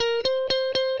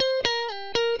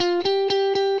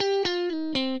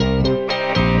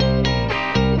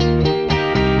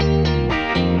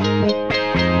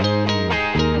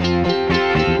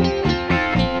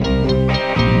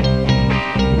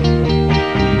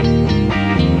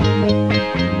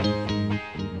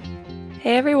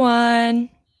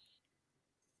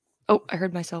Oh, I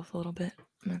heard myself a little bit.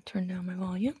 I'm gonna turn down my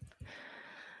volume.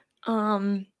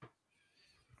 And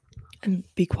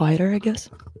be quieter, I guess.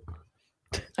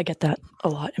 I get that a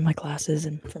lot in my classes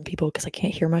and from people because I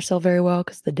can't hear myself very well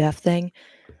because the deaf thing.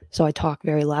 So I talk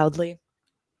very loudly.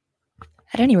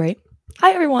 At any rate,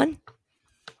 hi everyone.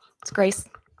 It's Grace,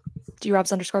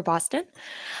 GRobs_Boston.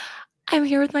 I'm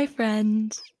here with my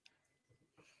friend.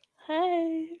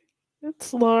 Hey,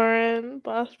 it's Lauren,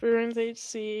 Boss Bruins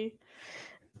HC.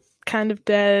 Kind of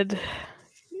dead,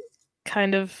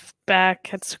 kind of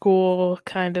back at school,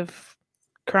 kind of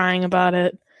crying about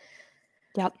it.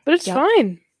 Yep. But it's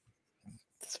fine.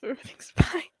 Everything's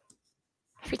fine.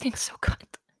 Everything's so good.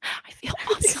 I feel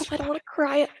awesome. I don't want to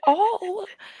cry at all.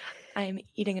 I'm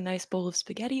eating a nice bowl of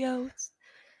SpaghettiOs.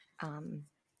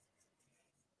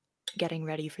 Getting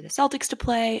ready for the Celtics to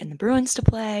play and the Bruins to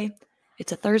play.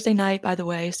 It's a Thursday night, by the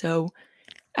way, so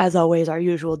as always, our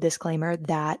usual disclaimer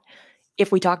that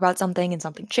if we talk about something and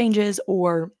something changes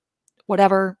or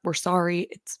whatever, we're sorry.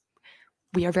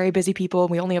 We are very busy people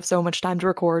and we only have so much time to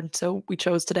record, so we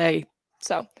chose today.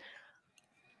 So,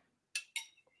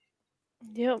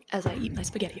 yep. As I eat my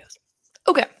SpaghettiOs.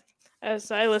 Okay.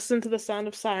 As I listen to the sound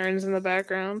of sirens in the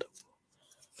background.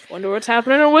 Wonder what's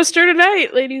happening in Worcester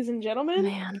tonight, ladies and gentlemen.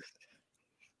 Man.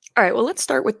 All right, well, let's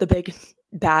start with the big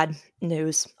bad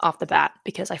news off the bat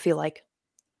because I feel like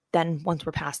then once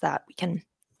we're past that, we can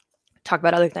talk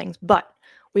about other things. But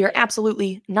we are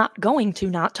absolutely not going to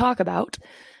not talk about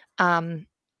that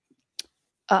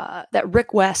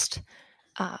Rick Westhead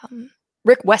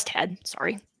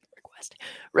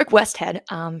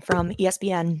from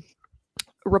ESPN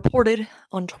reported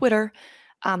on Twitter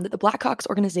that the Blackhawks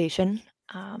organization,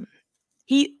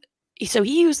 he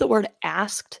used the word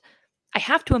asked. I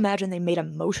have to imagine they made a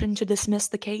motion to dismiss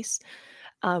the case,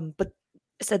 but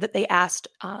said that they asked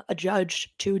a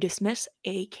judge to dismiss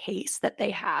a case that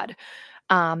they had,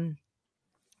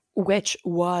 which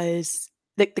was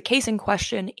the case in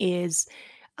question is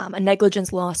a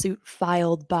negligence lawsuit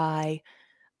filed by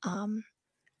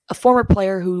a former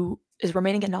player who is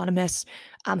remaining anonymous,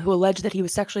 who alleged that he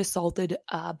was sexually assaulted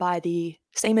by the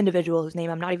same individual whose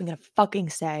name I'm not even going to fucking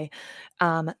say,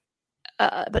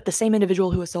 but the same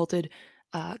individual who assaulted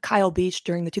Kyle Beach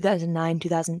during the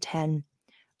 2009-2010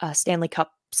 Stanley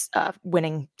Cup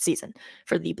winning season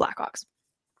for the Blackhawks.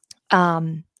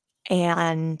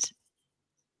 And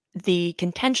the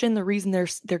contention, the reason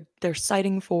they're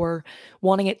citing for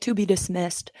wanting it to be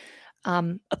dismissed,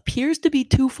 appears to be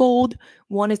twofold.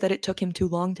 One is that it took him too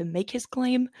long to make his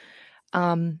claim.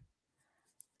 I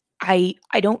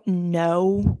don't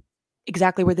know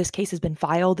exactly where this case has been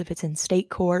filed, if it's in state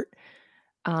court.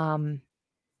 And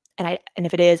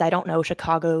if it is, I don't know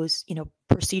Chicago's,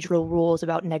 procedural rules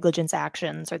about negligence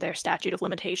actions or their statute of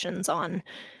limitations on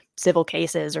civil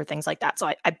cases or things like that.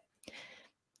 So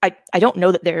I don't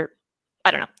know that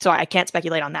I don't know. So I can't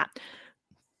speculate on that.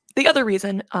 The other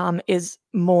reason is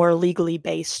more legally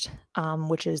based,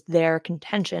 which is their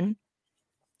contention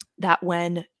that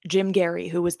when Jim Gary,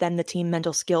 who was then the team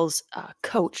mental skills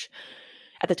coach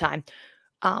at the time,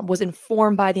 was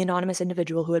informed by the anonymous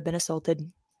individual who had been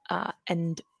assaulted,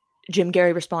 and Jim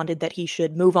Gary responded that he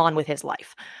should move on with his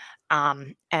life.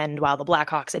 And while the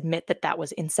Blackhawks admit that that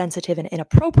was insensitive and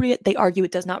inappropriate, they argue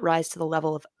it does not rise to the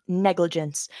level of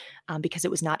negligence because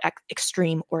it was not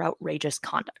extreme or outrageous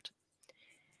conduct.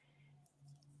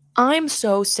 I'm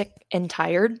so sick and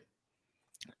tired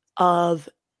of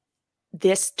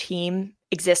this team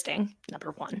existing,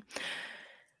 number one,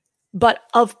 but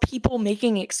of people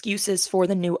making excuses for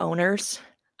the new owners.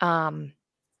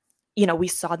 We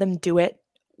saw them do it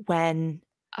when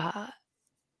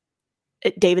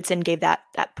Davidson gave that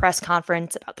press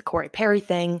conference about the Corey Perry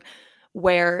thing,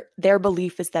 where their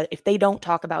belief is that if they don't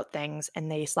talk about things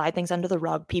and they slide things under the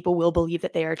rug, people will believe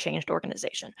that they are a changed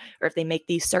organization. Or if they make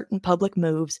these certain public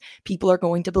moves, people are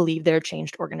going to believe they're a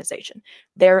changed organization.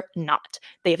 They're not.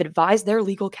 They have advised their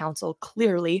legal counsel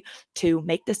clearly to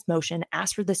make this motion,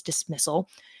 ask for this dismissal,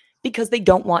 because they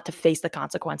don't want to face the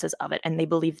consequences of it. And they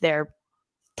believe their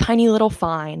tiny little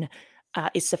fine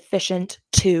is sufficient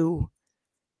to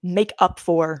make up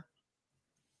for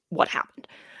what happened.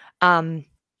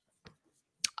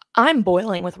 I'm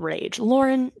boiling with rage.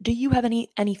 Lauren, do you have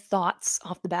any thoughts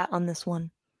off the bat on this one?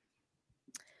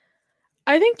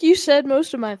 I think you said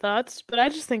most of my thoughts, but I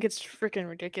just think it's freaking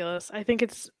ridiculous. I think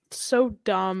it's so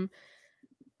dumb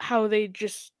how they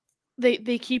just they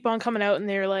keep on coming out and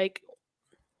they're like,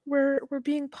 we're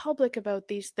being public about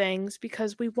these things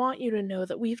because we want you to know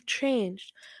that we've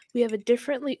changed. We have a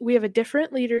different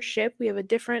leadership. We have a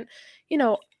different,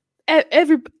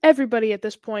 everybody at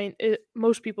this point,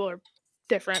 most people are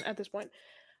different at this point.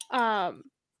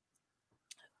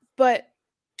 But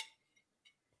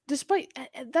despite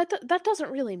that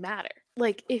doesn't really matter.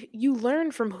 Like, if you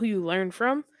learn from who you learn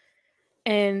from,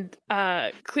 and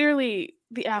clearly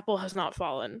the apple has not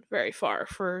fallen very far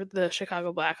for the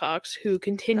Chicago Blackhawks, who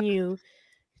continue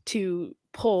to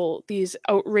pull these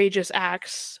outrageous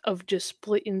acts of just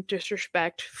blatant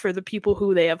disrespect for the people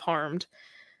who they have harmed.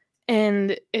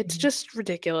 And it's just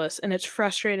ridiculous, and it's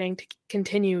frustrating to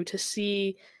continue to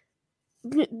see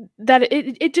that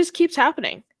it just keeps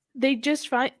happening. They just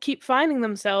keep finding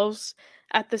themselves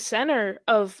at the center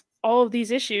of all of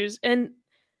these issues, and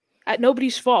at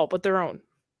nobody's fault but their own.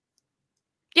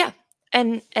 Yeah.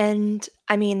 And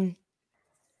I mean,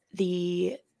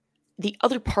 the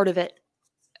other part of it,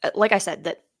 like I said,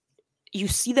 that you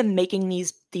see them making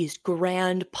these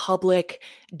grand public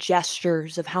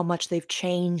gestures of how much they've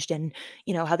changed, and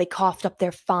how they coughed up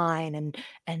their fine,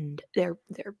 and they're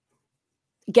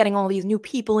getting all these new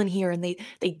people in here, and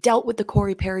they dealt with the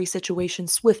Corey Perry situation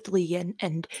swiftly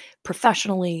and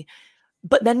professionally.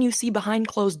 But then you see behind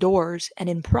closed doors and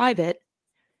in private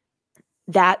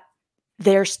that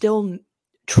they're still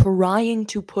trying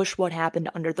to push what happened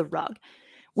under the rug.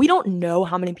 We don't know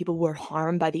how many people were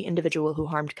harmed by the individual who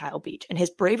harmed Kyle Beach, and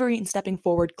his bravery in stepping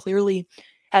forward clearly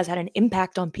has had an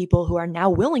impact on people who are now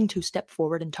willing to step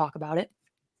forward and talk about it,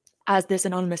 as this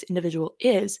anonymous individual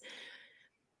is.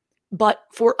 But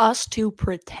for us to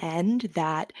pretend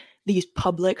that these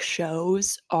public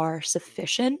shows are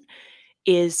sufficient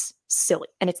is silly.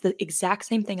 And it's the exact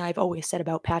same thing I've always said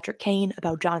about Patrick Kane,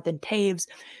 about Jonathan Toews,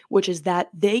 which is that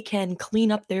they can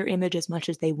clean up their image as much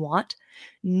as they want.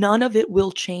 None of it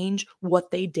will change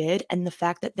what they did and the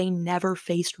fact that they never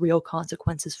faced real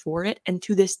consequences for it. And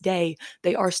to this day,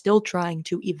 they are still trying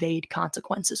to evade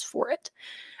consequences for it.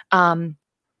 I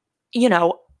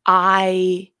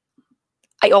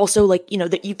also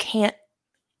that you can't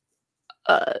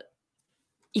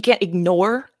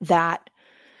ignore that.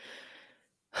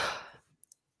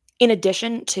 In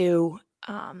addition to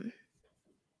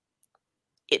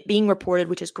it being reported,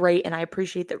 which is great, and I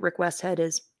appreciate that Rick Westhead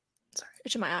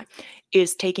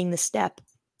is taking the step,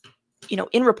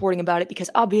 in reporting about it,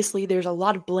 because obviously there's a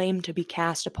lot of blame to be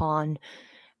cast upon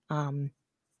the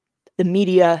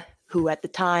media, who at the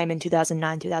time in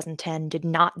 2009, 2010 did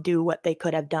not do what they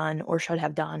could have done or should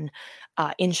have done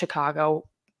in Chicago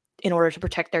in order to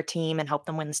protect their team and help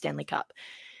them win the Stanley Cup.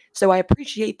 So I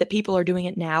appreciate that people are doing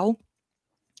it now.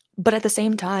 But at the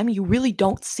same time, you really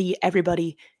don't see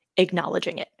everybody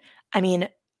acknowledging it. I mean,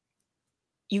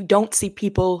 you don't see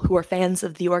people who are fans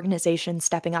of the organization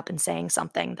stepping up and saying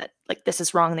something that, like, this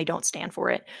is wrong and they don't stand for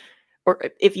it. Or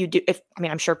if you do,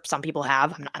 I'm sure some people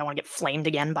have. I don't want to get flamed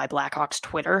again by Blackhawks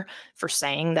Twitter for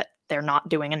saying that they're not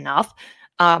doing enough.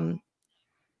 And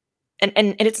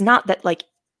it's not that, like,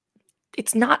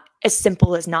 it's not as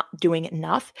simple as not doing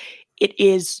enough. It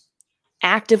is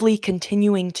actively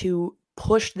continuing to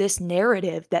push this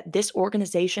narrative that this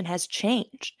organization has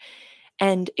changed.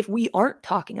 And if we aren't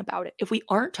talking about it, if we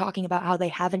aren't talking about how they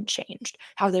haven't changed,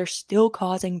 how they're still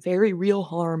causing very real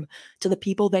harm to the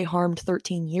people they harmed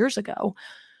 13 years ago,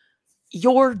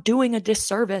 you're doing a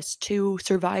disservice to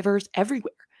survivors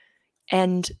everywhere.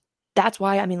 And that's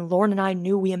why, Lauren and I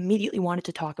knew we immediately wanted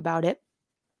to talk about it.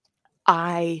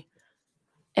 I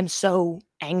am so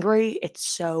angry. It's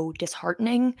so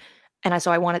disheartening. And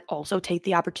so I want to also take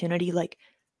the opportunity, like,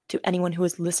 to anyone who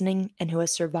is listening and who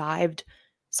has survived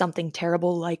something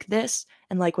terrible like this,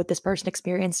 and like what this person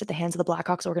experienced at the hands of the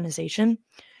Blackhawks organization,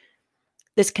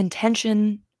 this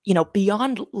contention,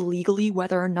 beyond legally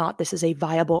whether or not this is a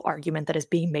viable argument that is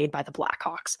being made by the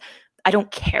Blackhawks. I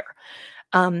don't care.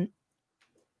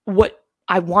 What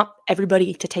I want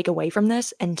everybody to take away from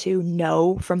this and to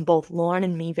know from both Lauren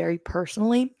and me very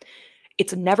personally,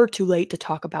 it's never too late to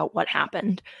talk about what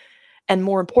happened. And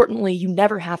more importantly, you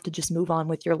never have to just move on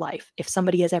with your life. If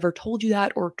somebody has ever told you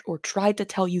that or tried to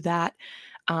tell you that,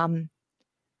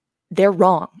 they're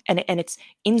wrong. And it's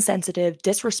insensitive,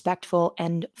 disrespectful,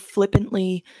 and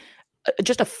flippantly,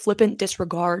 just a flippant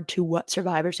disregard to what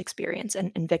survivors experience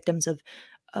and victims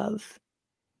of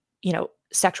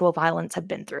sexual violence have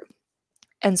been through.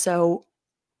 And so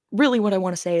really what I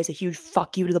want to say is a huge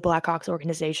fuck you to the Blackhawks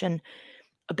organization,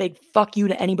 a big fuck you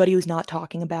to anybody who's not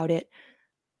talking about it.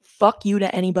 Fuck you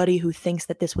to anybody who thinks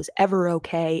that this was ever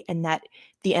okay and that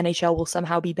the NHL will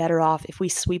somehow be better off if we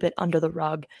sweep it under the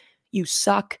rug. You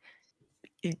suck.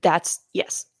 That's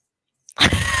yes.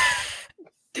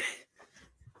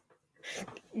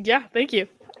 Yeah, thank you.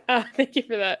 Thank you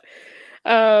for that.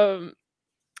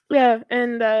 Yeah,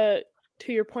 and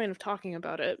to your point of talking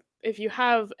about it, if you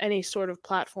have any sort of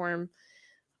platform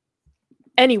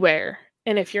anywhere,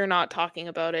 And if you're not talking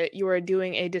about it, you are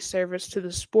doing a disservice to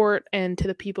the sport and to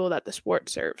the people that the sport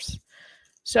serves.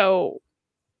 So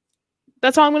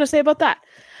that's all I'm going to say about that.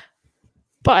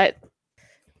 But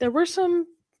there were some.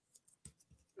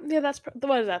 Yeah,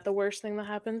 what is that? The worst thing that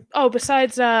happened? Oh,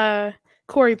 besides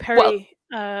Corey Perry.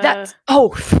 That's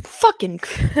fucking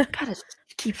gotta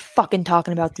keep fucking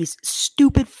talking about these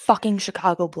stupid fucking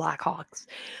Chicago Blackhawks.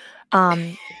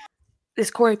 This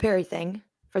Corey Perry thing,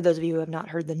 for those of you who have not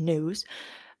heard the news,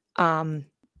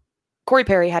 Corey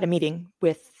Perry had a meeting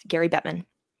with Gary Bettman,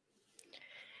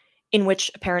 in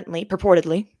which apparently,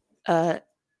 purportedly, a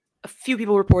few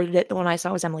people reported it. The one I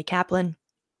saw was Emily Kaplan.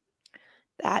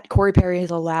 That Corey Perry is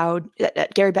allowed,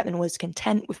 that Gary Bettman was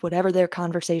content with whatever their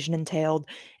conversation entailed,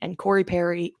 and Corey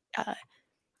Perry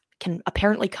can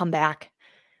apparently come back.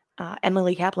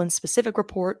 Emily Kaplan's specific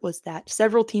report was that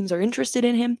several teams are interested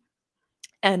in him,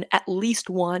 and at least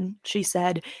one, she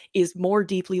said, is more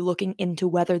deeply looking into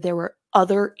whether there were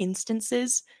other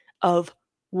instances of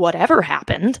whatever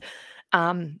happened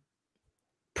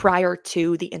prior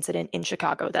to the incident in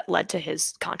Chicago that led to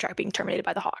his contract being terminated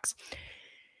by the Hawks.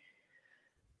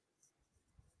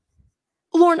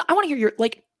 Lauren, I want to hear your,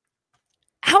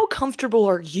 how comfortable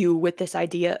are you with this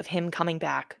idea of him coming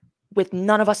back with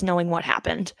none of us knowing what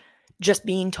happened, just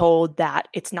being told that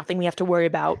it's nothing we have to worry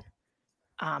about,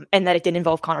 and that it didn't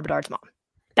involve Connor Bedard's mom?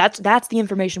 That's the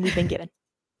information we've been given.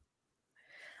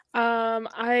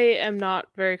 I am not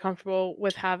very comfortable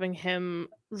with having him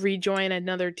rejoin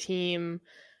another team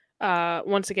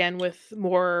once again with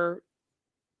more.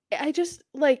 I just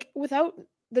without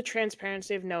the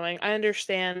transparency of knowing. I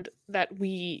understand that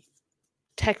we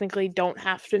technically don't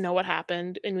have to know what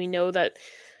happened, and we know that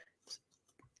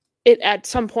it at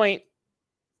some point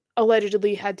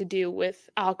allegedly had to do with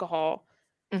alcohol.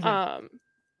 Mm-hmm.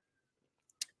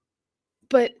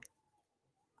 But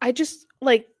I just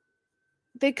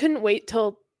they couldn't wait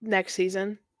till next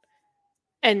season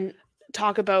and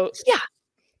talk about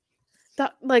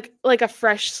that like a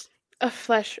fresh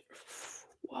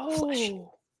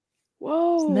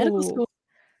whoa Medical school.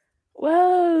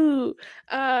 Whoa.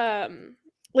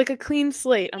 Like a clean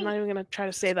slate. I'm not even gonna try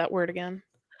to say that word again.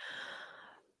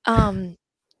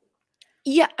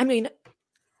 Yeah, I mean,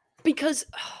 because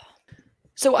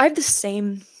so I'm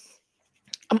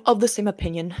of the same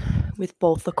opinion with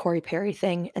both the Corey Perry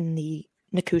thing and the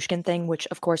Nichushkin thing, which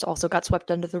of course also got swept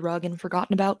under the rug and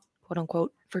forgotten about, quote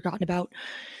unquote, forgotten about.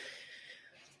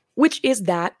 Which is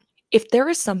that if there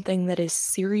is something that is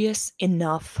serious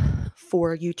enough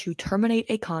for you to terminate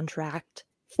a contract,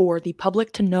 for the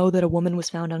public to know that a woman was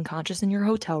found unconscious in your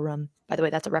hotel room, by the way,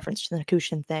 that's a reference to the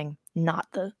Nichushkin thing, not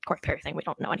the Corey Perry thing. We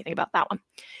don't know anything about that one.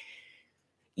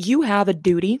 You have a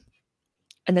duty,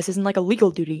 and this isn't like a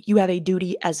legal duty. You have a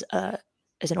duty as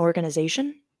an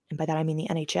organization, and by that I mean the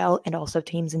NHL and also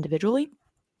teams individually,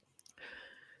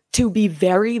 to be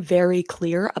very, very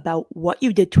clear about what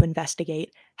you did to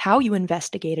investigate, how you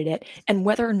investigated it, and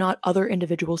whether or not other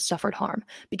individuals suffered harm.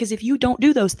 Because if you don't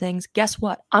do those things, guess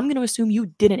what? I'm going to assume you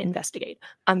didn't investigate.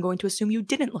 I'm going to assume you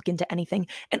didn't look into anything.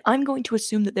 And I'm going to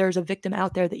assume that there's a victim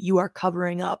out there that you are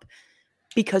covering up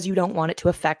because you don't want it to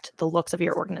affect the looks of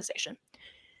your organization.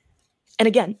 And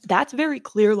again, that's very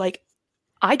clear.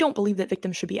 I don't believe that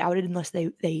victims should be outed unless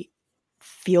they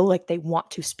feel like they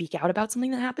want to speak out about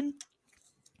something that happened.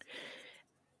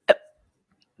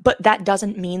 But that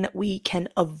doesn't mean that we can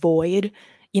avoid,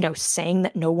 saying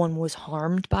that no one was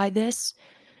harmed by this,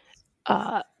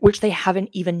 which they haven't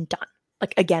even done.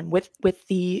 Again, with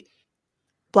the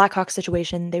Blackhawks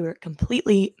situation, they were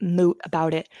completely moot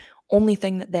about it. Only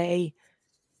thing that they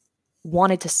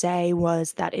wanted to say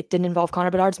was that it didn't involve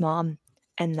Connor Bedard's mom,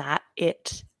 and that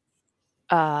it,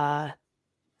 they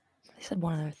said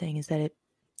one other thing is that it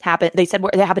happened. They said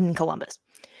it happened in Columbus.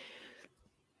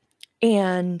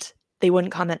 And they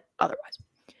wouldn't comment otherwise.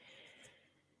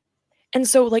 And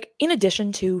so, in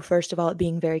addition to, first of all, it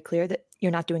being very clear that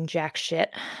you're not doing jack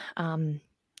shit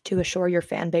to assure your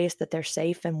fan base that they're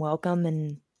safe and welcome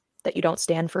and that you don't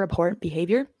stand for abhorrent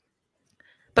behavior.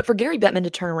 But for Gary Bettman to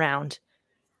turn around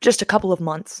just a couple of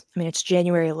months, I mean, it's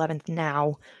January 11th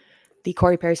now. The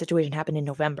Corey Perry situation happened in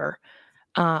November.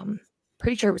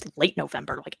 Pretty sure it was late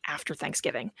November, after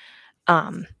Thanksgiving.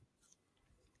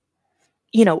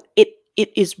 It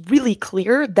is really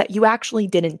clear that you actually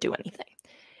didn't do anything.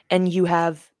 And you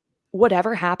have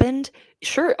whatever happened.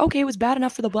 Sure, okay, it was bad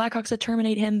enough for the Blackhawks to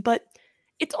terminate him, but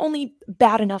it's only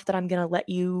bad enough that I'm going to let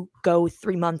you go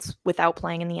 3 months without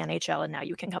playing in the NHL, and now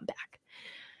you can come back.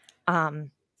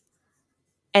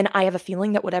 And I have a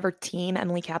feeling that whatever team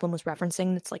Emily Kaplan was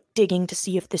referencing that's like digging to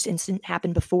see if this incident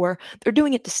happened before, they're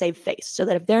doing it to save face. So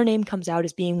that if their name comes out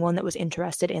as being one that was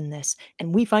interested in this,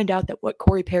 and we find out that what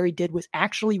Corey Perry did was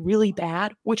actually really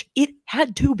bad, which it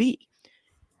had to be,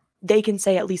 they can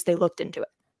say at least they looked into it.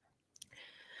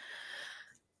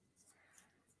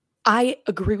 I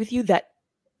agree with you that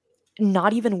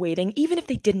not even waiting, even if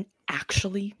they didn't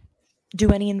actually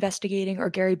do any investigating or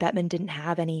Gary Bettman didn't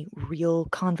have any real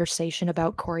conversation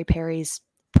about Corey Perry's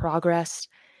progress,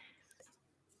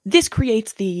 this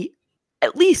creates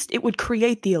at least it would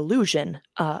create the illusion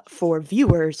for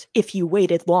viewers if you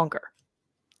waited longer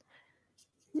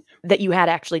that you had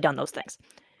actually done those things.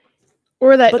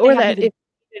 Or that if he needed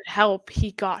help,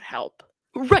 he got help.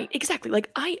 Right, exactly. Like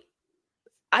I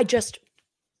just,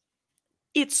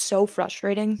 it's so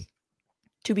frustrating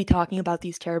to be talking about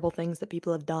these terrible things that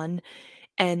people have done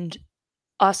and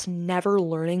us never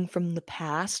learning from the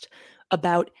past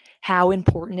about how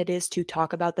important it is to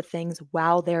talk about the things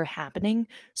while they're happening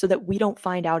so that we don't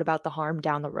find out about the harm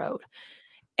down the road.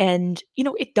 And,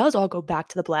 it does all go back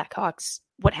to the Blackhawks,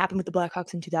 what happened with the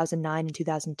Blackhawks in 2009 and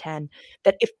 2010,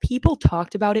 that if people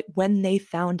talked about it when they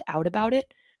found out about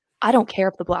it, I don't care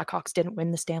if the Blackhawks didn't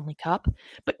win the Stanley Cup,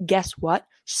 but guess what?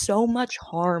 So much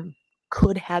harm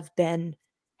could have been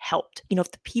helped.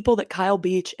 If the people that Kyle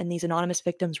Beach and these anonymous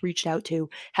victims reached out to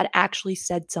had actually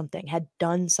said something, had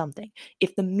done something,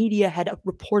 if the media had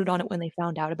reported on it when they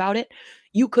found out about it,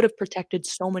 you could have protected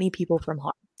so many people from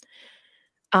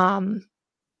harm.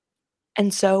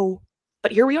 And so,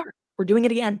 but here we are. We're doing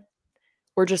it again.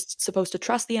 We're just supposed to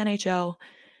trust the NHL,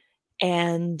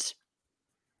 and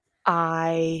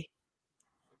I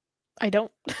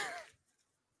don't.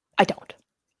 I don't.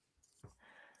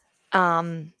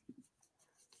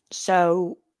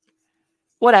 So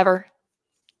whatever.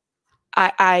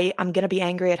 I'm gonna be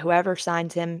angry at whoever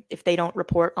signs him if they don't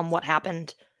report on what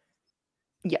happened.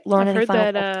 Yeah, I've heard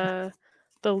that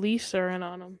the Leafs are in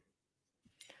on him.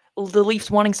 The Leafs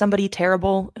wanting somebody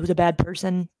terrible who's a bad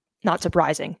person, not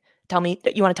surprising. You want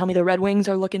to tell me the Red Wings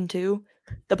are looking too?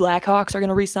 The Blackhawks are going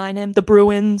to re-sign him? The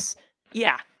Bruins?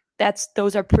 Yeah,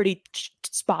 those are pretty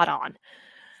spot on.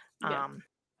 Yeah.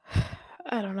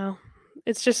 I don't know.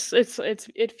 It's just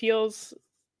it feels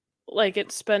like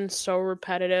it's been so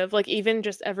repetitive. Like even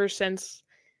just ever since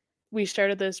we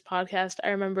started this podcast, I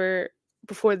remember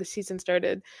before the season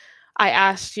started, I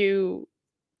asked you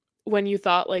when you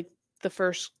thought like the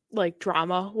first like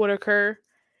drama would occur.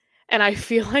 And I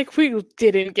feel like we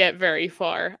didn't get very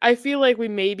far. I feel like we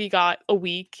maybe got a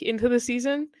week into the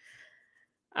season.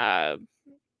 Because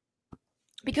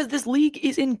this league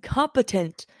is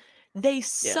incompetent. They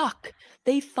suck. Yeah.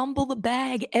 They fumble the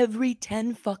bag every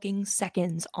 10 fucking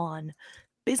seconds on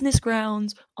business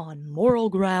grounds, on moral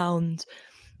grounds,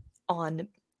 on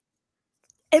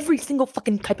every single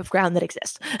fucking type of ground that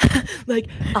exists. Like,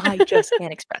 I just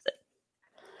can't express it.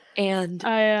 And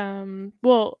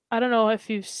well, I don't know if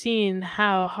you've seen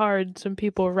how hard some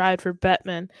people ride for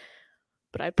Bettman,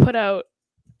 but I put out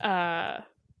a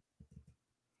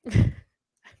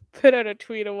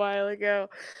tweet a while ago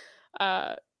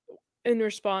in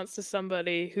response to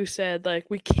somebody who said like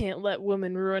we can't let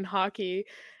women ruin hockey,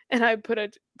 and I put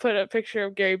a picture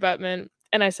of Gary Bettman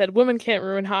and I said women can't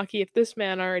ruin hockey if this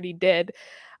man already did.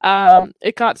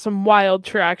 It got some wild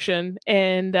traction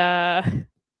and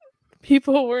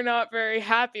people were not very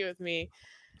happy with me.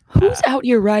 Who's out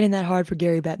here riding that hard for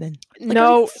Gary Bettman? Like,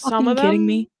 no, some of them kidding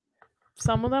me.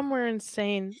 Some of them were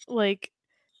insane. Like,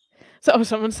 so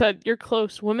someone said, "You're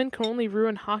close. Women can only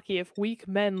ruin hockey if weak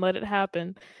men let it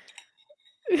happen."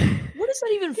 What does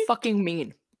that even fucking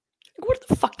mean? What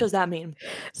the fuck does that mean?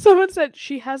 Someone said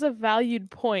she has a valued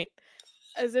point.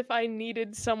 As if I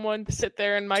needed someone to sit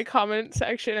there in my comment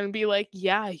section and be like,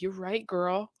 "Yeah, you're right,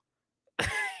 girl."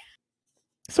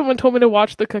 Someone told me to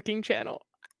watch the cooking channel.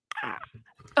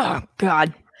 Oh,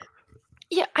 God.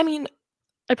 Yeah, I mean...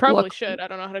 I probably should. I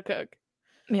don't know how to cook.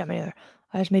 Yeah, me neither.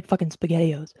 I just made fucking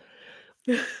SpaghettiOs.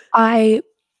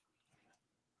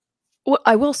 What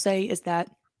I will say is that,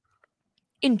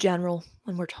 in general,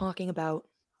 when we're talking about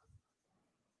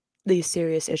these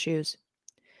serious issues,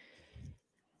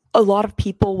 a lot of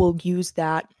people will use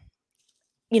that,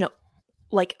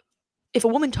 like, if a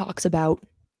woman talks about,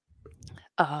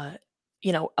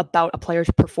 about a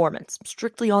player's performance,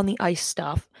 strictly on the ice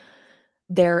stuff,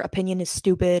 their opinion is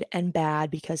stupid and bad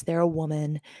because they're a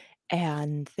woman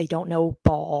and they don't know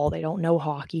ball, they don't know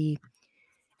hockey.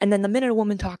 And then the minute a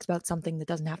woman talks about something that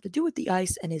doesn't have to do with the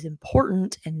ice and is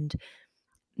important and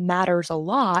matters a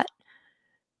lot,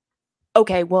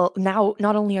 okay, well, now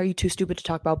not only are you too stupid to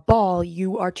talk about ball,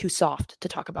 you are too soft to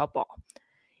talk about ball.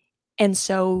 And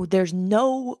so there's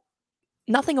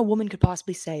nothing a woman could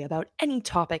possibly say about any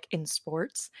topic in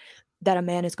sports that a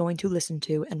man is going to listen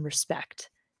to and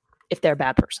respect if they're a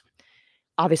bad person.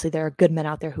 Obviously, there are good men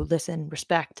out there who listen,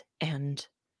 respect, and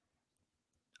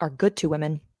are good to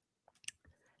women.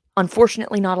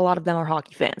 Unfortunately, not a lot of them are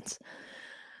hockey fans.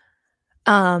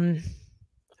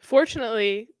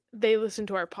 Fortunately, they listen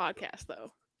to our podcast,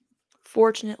 though.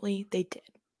 Fortunately, they did.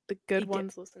 The good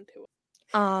ones listen to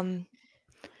it.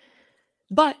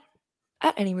 But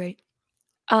at any rate,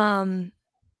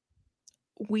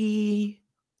 we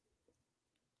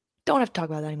don't have to talk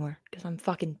about that anymore because I'm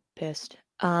fucking pissed.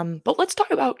 But let's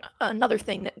talk about another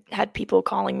thing that had people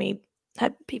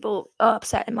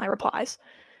upset in my replies.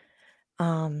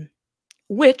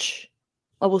 Which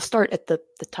we'll start at the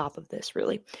top of this,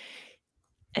 really,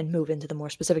 and move into the more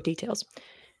specific details.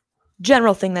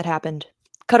 General thing that happened,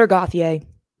 Cutter Gauthier.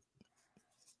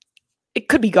 It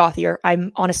could be Gauthier.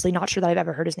 I'm honestly not sure that I've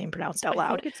ever heard his name pronounced out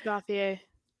loud. I think it's Gauthier.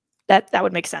 That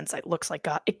would make sense. It looks like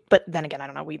but then again, I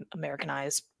don't know. We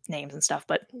Americanize names and stuff,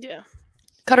 but yeah.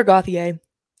 Cutter Gauthier,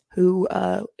 who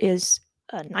is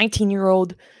a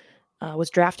 19-year-old, was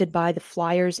drafted by the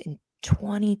Flyers in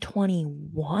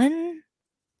 2021.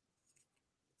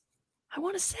 I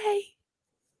want to say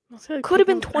could have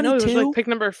been 22. I know it was like pick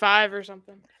number 5 or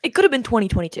something. It could have been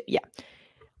 2022. Yeah.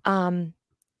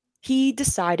 He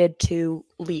decided to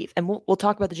leave, and we'll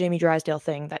talk about the Jamie Drysdale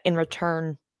thing. That in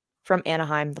return from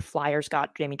Anaheim, the Flyers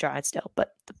got Jamie Drysdale.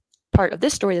 But the part of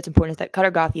this story that's important is that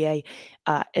Cutter Gauthier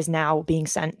is now being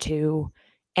sent to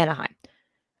Anaheim.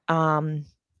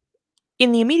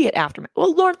 In the immediate aftermath,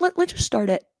 well, Lauren, let's just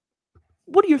start at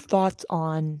what are your thoughts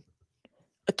on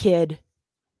a kid?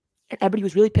 Everybody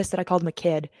was really pissed that I called him a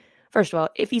kid. First of all,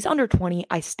 if he's under 20,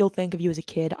 I still think of you as a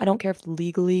kid. I don't care if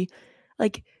legally,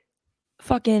 like,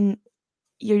 fucking,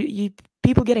 you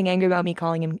people getting angry about me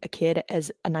calling him a kid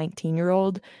as a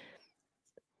 19-year-old.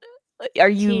 Are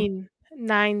you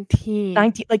 19?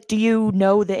 Like, do you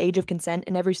know the age of consent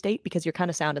in every state? Because you're kind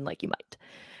of sounding like you might.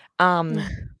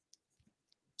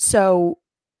 So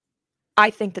I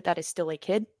think that is still a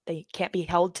kid. They can't be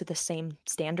held to the same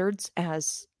standards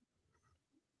as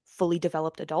fully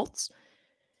developed adults.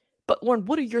 But Lauren,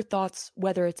 what are your thoughts,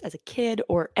 whether it's as a kid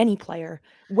or any player,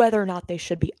 whether or not they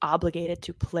should be obligated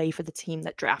to play for the team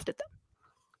that drafted them?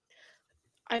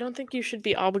 I don't think you should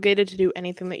be obligated to do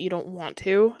anything that you don't want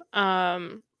to.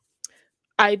 When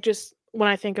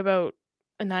I think about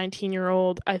a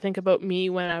 19-year-old, I think about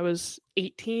me when I was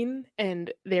 18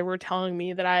 and they were telling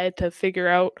me that I had to figure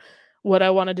out what I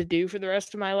wanted to do for the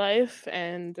rest of my life.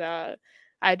 And I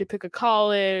had to pick a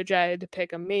college, I had to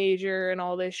pick a major and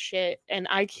all this shit. And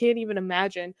I can't even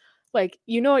imagine, like,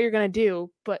 you know what you're going to do,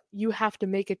 but you have to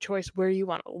make a choice where you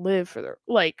want to live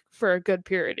for a good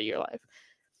period of your life.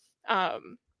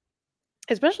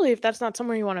 Especially if that's not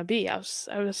somewhere you want to be. I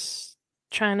was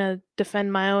trying to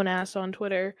defend my own ass on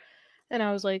Twitter, and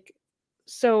I was like,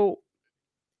 so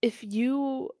if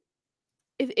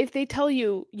they tell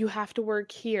you you have to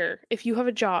work here, if you have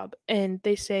a job and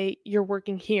they say you're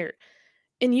working here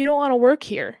and you don't want to work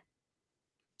here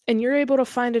and you're able to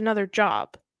find another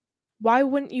job, why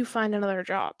wouldn't you find another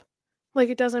job? Like,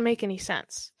 it doesn't make any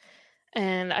sense.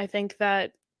 And I think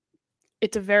that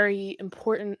it's a very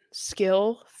important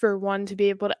skill for one to be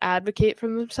able to advocate for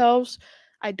themselves.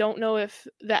 I don't know if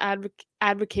the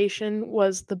advocation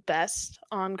was the best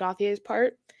on Gauthier's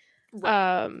part.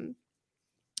 Right.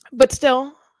 But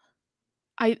still,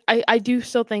 I do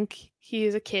still think he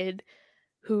is a kid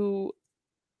who,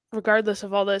 regardless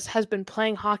of all this, has been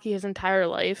playing hockey his entire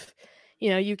life. You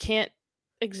know, you can't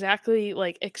exactly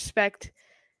expect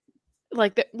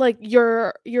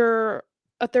you're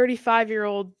a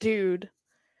 35-year-old dude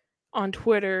on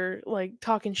Twitter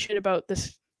talking shit about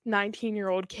this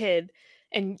 19-year-old kid,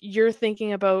 and you're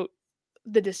thinking about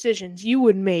the decisions you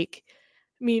would make.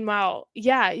 Meanwhile,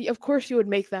 yeah, of course you would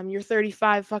make them. You're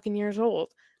 35 fucking years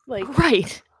old.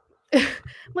 Right.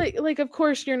 Of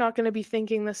course you're not going to be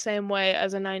thinking the same way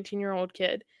as a 19-year-old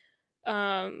kid.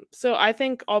 So I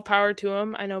think all power to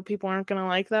him. I know people aren't going to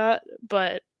like that,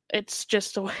 but it's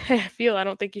just the way I feel. I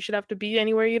don't think you should have to be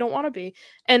anywhere you don't want to be.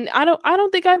 And I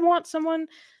don't think I'd want someone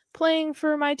playing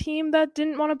for my team that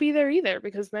didn't want to be there either,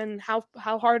 because then how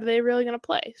hard are they really going to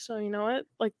play? So you know what?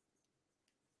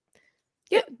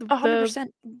 Yeah, 100%.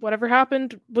 Whatever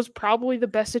happened was probably the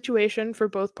best situation for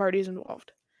both parties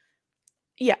involved.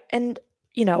 Yeah, and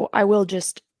I will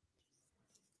just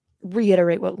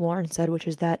reiterate what Lauren said, which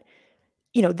is that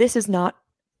this is not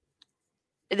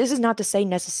to say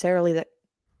necessarily that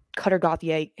Cutter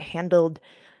Gauthier handled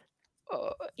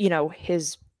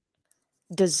his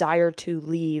desire to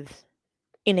leave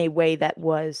in a way that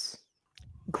was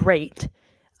great.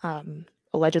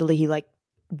 Allegedly, he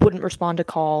wouldn't respond to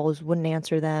calls, wouldn't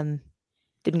answer them,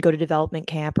 didn't go to development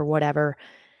camp or whatever.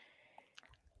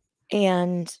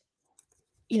 And,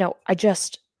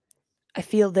 I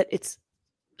feel that it's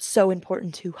so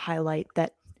important to highlight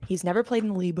that he's never played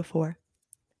in the league before.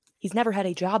 He's never had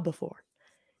a job before.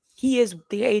 He is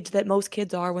the age that most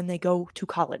kids are when they go to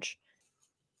college.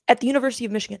 At the University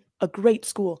of Michigan, a great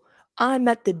school, I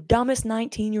met the dumbest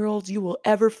 19-year-olds you will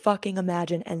ever fucking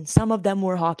imagine, and some of them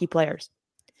were hockey players.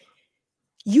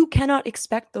 You cannot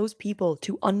expect those people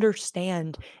to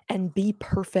understand and be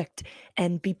perfect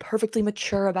and be perfectly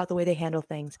mature about the way they handle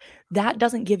things. That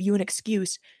doesn't give you an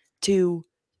excuse to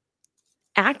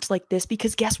act like this,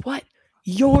 because guess what?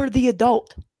 You're the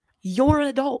adult. You're an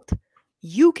adult.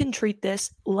 You can treat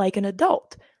this like an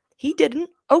adult. He didn't.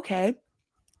 Okay.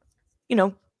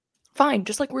 Fine.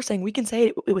 Just like we're saying, we can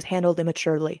say it was handled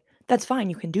immaturely. That's fine.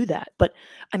 You can do that. But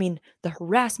I mean, the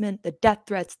harassment, the death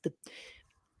threats, the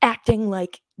acting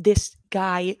like this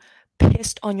guy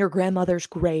pissed on your grandmother's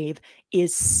grave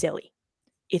is silly.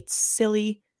 It's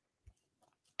silly,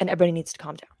 and everybody needs to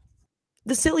calm down.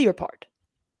 The sillier part,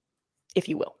 if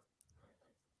you will,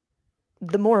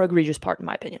 the more egregious part, in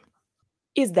my opinion,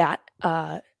 is that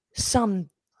some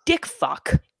dick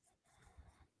fuck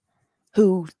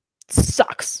who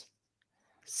sucks,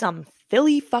 some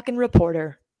Philly fucking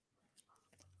reporter,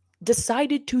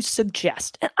 decided to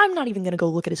suggest, and I'm not even going to go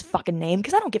look at his fucking name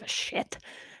because I don't give a shit,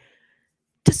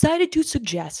 decided to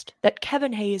suggest that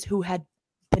Kevin Hayes, who had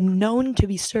been known to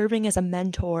be serving as a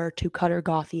mentor to Cutter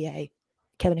Gauthier.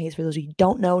 Kevin Hayes, for those of you who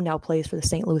don't know, now plays for the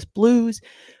St. Louis Blues,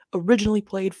 originally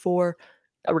played a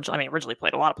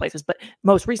lot of places, but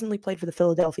most recently played for the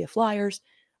Philadelphia Flyers,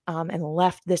 and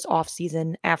left this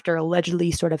offseason after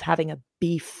allegedly sort of having a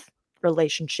beef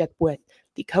relationship with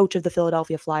the coach of the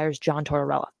Philadelphia Flyers, John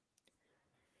Tortorella.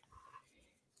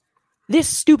 This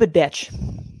stupid bitch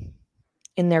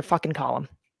in their fucking column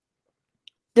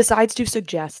decides to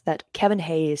suggest that Kevin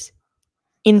Hayes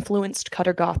influenced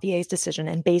Cutter Gauthier's decision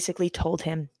and basically told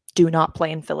him, do not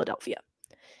play in Philadelphia.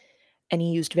 And he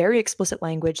used very explicit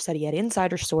language, said he had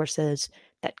insider sources,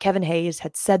 that Kevin Hayes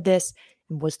had said this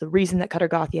and was the reason that Cutter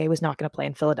Gauthier was not going to play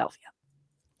in Philadelphia.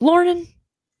 Lauren,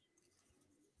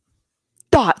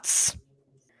 thoughts?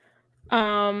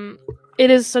 It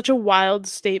is such a wild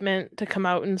statement to come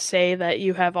out and say that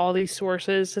you have all these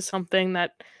sources to something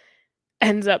that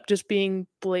ends up just being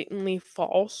blatantly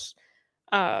false.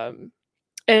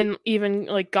 And even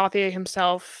like Gauthier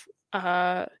himself,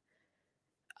 I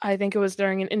think it was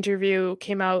during an interview,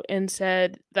 came out and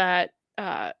said that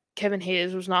Kevin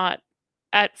Hayes was not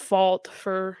at fault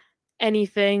for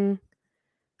anything,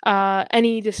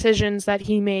 any decisions that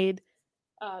he made,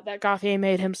 that Gauthier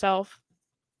made himself,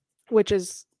 which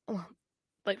is,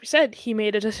 like we said, he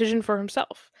made a decision for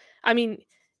himself. I mean,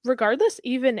 regardless,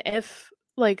 even if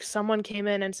like someone came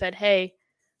in and said, hey,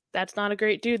 that's not a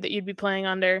great dude that you'd be playing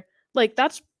under, like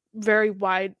that's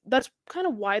that's kind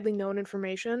of widely known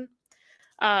information.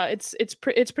 It's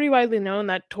pretty widely known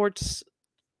that Torts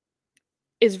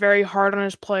is very hard on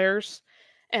his players,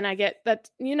 and I get that,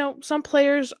 some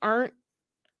players aren't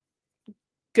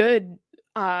good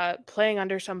playing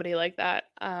under somebody like that.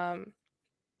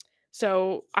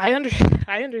 So I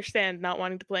understand not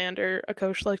wanting to play under a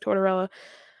coach like Tortorella.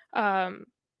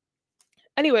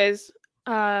 Anyways,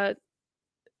 the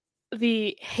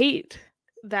hate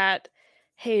that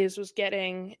Hayes was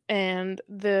getting and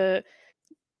the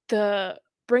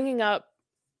bringing up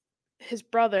his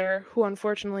brother, who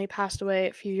unfortunately passed away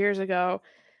a few years ago,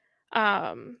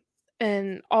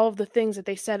 and all of the things that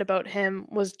they said about him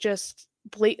was just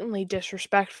blatantly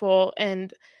disrespectful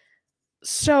and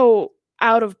so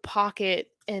out of pocket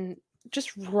and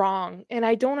just wrong. And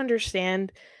I don't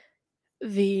understand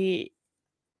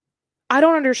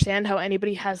how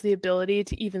anybody has the ability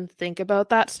to even think about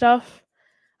that stuff.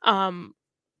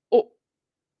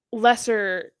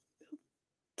 Lesser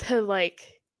to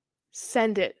like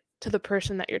send it to the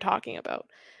person that you're talking about.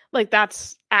 Like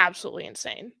that's absolutely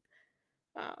insane.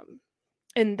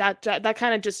 And that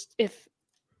kind of just, if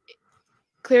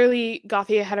clearly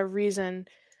Gauthier had a reason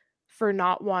for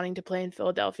not wanting to play in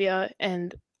Philadelphia,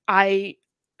 and I,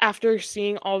 after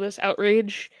seeing all this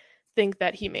outrage, think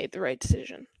that he made the right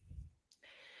decision.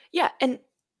 Yeah, and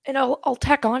I'll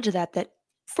tack on to that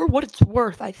for what it's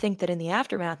worth, I think that in the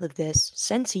aftermath of this,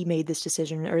 since he made this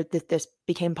decision, or that this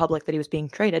became public that he was being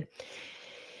traded,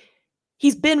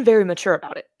 he's been very mature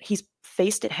about it. He's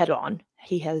faced it head on.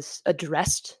 He has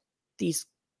addressed these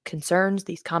concerns,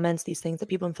 these comments, these things that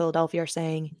people in Philadelphia are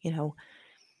saying,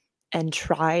 and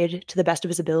tried to the best of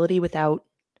his ability without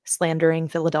slandering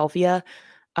Philadelphia,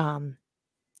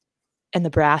 And the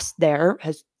brass there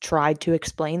has tried to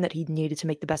explain that he needed to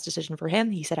make the best decision for him.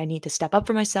 He said, I need to step up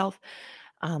for myself.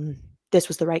 This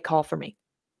was the right call for me.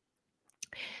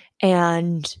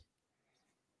 And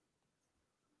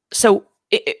so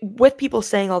with people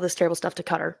saying all this terrible stuff to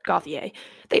Cutter Gauthier,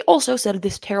 they also said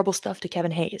this terrible stuff to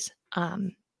Kevin Hayes.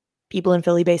 People in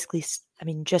Philly basically,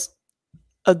 just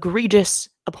egregious,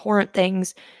 abhorrent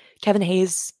things. Kevin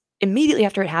Hayes, immediately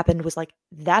after it happened, was like,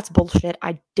 that's bullshit.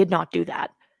 I did not do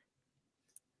that.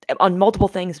 On multiple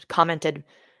things, commented,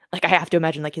 like, I have to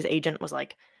imagine, like, his agent was,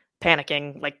 like,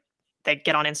 panicking, like, they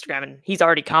get on Instagram and he's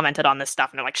already commented on this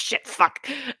stuff and they're like, shit, fuck.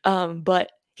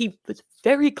 But he was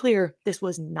very clear this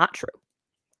was not true.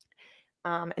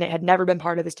 And it had never been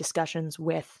part of his discussions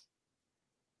with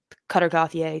Cutter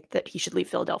Gauthier that he should leave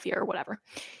Philadelphia or whatever.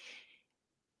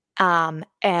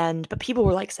 But people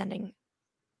were, like, sending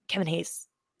Kevin Hayes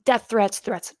death threats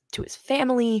to his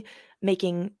family,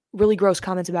 making really gross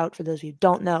comments about, for those of you who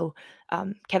don't know,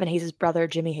 Kevin Hayes' brother,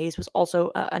 Jimmy Hayes, was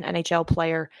also an NHL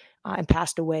player and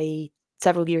passed away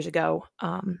several years ago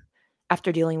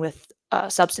after dealing with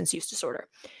substance use disorder.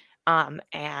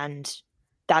 And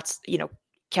that's,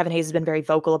 Kevin Hayes has been very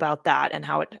vocal about that and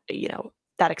how it,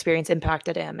 that experience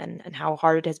impacted him and how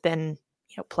hard it has been,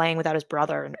 playing without his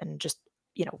brother and just,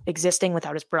 existing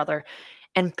without his brother.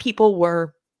 And people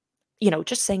were,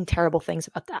 just saying terrible things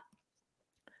about that.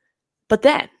 But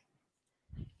then,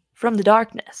 from the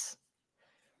darkness,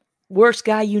 worst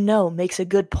guy makes a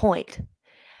good point.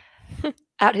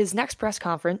 At his next press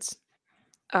conference,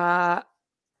 John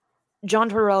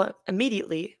Tortorella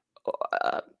immediately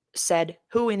said,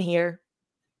 who in here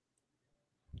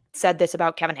said this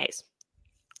about Kevin Hayes?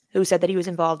 Who said that he was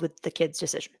involved with the kid's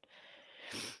decision?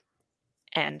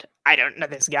 And I don't know,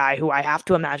 this guy, who I have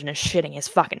to imagine is shitting his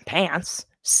fucking pants,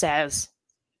 says,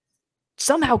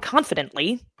 somehow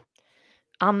confidently,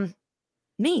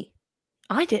 me.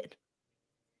 I did.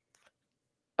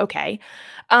 Okay.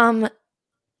 And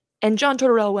John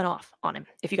Tortorella went off on him.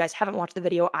 If you guys haven't watched the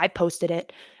video, I posted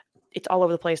it. It's all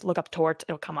over the place. Look up Torts.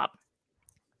 It'll come up.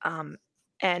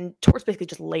 And Torts basically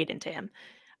just laid into him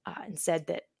and said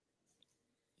that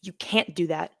you can't do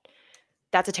that.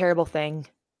 That's a terrible thing.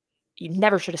 You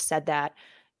never should have said that.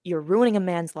 You're ruining a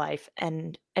man's life.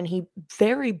 And he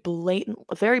very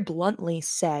bluntly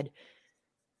said,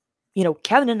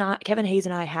 Kevin Hayes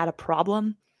and I had a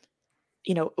problem.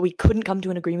 We couldn't come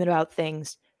to an agreement about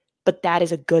things, but that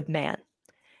is a good man.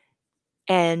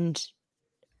 And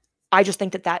I just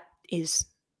think that is,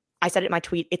 I said it in my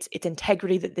tweet, it's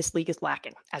integrity that this league is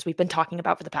lacking, as we've been talking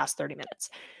about for the past 30 minutes.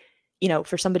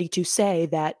 For somebody to say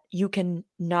that you can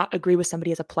not agree with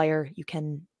somebody as a player, you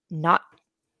can not,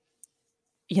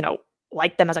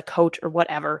 like them as a coach or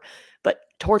whatever. But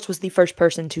Torts was the first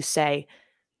person to say,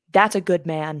 that's a good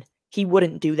man. He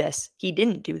wouldn't do this. He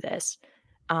didn't do this.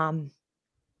 And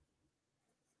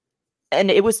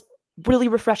it was really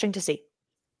refreshing to see.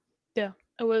 Yeah,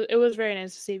 it was very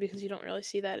nice to see, because you don't really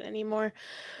see that anymore.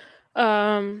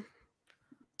 And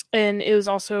it was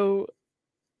also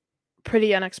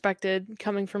pretty unexpected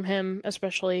coming from him,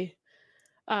 especially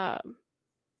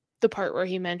the part where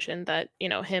he mentioned that,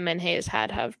 him and Hayes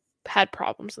have had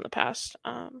problems in the past,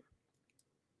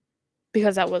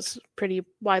 because that was pretty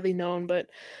widely known, but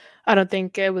I don't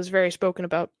think it was very spoken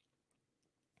about.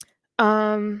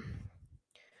 But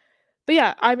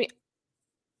yeah,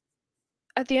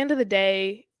 at the end of the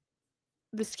day,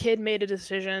 this kid made a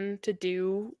decision to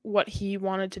do what he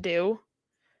wanted to do,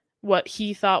 what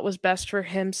he thought was best for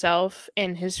himself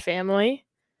and his family.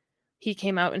 He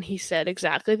came out and he said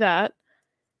exactly that.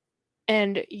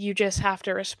 And you just have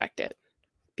to respect it,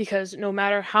 because no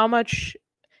matter how much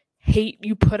hate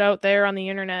you put out there on the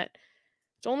internet,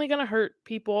 it's only going to hurt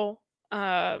people.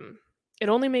 It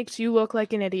only makes you look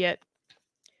like an idiot.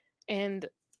 And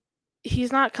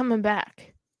he's not coming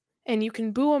back. And you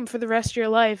can boo him for the rest of your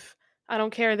life. I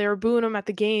don't care. They were booing him at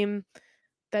the game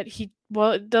that he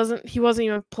wasn't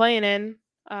even playing in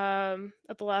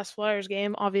at the last Flyers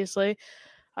game, obviously.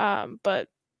 But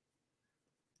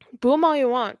boo him all you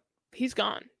want. He's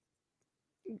gone.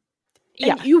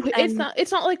 Yeah.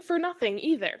 It's not like for nothing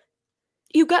either.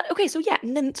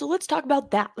 So let's talk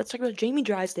about that. Let's talk about Jamie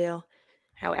Drysdale,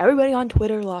 how everybody on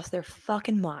Twitter lost their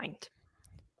fucking mind.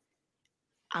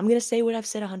 I'm going to say what I've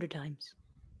said 100 times.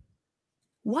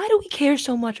 Why do we care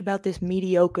so much about this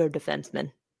mediocre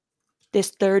defenseman? This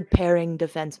third pairing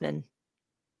defenseman?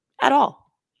 At all.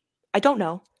 I don't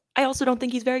know. I also don't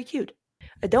think he's very cute.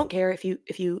 I don't care if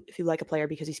you like a player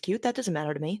because he's cute. That doesn't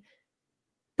matter to me.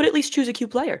 But at least choose a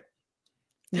cute player.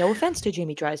 No offense to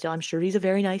Jamie Drysdale. I'm sure he's a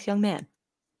very nice young man.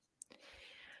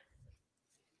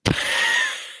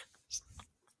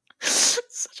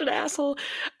 Such such an asshole.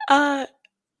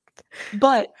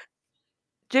 But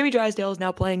Jamie Drysdale is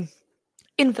now playing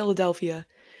in Philadelphia.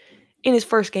 In his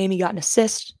first game, he got an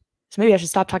assist. So maybe I should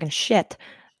stop talking shit.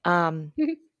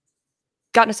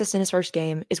 Got an assist in his first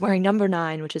game, is wearing number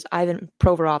 9, which is Ivan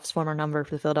Provorov's former number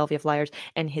for the Philadelphia Flyers.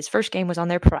 And his first game was on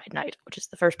their Pride Night, which is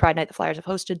the first Pride Night the Flyers have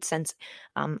hosted since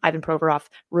Ivan Provorov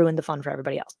ruined the fun for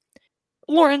everybody else.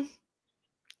 Lauren,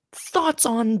 thoughts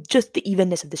on just the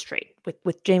evenness of this trade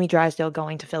with Jamie Drysdale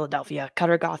going to Philadelphia,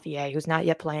 Cutter Gauthier, who's not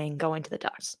yet playing, going to the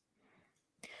Ducks?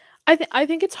 I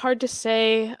think it's hard to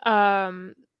say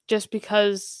just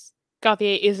because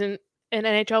Gauthier isn't an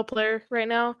NHL player right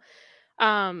now.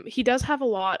 He does have a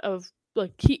lot of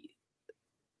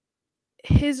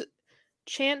his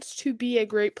chance to be a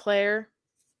great player,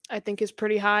 I think, is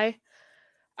pretty high.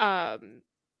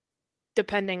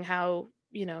 Depending how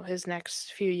his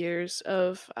next few years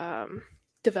of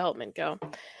development go.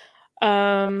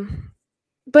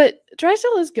 But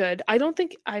Drysdale is good. I don't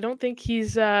think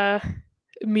he's a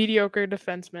mediocre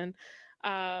defenseman.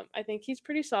 I think he's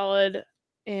pretty solid,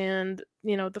 and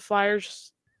the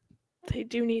Flyers, they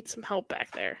do need some help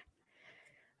back there.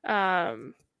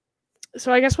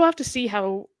 So I guess we'll have to see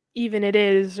how even it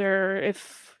is, or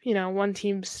if one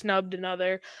team snubbed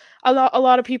another. A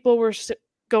lot of people were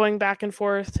going back and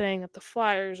forth saying that the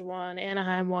Flyers won,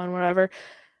 Anaheim won, whatever.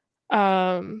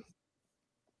 I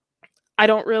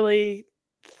don't really.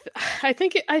 I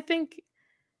think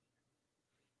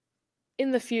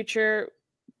in the future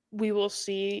we will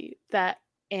see that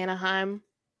Anaheim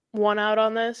won out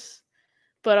on this,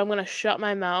 but I'm going to shut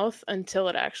my mouth until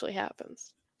it actually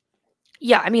happens.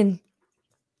 Yeah, I mean,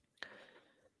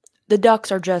 the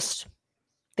Ducks are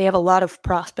they have a lot of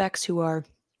prospects who are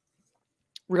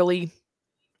really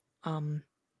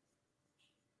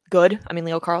good. I mean,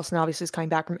 Leo Carlsson obviously is coming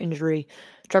back from injury.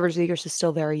 Trevor Zegras is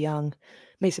still very young.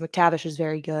 Mason McTavish is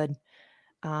very good.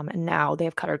 And now they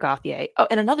have Cutter Gauthier. Oh,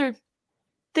 and another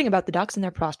thing about the Ducks and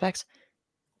their prospects,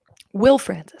 Will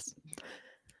Francis.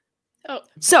 Oh.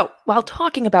 So, while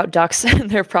talking about Ducks and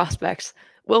their prospects,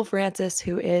 Will Francis,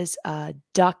 who is a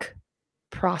Duck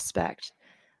prospect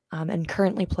and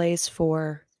currently plays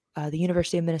for the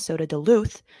University of Minnesota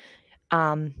Duluth,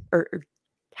 or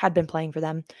had been playing for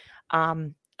them,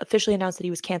 officially announced that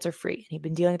he was cancer-free. He'd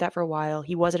been dealing with that for a while.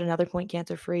 He was at another point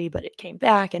cancer-free, but it came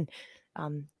back, and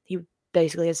he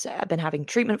basically has been having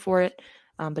treatment for it.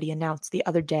 But he announced the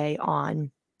other day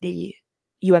on the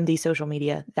UMD social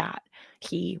media that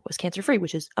he was cancer-free,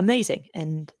 which is amazing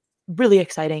and really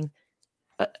exciting.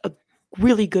 A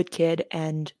really good kid,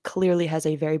 and clearly has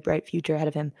a very bright future ahead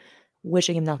of him.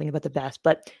 Wishing him nothing but the best.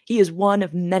 But he is one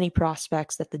of many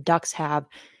prospects that the Ducks have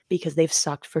because they've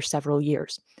sucked for several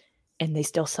years, and they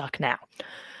still suck now.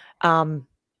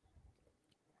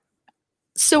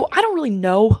 So I don't really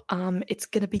know. It's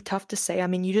going to be tough to say. I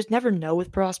mean, you just never know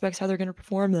with prospects how they're going to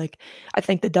perform. Like, I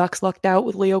think the Ducks lucked out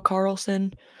with Leo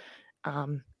Carlsson.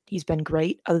 He's been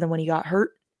great other than when he got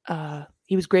hurt.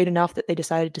 He was great enough that they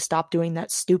decided to stop doing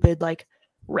that stupid,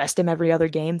 rest him every other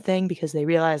game thing because they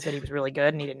realized that he was really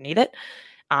good and he didn't need it.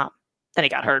 Then he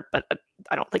got hurt, but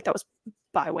I don't think that was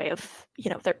by way of,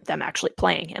 them actually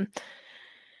playing him.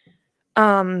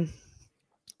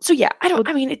 So yeah,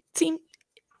 it seemed,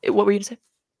 what were you going to say?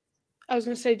 I was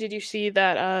going to say, did you see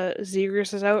that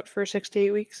Zegras is out for 6 to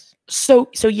 8 weeks? So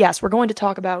yes, we're going to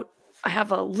talk about, I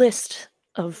have a list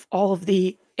of all of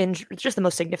the just the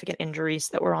most significant injuries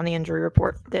that were on the injury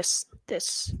report this.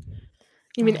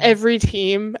 You mean every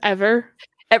team ever?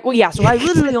 Well, yeah, so I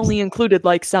literally only included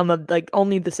some of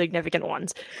only the significant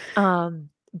ones.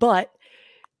 But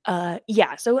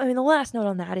yeah, so I mean the last note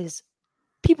on that is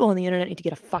people on the internet need to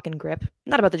get a fucking grip.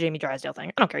 Not about the Jamie Drysdale thing.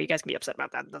 I don't care. You guys can be upset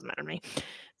about that. It doesn't matter to me.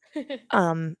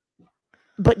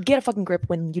 But get a fucking grip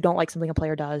when you don't like something a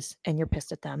player does and you're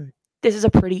pissed at them. This is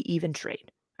a pretty even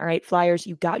trade. All right, Flyers,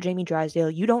 you got Jamie Drysdale.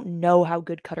 You don't know how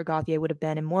good Cutter Gauthier would have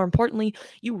been. And more importantly,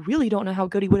 you really don't know how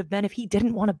good he would have been if he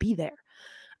didn't want to be there.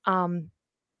 God,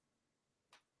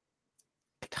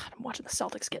 I'm watching the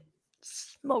Celtics get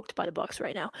smoked by the Bucks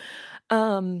right now.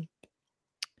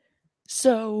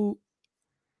 So,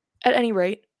 at any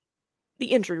rate, the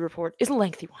injury report is a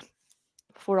lengthy one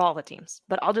for all the teams.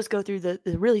 But I'll just go through the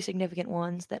really significant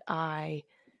ones that I,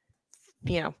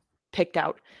 picked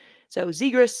out. So,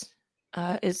 Zegras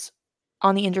is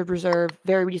on the injured reserve.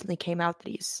 Very recently came out that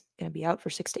he's going to be out for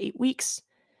 6 to 8 weeks.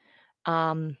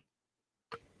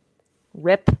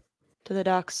 Rip to the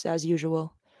Ducks, as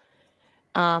usual.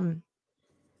 Brandon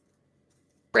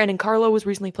Carlo was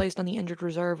recently placed on the injured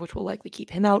reserve, which will likely keep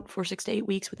him out for 6 to 8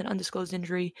 weeks with an undisclosed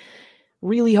injury.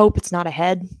 Really hope it's not a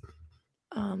head.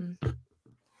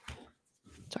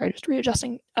 Sorry, just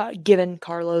readjusting. Given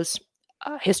Carlo's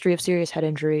history of serious head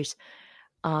injuries.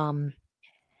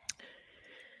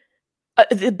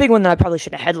 The big one that I probably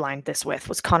should have headlined this with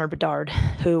was Connor Bedard,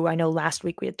 who I know last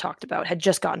week we had talked about had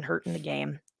just gotten hurt in the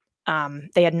game.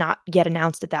 They had not yet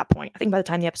announced at that point. I think by the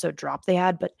time the episode dropped, they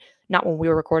had, but not when we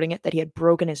were recording it, that he had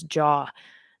broken his jaw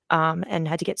and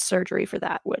had to get surgery for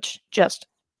that, which just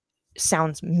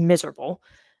sounds miserable.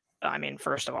 I mean,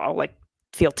 first of all, like,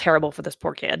 feel terrible for this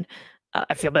poor kid.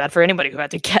 I feel bad for anybody who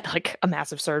had to get like a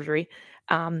massive surgery.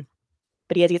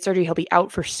 But he had to get surgery. He'll be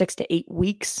out for 6 to 8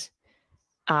 weeks.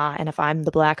 And if I'm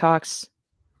the Blackhawks,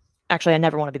 actually, I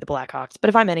never want to be the Blackhawks, but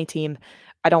if I'm any team,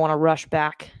 I don't want to rush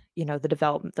back, the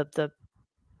development of the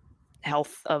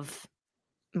health of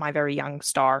my very young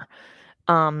star.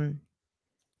 Even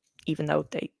though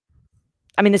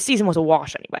the season was a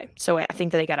wash anyway. So I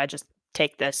think that they got to just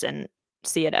take this and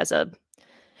see it as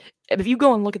if you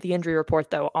go and look at the injury report,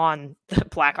 though, on the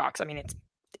Blackhawks, I mean, it's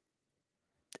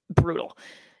brutal.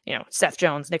 Seth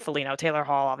Jones, Nick Foligno, Taylor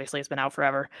Hall obviously has been out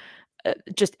forever.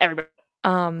 Just everybody.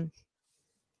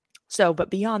 But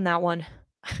beyond that one,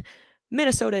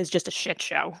 Minnesota is just a shit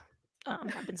show.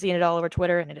 I've been seeing it all over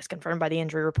Twitter, and it is confirmed by the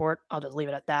injury report. I'll just leave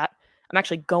it at that. I'm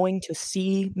actually going to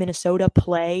see Minnesota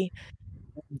play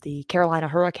the Carolina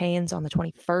Hurricanes on the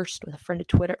 21st with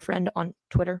a friend on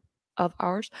Twitter of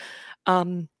ours.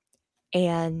 And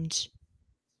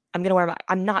I'm going to wear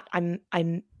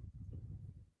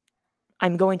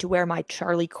I'm going to wear my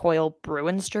Charlie Coyle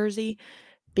Bruins jersey,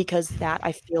 because that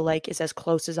I feel like is as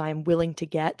close as I am willing to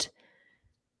get.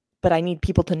 But I need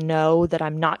people to know that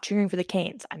I'm not cheering for the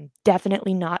Canes. I'm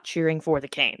definitely not cheering for the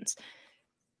Canes.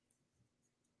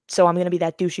 So I'm going to be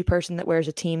that douchey person that wears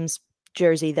a team's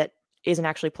jersey that isn't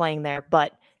actually playing there,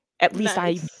 but at least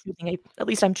I'm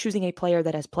choosing a player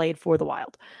that has played for the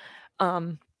Wild.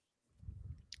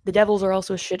 The Devils are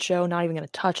also a shit show. Not even going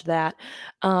to touch that.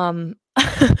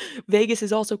 Vegas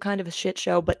is also kind of a shit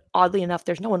show, but oddly enough,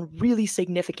 there's no one really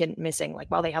significant missing. Like,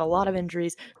 while they had a lot of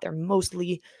injuries, they're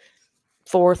mostly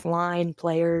fourth line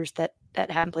players that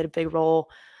haven't played a big role.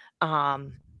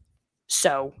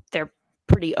 So they're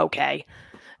pretty okay.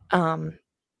 And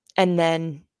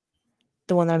then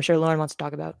the one that I'm sure Lauren wants to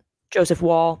talk about, Joseph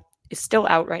Woll, is still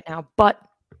out right now, but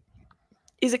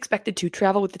is expected to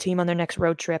travel with the team on their next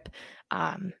road trip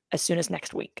as soon as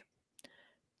next week.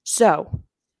 So,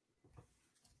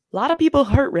 a lot of people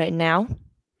hurt right now,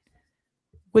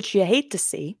 which you hate to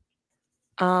see.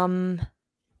 Lauren,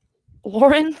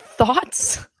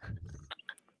 thoughts?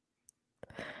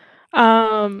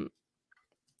 I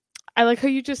like how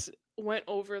you just went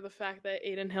over the fact that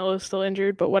Adin Hill is still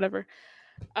injured, but whatever.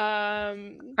 I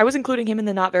was including him in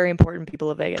the not very important people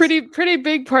of Vegas. Pretty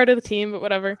big part of the team, but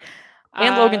whatever.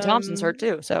 And Logan Thompson's hurt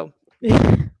too, so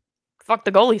fuck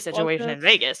the goalie situation in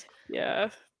Vegas. Yeah.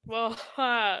 Well,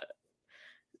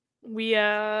 we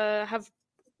have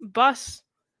Bus.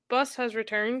 Bus has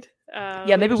returned.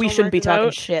 Yeah, maybe we shouldn't be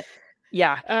talking shit.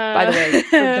 Yeah. By the way,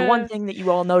 the one thing that you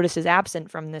all notice is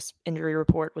absent from this injury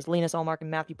report was Linus Ullmark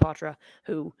and Matthew Poitras,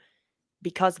 who,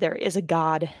 because there is a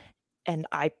God, and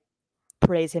I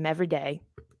praise him every day.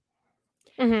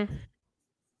 Mm-hmm.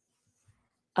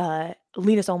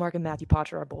 Linus Ullmark and Matthew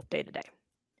Poitras are both day to day.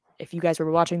 If you guys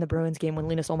were watching the Bruins game when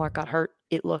Linus Ullmark got hurt,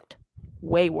 it looked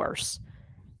way worse.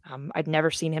 I'd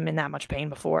never seen him in that much pain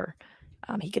before.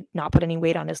 He could not put any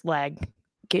weight on his leg,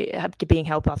 being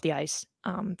helped off the ice,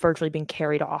 virtually being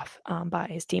carried off by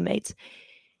his teammates.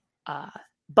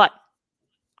 But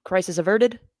crisis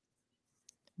averted.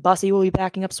 Bussy will be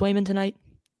backing up Swayman tonight.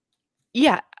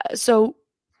 Yeah, so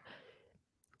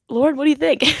Lauren, what do you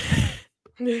think?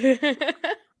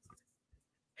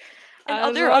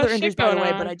 And there are other injuries, by the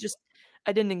way, but I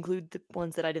didn't include the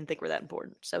ones that I didn't think were that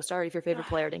important. So sorry if your favorite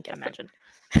player didn't get mentioned.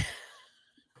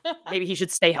 Maybe he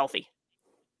should stay healthy,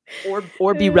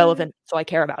 or be relevant, so I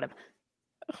care about him.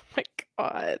 Oh my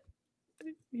God,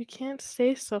 you can't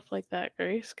say stuff like that,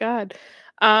 Grace. God,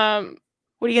 what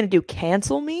are you gonna do?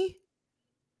 Cancel me?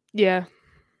 Yeah.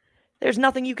 There's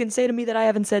nothing you can say to me that I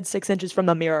haven't said 6 inches from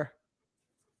the mirror.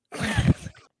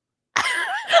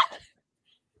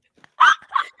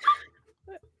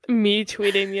 Me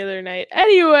tweeting the other night.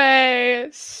 Anyway,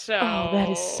 so... Oh,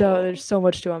 there's so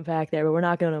much to unpack there, but we're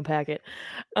not going to unpack it.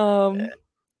 All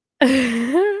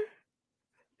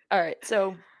right,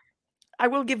 so I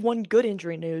will give one good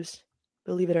injury news.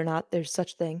 Believe it or not, there's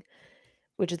such thing,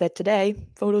 which is that today,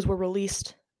 photos were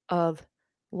released of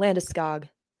Landeskog,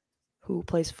 who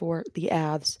plays for the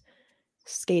Avs,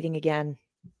 skating again,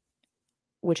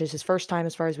 which is his first time,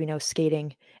 as far as we know,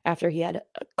 skating after he had a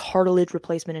cartilage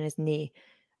replacement in his knee,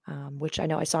 which I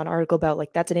know I saw an article about.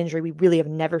 Like, that's an injury we really have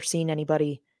never seen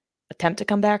anybody attempt to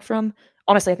come back from.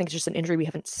 Honestly, I think it's just an injury we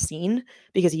haven't seen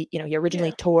because he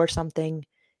originally tore something,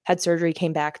 had surgery,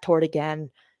 came back, tore it again,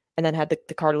 and then had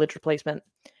the cartilage replacement.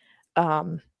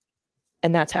 And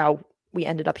that's how we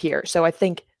ended up here. So I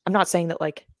think, I'm not saying that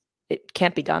like it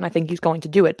can't be done. I think he's going to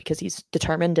do it because he's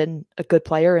determined and a good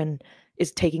player and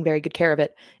is taking very good care of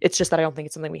it. It's just that I don't think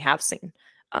it's something we have seen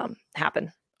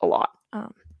happen a lot.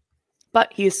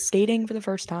 But he is skating for the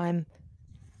first time.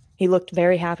 He looked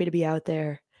very happy to be out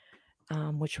there,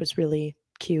 which was really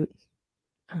cute.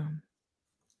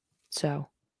 So,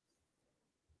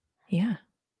 yeah.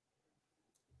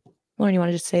 Lauren, you want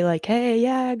to just say like, hey,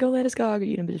 yeah, go Landeskog, or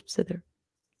you just sit there?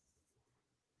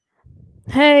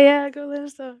 Hey, yeah, go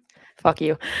Landeskog. Fuck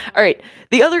you. All right.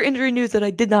 The other injury news that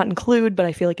I did not include, but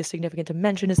I feel like is significant to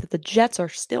mention, is that the Jets are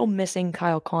still missing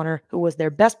Kyle Connor, who was their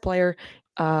best player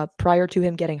prior to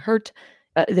him getting hurt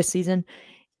this season.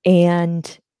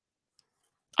 And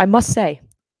I must say,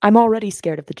 I'm already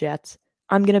scared of the Jets.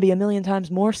 I'm going to be a million times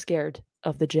more scared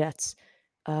of the Jets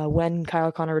when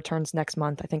Kyle Connor returns next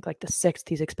month. I think like the 6th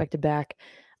he's expected back,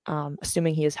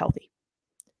 assuming he is healthy.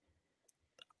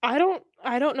 I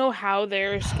don't know how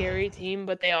they're a scary team,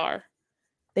 but they are.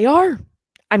 They are.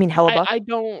 I mean, Hellebuyck. I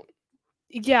don't.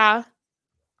 Yeah.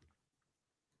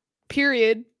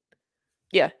 Period.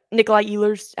 Yeah, Nikolai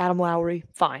Ehlers, Adam Lowry,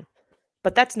 fine,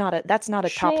 but that's not a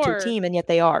top 2 team, and yet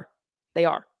they are. They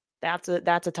are. That's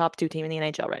a top 2 team in the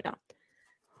NHL right now.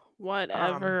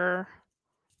 Whatever.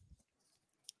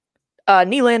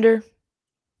 Nylander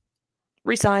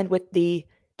re-signed with the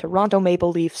Toronto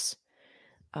Maple Leafs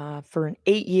for an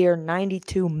 8-year,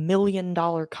 $92 million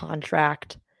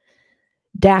contract,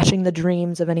 dashing the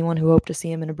dreams of anyone who hoped to see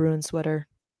him in a Bruins sweater,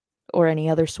 or any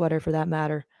other sweater for that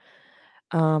matter.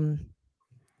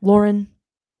 Lauren,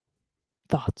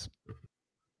 thoughts?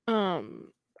 I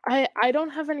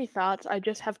don't have any thoughts. I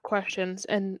just have questions,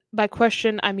 and by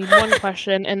question I mean one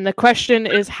question, and the question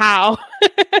is how.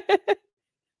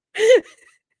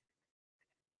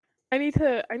 I need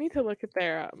to look at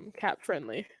their cap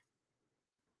friendly.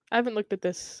 I haven't looked at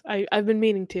this. I've been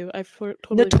meaning to. I've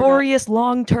totally notorious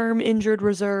long-term injured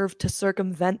reserve to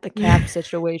circumvent the cap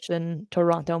situation.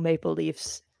 Toronto Maple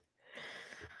Leafs.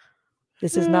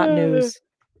 This is not news.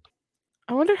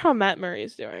 I wonder how Matt Murray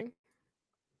is doing.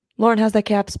 Lauren, how's that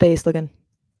cap space looking?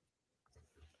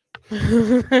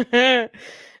 Depends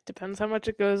how much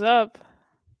it goes up.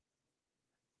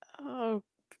 Oh,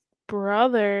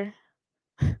 brother.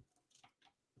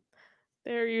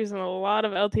 They're using a lot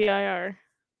of LTIR.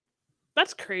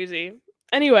 That's crazy.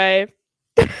 Anyway,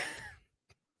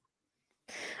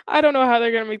 I don't know how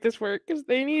they're going to make this work because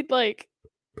they need, like,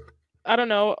 I don't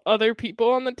know, other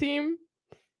people on the team,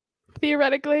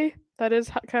 theoretically. That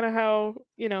is kind of how,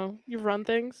 you run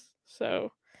things.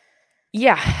 So,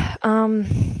 yeah.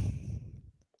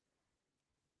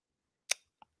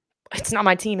 It's not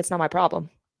my team. It's not my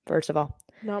problem, first of all.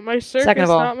 Not my circus, second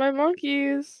of all, not my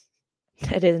monkeys.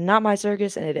 It is not my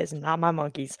circus, and it is not my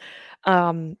monkeys.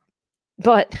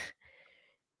 But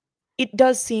it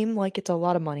does seem like it's a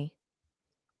lot of money.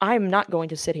 I'm not going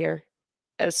to sit here,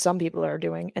 as some people are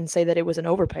doing, and say that it was an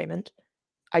overpayment.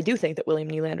 I do think that William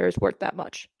Nylander is worth that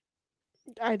much.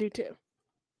 I do too.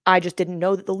 I just didn't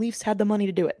know that the Leafs had the money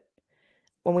to do it.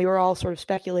 When we were all sort of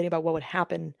speculating about what would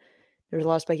happen, there was a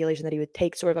lot of speculation that he would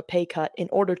take sort of a pay cut in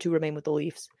order to remain with the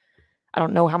Leafs. I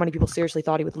don't know how many people seriously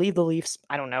thought he would leave the Leafs.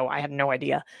 I don't know. I had no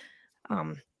idea.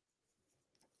 But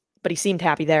he seemed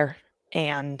happy there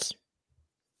and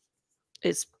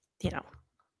is,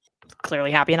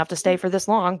 clearly happy enough to stay for this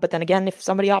long. But then again, if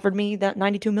somebody offered me that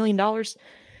 $92 million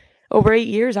over 8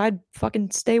 years, I'd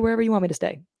fucking stay wherever you want me to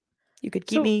stay. You could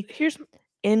keep me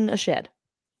in a shed.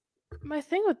 My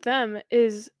thing with them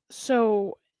is,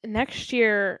 so next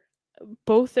year,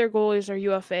 both their goalies are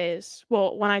UFAs.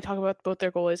 Well, when I talk about both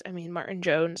their goalies, I mean Martin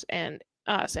Jones and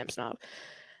Samsonov.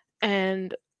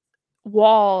 And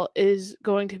Wall is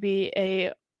going to be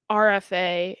a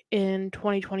RFA in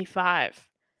 2025.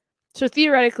 So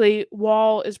theoretically,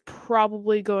 Wall is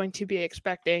probably going to be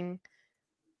expecting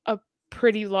a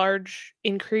pretty large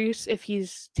increase if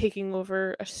he's taking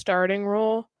over a starting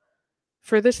role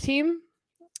for this team.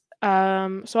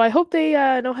 So I hope they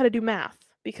know how to do math,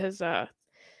 because I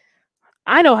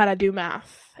know how to do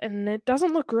math, and it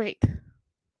doesn't look great.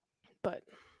 But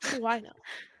what do I know?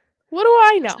 What do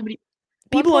I know?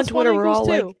 People on Twitter were all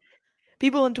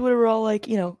like,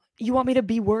 you want me to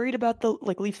be worried about the,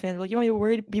 like, Leafs fans, like, you want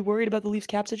me to be worried about the Leafs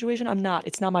cap situation? I'm not.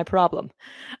 It's not my problem.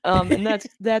 And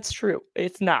that's true.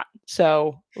 It's not.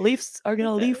 So Leafs are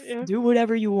gonna do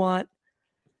whatever you want.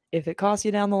 If it costs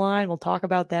you down the line, we'll talk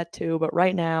about that too. But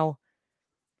right now,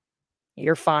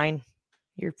 you're fine.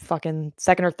 You're fucking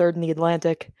second or third in the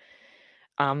Atlantic.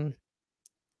 And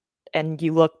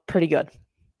you look pretty good.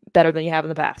 Better than you have in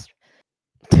the past.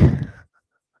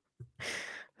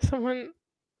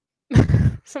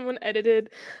 Someone edited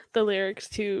the lyrics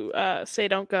to Say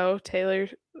Don't Go, Taylor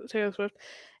Swift,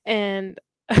 and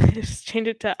just changed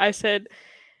it to, I said,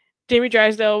 Jamie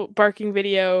Drysdale barking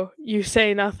video, you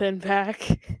say nothing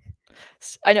back.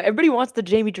 I know everybody wants the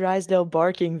Jamie Drysdale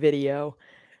barking video.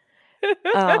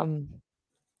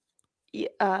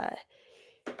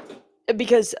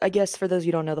 Because I guess for those of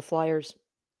you who don't know, the Flyers,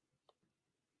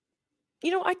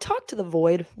 I talk to the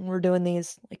void when we're doing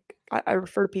these. Like, I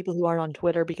refer to people who aren't on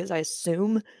Twitter because I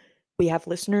assume we have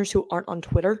listeners who aren't on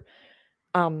Twitter.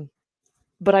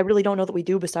 But I really don't know that we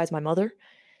do besides my mother.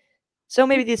 So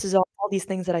maybe this is all these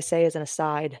things that I say as an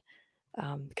aside,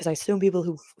 because I assume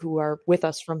people who are with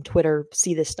us from Twitter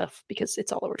see this stuff because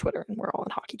it's all over Twitter and we're all on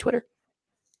hockey Twitter.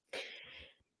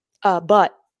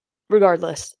 But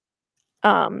regardless,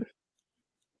 the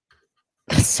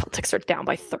Celtics are down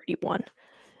by 31.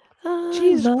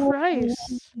 Jesus Christ.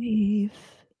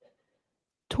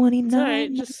 29. It's all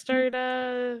right.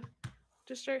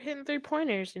 Just start hitting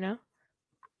 3-pointers,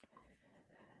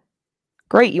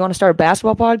 Great. You want to start a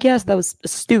basketball podcast? That was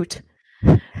astute.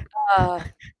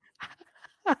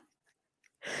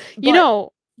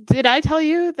 Did I tell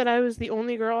you that I was the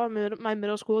only girl on my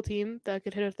middle school team that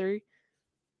could hit a 3?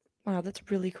 Wow, that's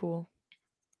really cool.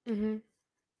 Mm-hmm.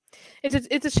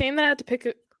 It's a shame that I had to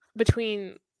pick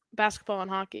between basketball and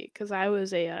hockey because I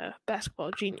was a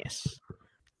basketball genius.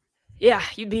 Yeah,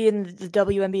 you'd be in the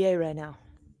WNBA right now.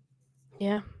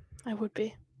 Yeah, I would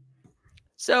be.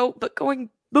 So, but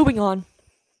moving on.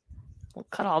 We'll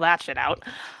cut all that shit out.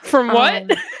 From what?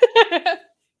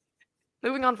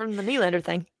 Moving on from the Nylander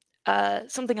thing.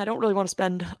 Something I don't really want to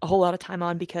spend a whole lot of time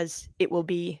on because it will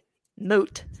be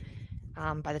moot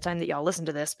by the time that y'all listen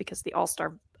to this, because the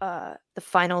All-Star, the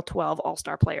final 12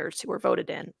 All-Star players who were voted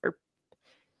in or,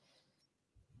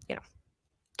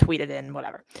 tweeted in,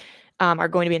 whatever, are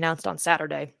going to be announced on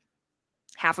Saturday.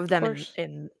 Half of them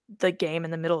in the game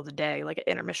in the middle of the day, like an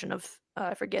intermission of,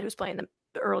 I forget who's playing the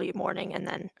early morning, and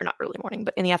then, or not early morning,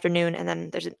 but in the afternoon, and then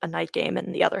there's a night game,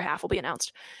 and the other half will be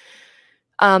announced.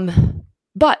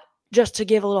 But just to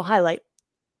give a little highlight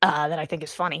that I think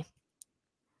is funny,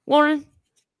 Lauren,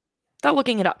 without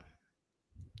looking it up,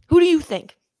 who do you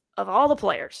think of all the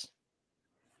players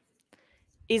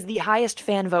is the highest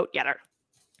fan vote getter?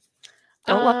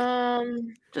 Don't look.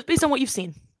 Just based on what you've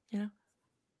seen,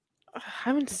 I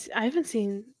haven't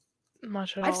seen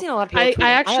much at all. I've seen a lot of people.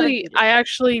 I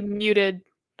actually muted.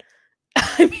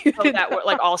 That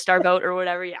like All-Star vote or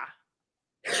whatever. Yeah.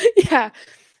 Yeah.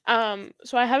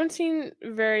 So I haven't seen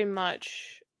very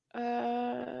much.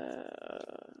 Like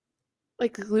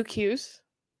Luke Hughes.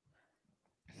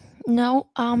 No.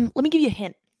 Let me give you a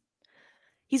hint.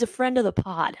 He's a friend of the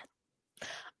pod.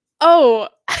 Oh,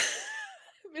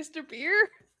 Mr. Beer?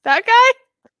 That guy?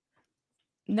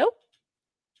 Nope.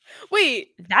 Wait.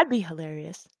 That'd be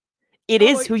hilarious. It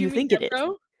is who you think it is.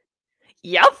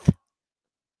 Yep.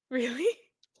 Really?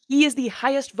 He is the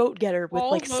highest vote getter with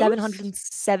all like votes?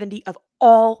 770 of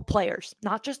all players.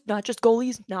 Not just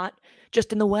goalies, not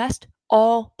just in the West,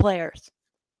 all players.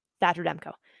 Thatcher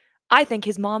Demko. I think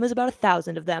his mom is about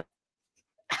 1,000 of them.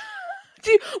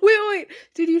 Wait.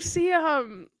 Did you see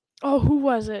who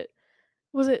was it?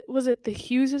 Was it the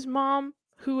Hughes' mom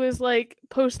who was like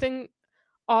posting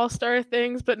all-star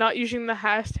things but not using the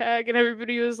hashtag, and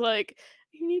everybody was like,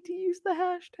 you need to use the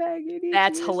hashtag.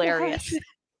 That's hilarious.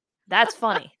 That's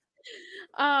funny.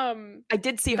 I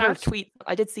did see her tweet.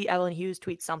 I did see Ellen Hughes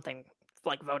tweet something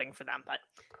like voting for them, but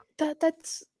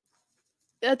that's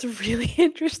really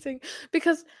interesting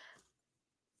because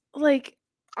like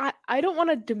I don't want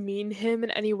to demean him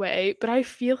in any way, but I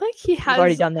feel like he has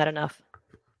already done that enough.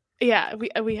 Yeah,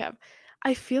 we have.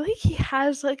 I feel like he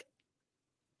has like,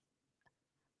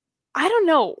 I don't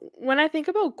know, when I think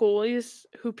about goalies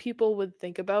who people would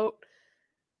think about,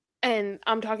 and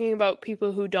I'm talking about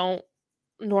people who don't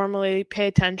normally pay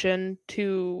attention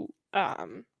to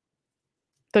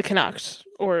the Canucks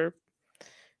or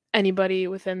anybody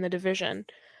within the division.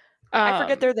 I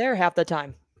forget they're there half the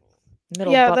time.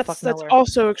 That's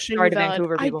also extremely valid.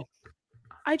 Vancouver people.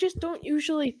 I just don't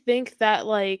usually think that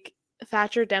like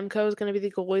Thatcher Demko is going to be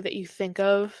the goalie that you think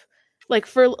of, like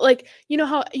for like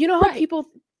how right. people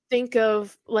think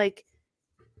of, like,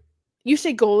 you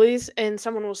say goalies and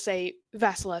someone will say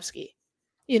Vasilevsky,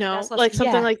 like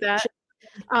something like that.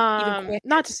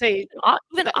 Not to say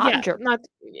even Ottinger.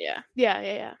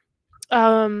 Yeah.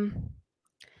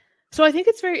 So I think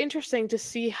it's very interesting to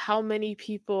see how many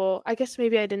people. I guess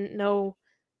maybe I didn't know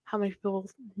how many people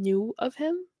knew of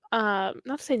him. Not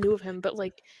to say knew of him, but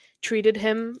like treated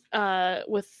him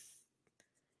with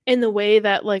in the way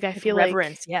that like I feel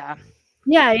reverence, like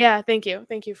yeah, thank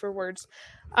you for words.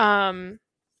 I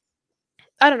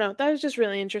don't know, that was just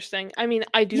really interesting. I mean,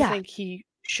 I do think he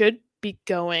should be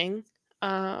going.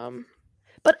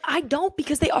 But I don't,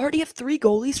 because they already have 3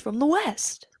 goalies from the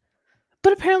West.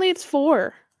 But apparently it's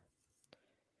 4.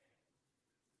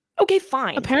 Okay,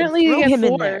 fine. Apparently throw you get him 4.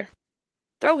 in there.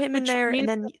 Throw him in there, and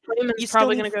then Swayman's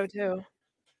probably going to go too.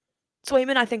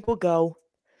 Swayman, I think, will go,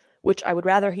 which I would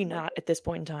rather he not at this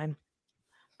point in time.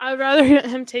 I'd rather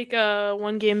him take a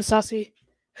 1-game sussy.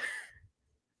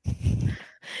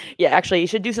 Yeah, actually, you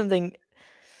should do something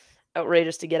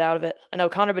outrageous to get out of it. I know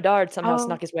Connor Bedard somehow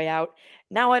snuck his way out.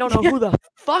 Now I don't know who the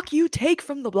fuck you take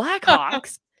from the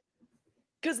Blackhawks,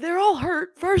 because they're all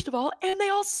hurt, first of all, and they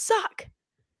all suck.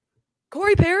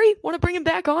 Corey Perry, want to bring him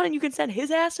back on and you can send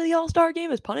his ass to the All-Star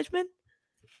game as punishment?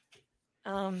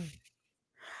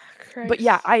 But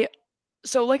yeah,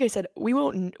 so like I said, we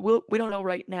don't know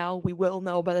right now. We will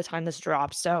know by the time this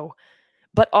drops. So,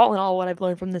 but all in all, what I've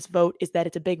learned from this vote is that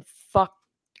it's a big fuck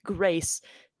grace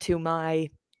to my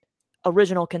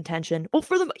original contention. Well,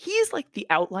 he's like the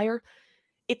outlier.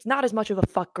 It's not as much of a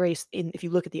fuck grace if you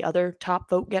look at the other top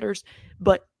vote getters,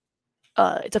 but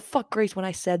it's a fuck grace when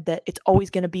I said that it's always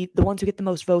going to be the ones who get the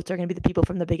most votes are going to be the people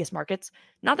from the biggest markets.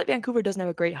 Not that Vancouver doesn't have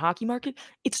a great hockey market.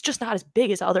 It's just not as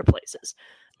big as other places.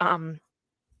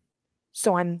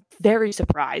 So I'm very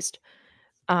surprised.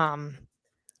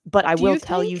 But I will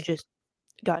tell you just...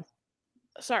 God.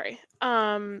 Sorry.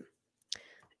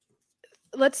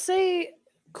 Let's say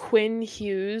Quinn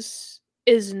Hughes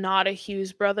is not a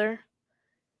Hughes brother.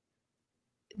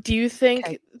 Do you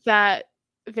think that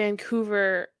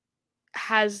Vancouver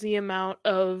has the amount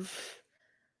of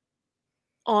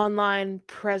online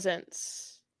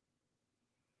presence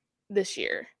this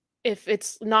year? If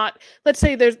it's not, let's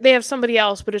say they have somebody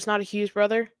else, but it's not a Hughes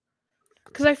brother.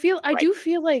 Because I do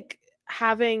feel like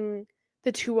having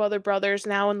the 2 other brothers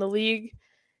now in the league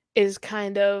is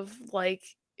kind of like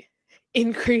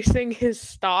increasing his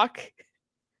stock.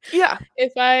 Yeah.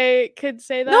 If I could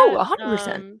say that. No,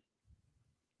 100%.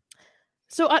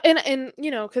 So, and you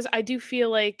know, because I do feel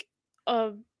like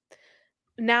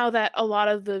now that a lot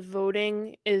of the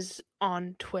voting is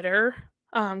on Twitter,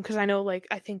 because I know, like,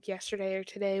 I think yesterday or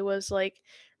today was like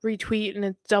retweet and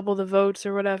it's double the votes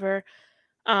or whatever.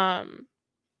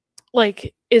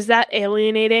 Like, is that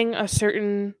alienating a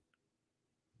certain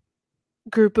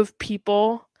group of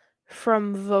people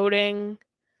from voting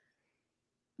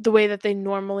the way that they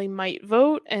normally might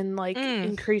vote, and like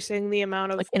increasing the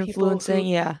amount of like influencing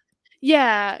people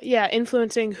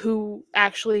influencing who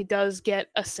actually does get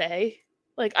a say?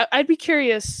 Like, I'd be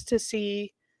curious to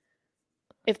see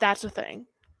if that's a thing.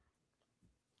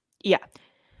 Yeah.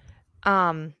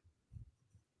 I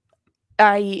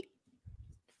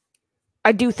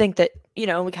do think that, you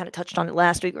know, we kind of touched on it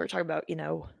last week. We were talking about, you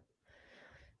know,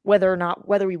 whether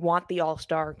we want the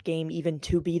All-Star game even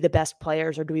to be the best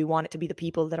players, or do we want it to be the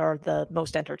people that are the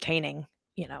most entertaining,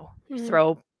 you know,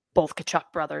 throw both Tkachuk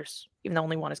brothers, even though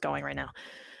only one is going right now.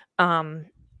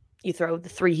 You throw the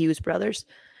 3 Hughes brothers.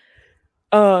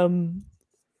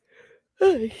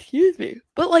 Excuse me.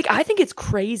 But like, I think it's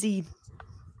crazy.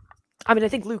 I mean, I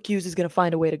think Luke Hughes is going to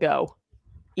find a way to go,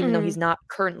 even though he's not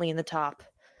currently in the top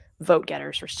vote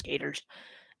getters for skaters.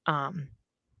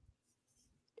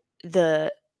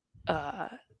 The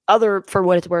other, for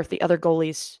what it's worth, the other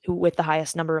goalies who with the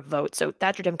highest number of votes. So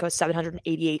Thatcher Demko is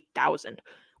 788,000,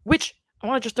 which I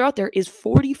want to just throw out there is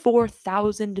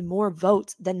 44,000 more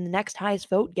votes than the next highest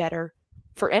vote getter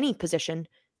for any position,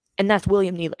 and that's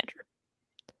William Nylander.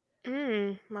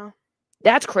 Well,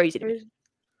 that's crazy to me.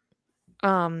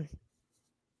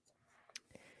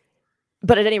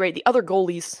 But at any rate, the other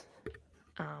goalies,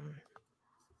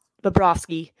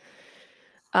 Bobrovsky,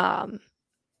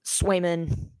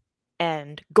 Swayman,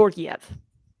 and Georgiev,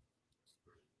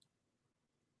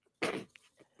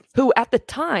 who at the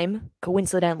time,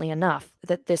 coincidentally enough,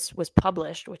 that this was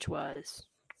published, which was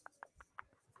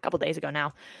a couple days ago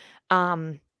now,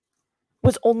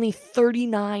 was only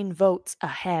 39 votes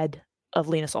ahead of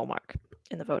Linus Ullmark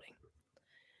in the voting.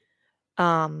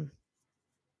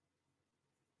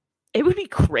 It would be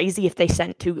crazy if they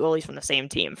sent 2 goalies from the same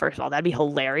team. First of all, that'd be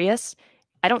hilarious.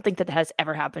 I don't think that has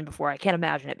ever happened before. I can't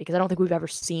imagine it, because I don't think we've ever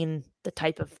seen the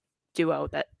type of duo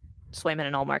that Swayman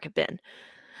and Ullmark have been.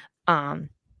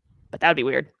 But that would be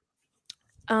weird.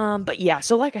 But yeah,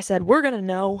 so like I said, we're going to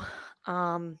know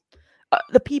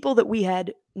the people that we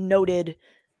had noted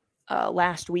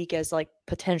last week as like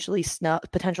potential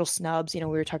snubs. You know,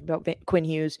 we were talking about Quinn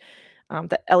Hughes,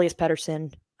 the Elias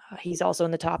Pettersson, He's also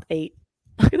in the top 8.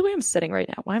 Look at the way I'm sitting right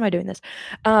now. Why am I doing this?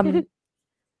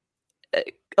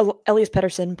 Elias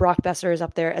Pettersson, Brock Besser is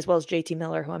up there, as well as JT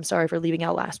Miller, who I'm sorry for leaving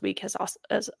out last week, as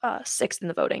 6th in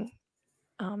the voting.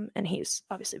 And he's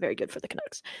obviously very good for the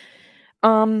Canucks.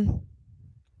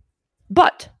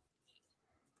 But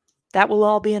that will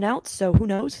all be announced, so who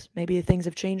knows? Maybe things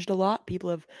have changed a lot. People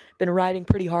have been riding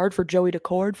pretty hard for Joey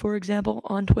Daccord, for example,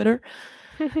 on Twitter.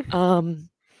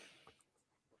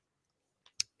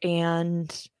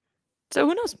 And so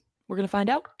who knows? We're going to find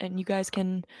out, and you guys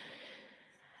can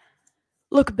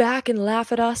look back and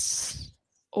laugh at us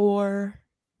or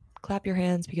clap your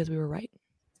hands because we were right.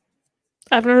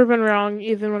 I've never been wrong.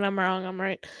 Even when I'm wrong, I'm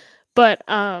right. But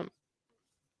I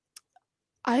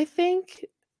think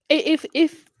if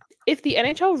the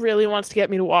NHL really wants to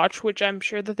get me to watch, which I'm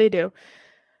sure that they do,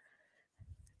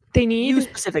 they need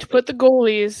to put the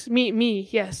goalies, me,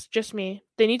 yes, just me.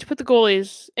 They need to put the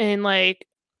goalies in like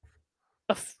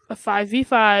a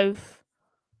 5v5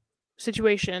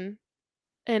 situation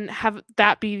and have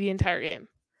that be the entire game.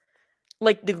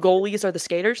 Like the goalies are the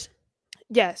skaters?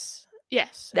 Yes.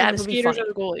 That and the skaters are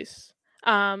the goalies.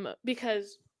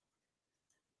 Because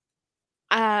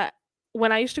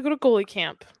when I used to go to goalie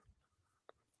camp,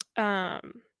 the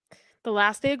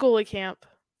last day of goalie camp,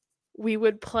 we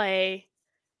would play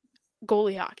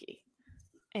goalie hockey.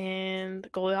 And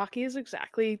goalie hockey is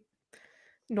exactly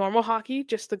normal hockey,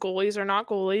 just the goalies are not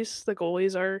goalies. The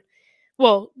goalies are,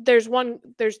 well, there's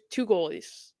two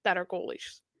goalies that are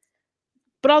goalies.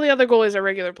 But all the other goalies are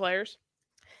regular players.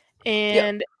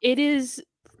 And It is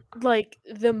like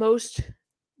the most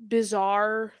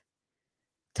bizarre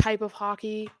type of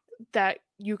hockey that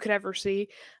you could ever see.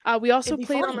 We also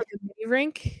played on the mini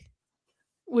rink,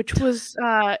 which was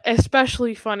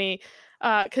especially funny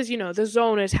because the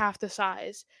zone is half the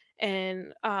size,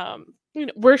 and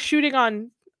we're shooting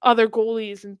on other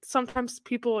goalies, and sometimes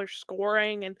people are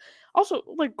scoring, and also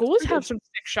like goalies have some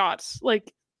sick shots.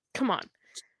 Like, come on.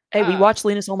 Hey, we watched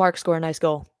Linus Ullmark score a nice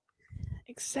goal.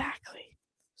 Exactly.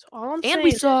 So all I'm saying. And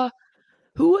we saw,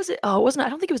 who was it? Oh, it wasn't. I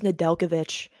don't think it was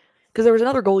Nedeljkovic, because there was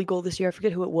another goalie goal this year. I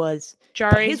forget who it was.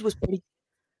 Jari. His was pretty.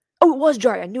 Oh, it was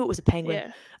Jari. I knew it was a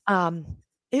Penguin. Yeah.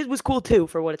 His was cool too,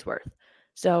 for what it's worth.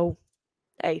 So,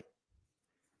 hey,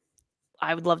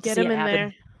 I would love to see it happen.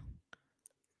 There.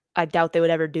 I doubt they would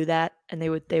ever do that, and they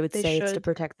would say it's to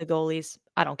protect the goalies.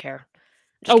 I don't care.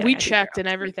 We checked and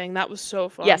everything. That was so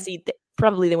fun. Yeah, see,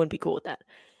 probably they wouldn't be cool with that.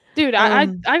 Dude, I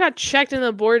got checked in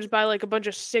the boards by like a bunch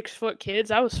of 6-foot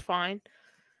kids. I was fine.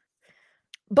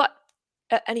 But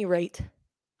at any rate,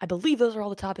 I believe those are all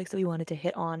the topics that we wanted to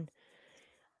hit on.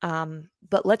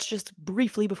 But let's just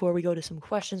briefly, before we go to some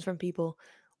questions from people,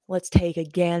 let's take a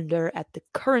gander at the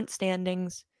current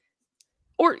standings.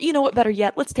 Or, you know what, better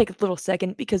yet, let's take a little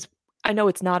second, because I know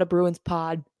it's not a Bruins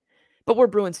pod, but we're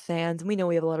Bruins fans, and we know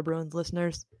we have a lot of Bruins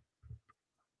listeners.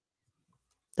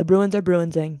 The Bruins are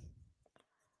Bruinsing.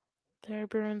 They're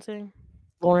Bruinsing.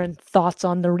 Lauren, thoughts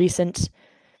on the recent...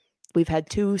 We've had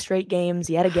 2 straight games,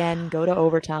 yet again, go to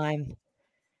overtime.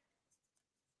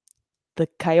 The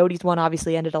Coyotes one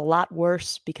obviously ended a lot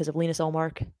worse because of Linus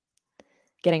Ullmark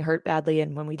getting hurt badly,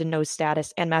 and when we didn't know his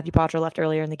status, and Matthew Poitras left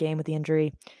earlier in the game with the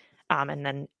injury. And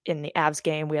then in the Avs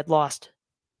game, we had lost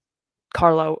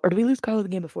Carlo. Or did we lose Carlo the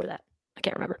game before that? I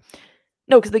can't remember.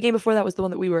 No, because the game before that was the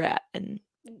one that we were at, and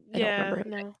I don't remember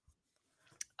him.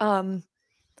 No.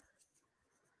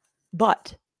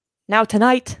 But now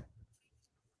tonight,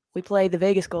 we play the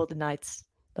Vegas Golden Knights,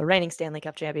 the reigning Stanley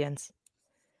Cup champions.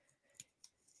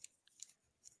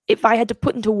 If I had to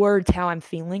put into words how I'm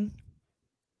feeling,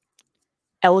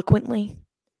 eloquently,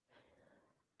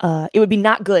 it would be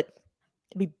not good.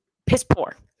 It'd be piss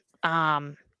poor.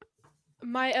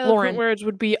 My eloquent words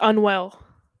would be unwell.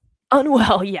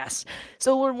 Unwell, yes.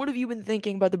 So, Lauren, what have you been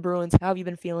thinking about the Bruins? How have you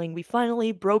been feeling? We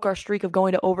finally broke our streak of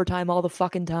going to overtime all the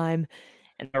fucking time,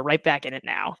 and we're right back in it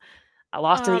now. I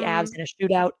lost to the Avs in a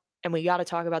shootout, and we got to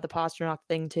talk about the Pastrnak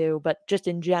thing too, but just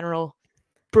in general,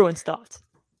 Bruins thoughts.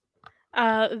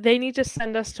 They need to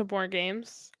send us to more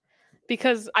games,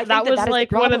 because that was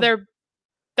like one of their...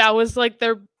 That was like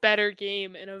their better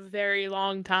game in a very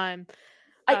long time.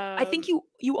 I think you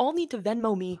all need to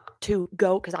Venmo me to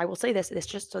go, because I will say this. It's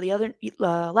just so the other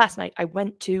last night I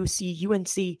went to see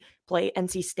UNC play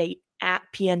NC State at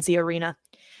PNC Arena,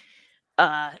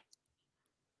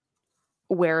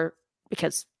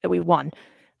 because we won.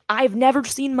 I've never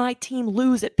seen my team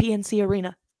lose at PNC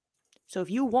Arena. So if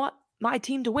you want my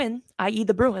team to win, i.e.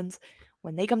 the Bruins,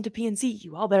 when they come to PNC,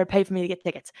 you all better pay for me to get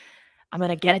tickets. I'm going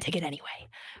to get a ticket anyway.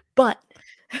 But,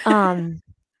 gonna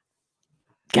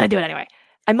do it anyway.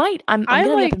 I might. I'm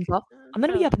going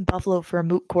to be up in Buffalo for a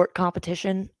moot court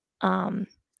competition I'm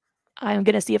going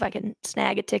to see if I can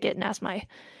snag a ticket and ask my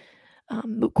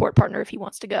moot court partner if he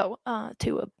wants to go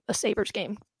to a Sabres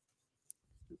game,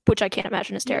 which I can't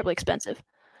imagine is terribly expensive.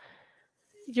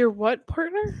 Your what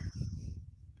partner?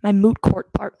 My moot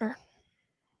court partner.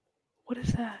 What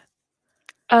is that?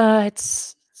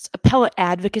 It's appellate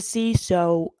advocacy.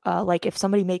 So, like, if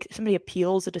somebody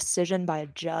appeals a decision by a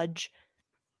judge,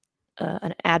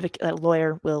 a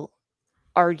lawyer will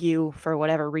argue for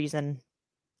whatever reason.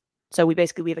 So we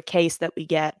have a case that we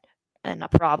get and a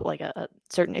problem, like a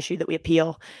certain issue that we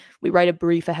appeal. We write a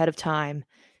brief ahead of time,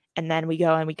 and then we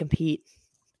go and we compete,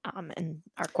 and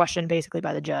are questioned basically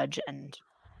by the judge and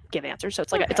give answers. So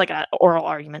it's like an oral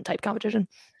argument type competition.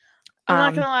 I'm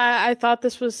not gonna lie, I thought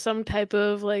this was some type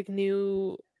of like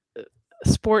new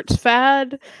sports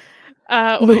fad.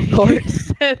 When you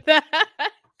said that,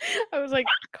 I was like,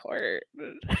 court.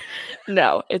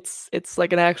 No, it's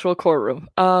like an actual courtroom.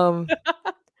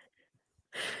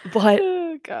 But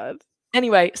oh god.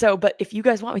 Anyway, but if you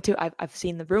guys want me to, I've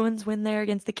seen the Bruins win there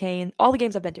against the Canes. All the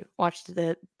games I've been to, watched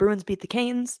the Bruins beat the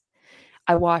Canes.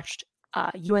 I watched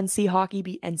UNC hockey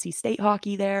beat NC State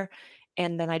hockey there,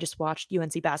 and then I just watched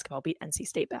UNC basketball beat NC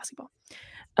State basketball.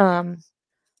 The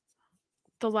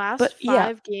last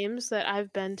 5 games that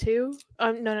I've been to,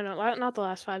 no, not the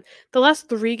last 5. The last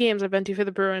 3 games I've been to for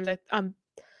the Bruins,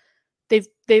 they've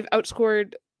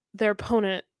outscored their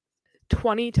opponent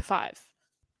 20-5.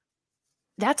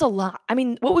 That's a lot. I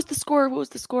mean, what was the score? What was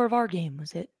the score of our game?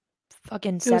 Was it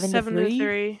fucking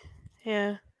 7-3?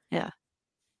 Yeah. Yeah.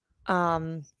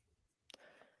 I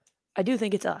do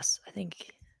think it's us. I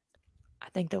think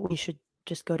that we should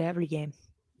just go to every game.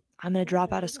 I'm gonna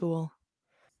drop out of school.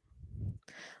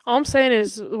 All I'm saying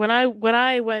is when I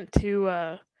went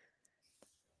to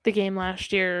the game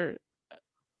last year,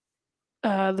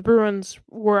 the Bruins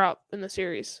were up in the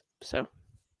series. So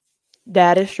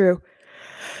that is true.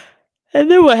 And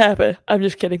then what happened? I'm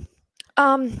just kidding.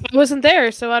 I wasn't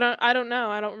there, so I don't know.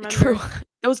 I don't remember. True.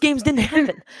 Those games didn't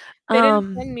happen. They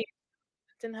didn't send me.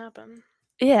 It didn't happen.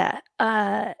 Yeah.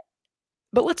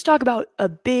 But let's talk about a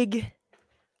big,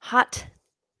 hot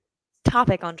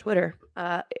topic on Twitter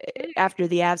after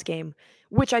the Avs game,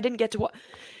 which I didn't get to watch.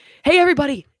 Hey,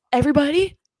 everybody! Do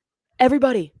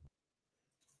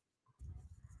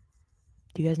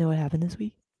you guys know what happened this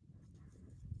week?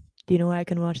 Do you know why I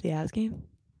couldn't watch the Avs game?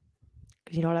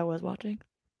 Because you know what I was watching?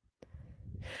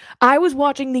 I was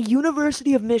watching the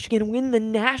University of Michigan win the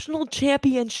national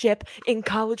championship in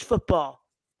college football.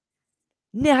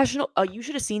 You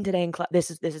should have seen today in class.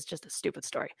 This is just a stupid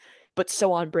story, but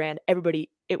so on brand. Everybody,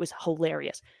 it was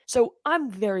hilarious. So I'm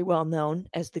very well known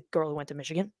as the girl who went to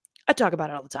Michigan. I talk about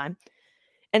it all the time.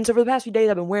 And so for the past few days,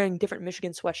 I've been wearing different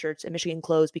Michigan sweatshirts and Michigan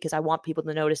clothes because I want people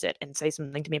to notice it and say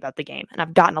something to me about the game. And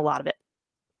I've gotten a lot of it.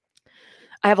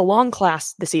 I have a long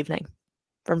class this evening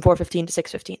from 4:15 to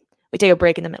 6:15. We take a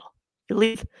break in the middle. We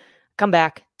leave, come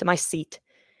back to my seat.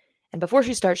 And before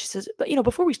she starts, she says, but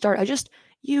before we start,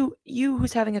 you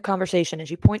who's having a conversation, and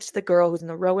she points to the girl who's in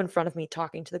the row in front of me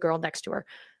talking to the girl next to her.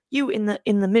 You in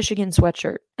the Michigan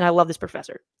sweatshirt. And I love this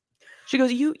professor. She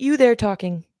goes, you there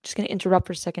talking. Just going to interrupt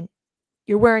for a second.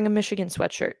 You're wearing a Michigan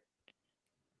sweatshirt.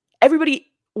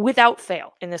 Everybody, without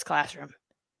fail, in this classroom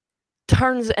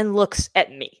turns and looks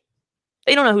at me.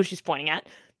 They don't know who she's pointing at.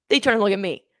 They turn and look at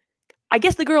me. I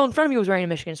guess the girl in front of me was wearing a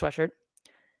Michigan sweatshirt.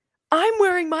 I'm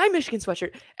wearing my Michigan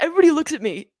sweatshirt. Everybody looks at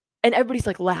me and everybody's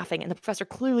like laughing, and the professor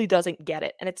clearly doesn't get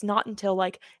it. And it's not until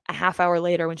like a half hour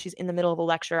later when she's in the middle of a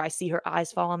lecture, I see her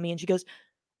eyes fall on me and she goes,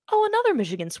 oh, another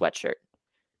Michigan sweatshirt.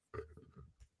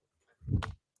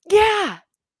 Yeah,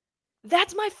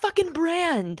 that's my fucking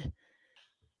brand.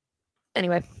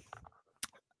 Anyway,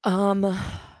 but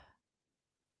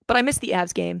I missed the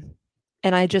Avs game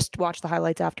and I just watched the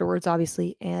highlights afterwards,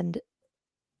 obviously. And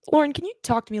Lauren, can you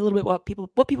talk to me a little bit about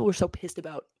what people were so pissed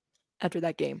about after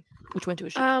that game, which went to a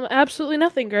shit? Absolutely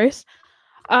nothing, Grace.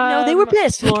 No, they were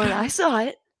pissed, Lauren. I saw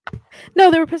it. No,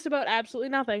 they were pissed about absolutely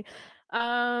nothing.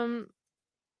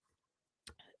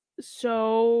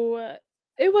 So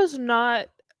it was not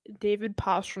David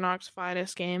Pasternak's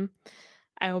finest game.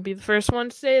 I will be the first one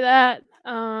to say that.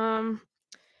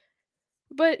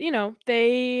 But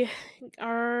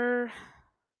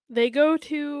they go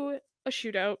to a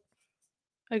shootout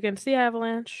against the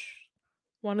Avalanche,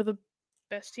 one of the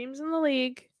best teams in the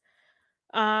league.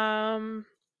 And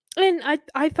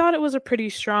I thought it was a pretty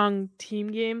strong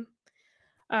team game.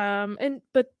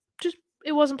 But just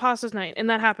it wasn't Pasta's night, and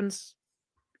that happens.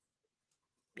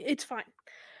 It's fine.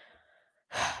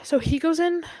 So he goes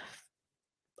in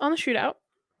on the shootout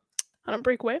on a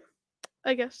breakaway,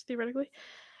 I guess, theoretically.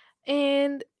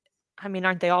 And I mean,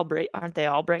 aren't they all They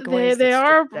breakaways? they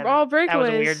are Then all that was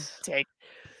a weird breakaways take.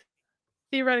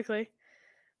 theoretically,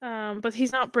 but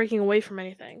he's not breaking away from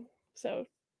anything. So,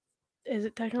 is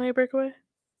it technically a breakaway?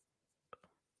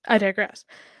 I digress.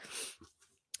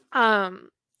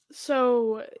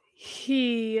 So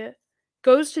he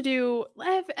goes to do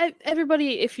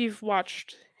everybody. If you've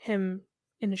watched him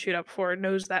in a shootout before,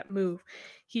 knows that move.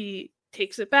 He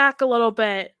takes it back a little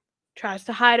bit, tries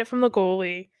to hide it from the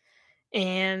goalie,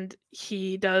 and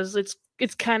he does.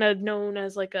 It's kind of known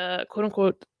as like a quote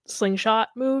unquote slingshot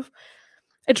move.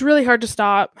 It's really hard to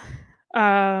stop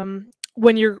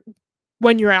when you're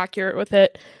accurate with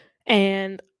it,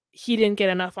 and he didn't get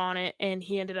enough on it, and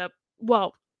he ended up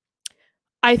well.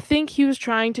 I think he was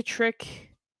trying to trick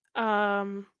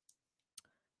who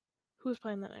was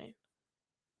playing that night?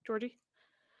 Georgie?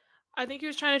 I think he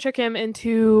was trying to trick him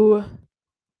into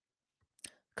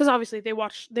because obviously they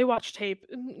watch tape.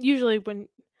 Usually when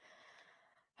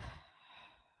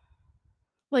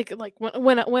like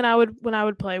when I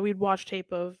would play, we'd watch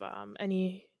tape of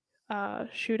any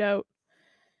shootout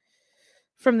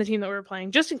from the team that we were playing,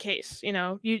 just in case.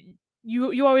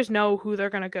 You always know who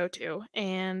they're gonna go to,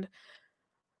 and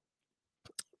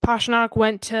Pastrnak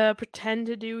went to pretend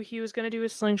to do he was going to do a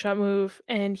slingshot move,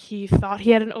 and he thought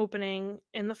he had an opening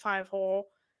in the 5-hole.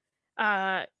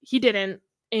 He didn't,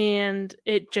 and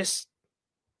it just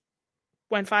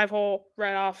went 5-hole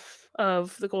right off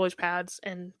of the goalie's pads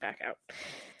and back out.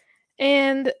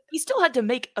 And he still had to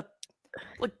make a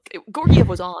Georgiev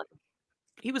was on.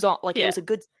 He was on. Like it was a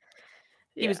good.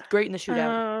 He was great in the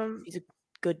shootout. He's a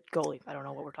good goalie. I don't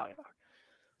know what we're talking about.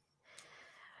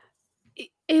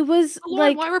 It was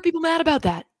Lauren, why were people mad about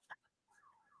that?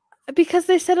 Because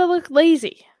they said it looked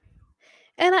lazy.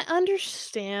 And I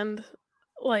understand,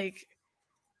 like,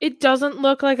 it doesn't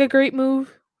look like a great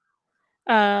move.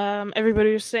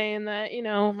 Everybody was saying that,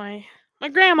 my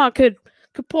grandma could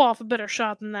pull off a better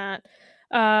shot than that.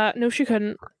 No, she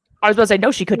couldn't. I was about to say,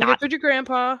 no, she could Neither not. Could your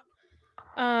grandpa.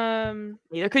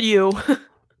 Neither could you.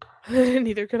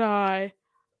 Neither could I.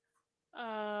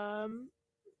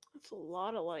 That's a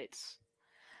lot of lights.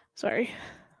 Sorry.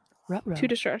 Ruh-roh. Too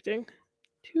distracting.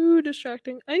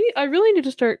 I really need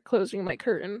to start closing my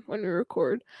curtain when we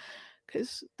record,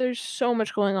 because there's so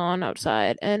much going on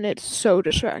outside and it's so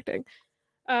distracting.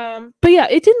 But yeah,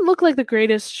 it didn't look like the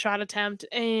greatest shot attempt,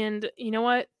 and you know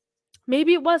what?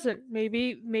 Maybe it wasn't.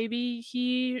 Maybe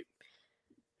he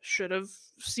should have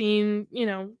seen,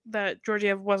 that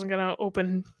Georgiev wasn't gonna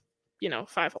open,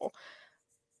 5-hole.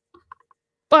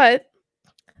 But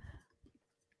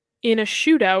in a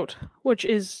shootout, which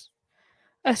is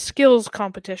a skills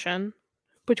competition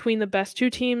between the best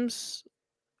two teams,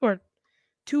 or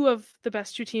two of the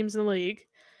best two teams in the league,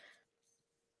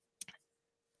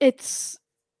 it's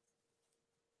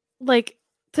like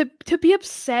to be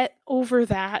upset over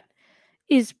that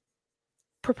is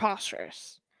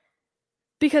preposterous,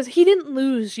 because he didn't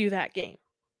lose you that game.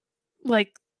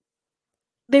 Like,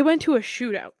 they went to a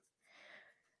shootout.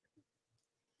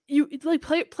 You like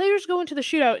players go into the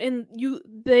shootout and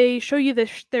they show you their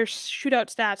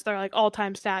shootout stats. They're like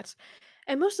all-time stats,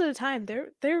 and most of the time their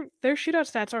shootout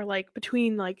stats are like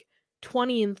between like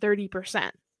 20 and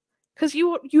 30%, because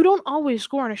you don't always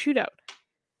score in a shootout.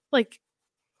 Like,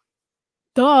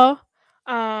 duh.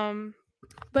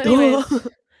 But anyways,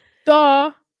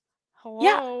 duh. Hello.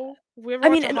 Yeah. We ever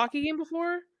watched a hockey game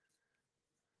before?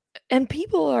 And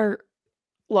people are,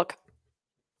 look,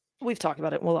 we've talked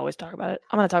about it. We'll always talk about it.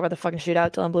 I'm going to talk about the fucking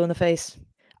shootout till I'm blue in the face.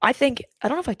 I don't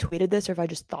know if I tweeted this or if I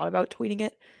just thought about tweeting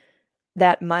it,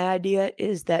 that my idea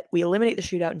is that we eliminate the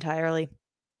shootout entirely.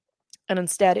 And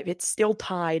instead, if it's still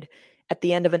tied at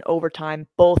the end of an overtime,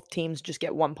 both teams just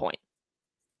get 1 point.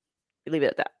 We leave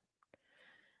it at that.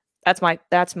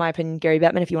 That's my opinion, Gary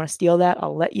Bettman. If you want to steal that,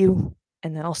 I'll let you,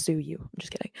 and then I'll sue you. I'm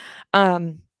just kidding.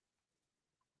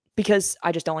 Because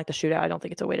I just don't like the shootout. I don't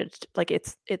think it's a way to, like,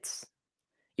 it's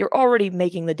you're already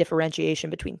making the differentiation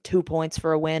between 2 points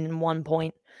for a win and 1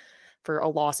 point for a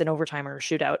loss in overtime or a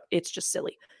shootout. It's just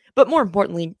silly. But more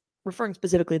importantly, referring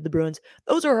specifically to the Bruins,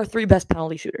 those are our three best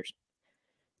penalty shooters.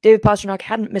 David Pastrnak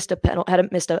hadn't missed a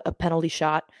penalty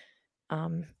shot,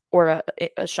 or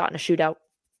a shot in a shootout.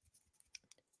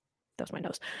 That's my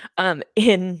nose.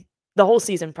 In the whole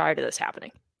season prior to this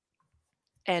happening.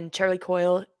 And Charlie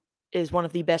Coyle is one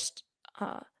of the best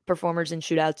performers in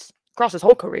shootouts across his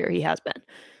whole career. He has been.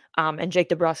 And Jake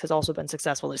DeBrusk has also been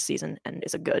successful this season and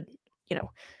is a good,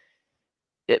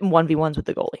 1v1s with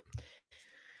the goalie.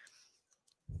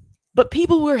 But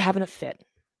people were having a fit.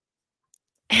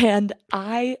 And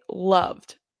I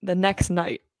loved the next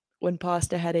night when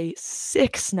Pasta had a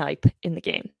sick snipe in the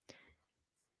game.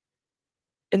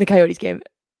 in the Coyotes game,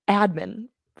 admin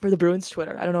for the Bruins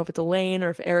Twitter, I don't know if it's Elaine or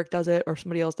if Eric does it or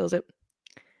somebody else does it,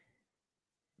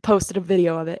 posted a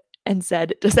video of it and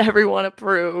said, does everyone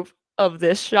approve of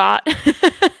this shot?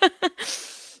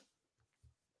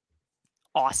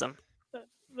 Awesome.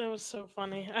 That was so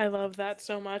funny. I love that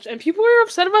so much. And people were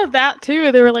upset about that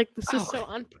too. They were like, this is so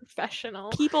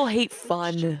unprofessional. People hate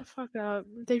fun. Shut the fuck up.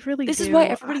 They really do. This is why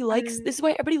everybody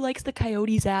likes the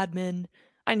Coyotes admin.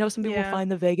 I know some people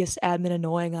find the Vegas admin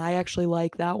annoying. I actually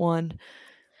like that one.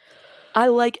 I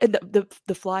like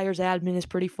the Flyers admin is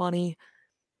pretty funny.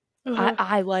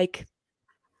 I like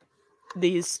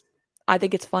these. I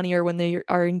think it's funnier when they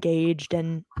are engaged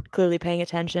and clearly paying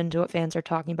attention to what fans are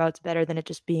talking about. It's better than it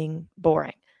just being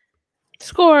boring.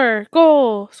 Score,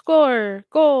 goal, score,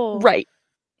 goal. Right.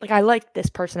 Like, I like this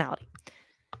personality.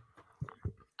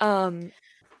 But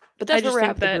that's I just where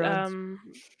we're think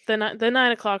that the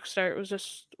 9 o'clock start was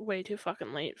just way too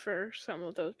fucking late for some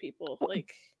of those people.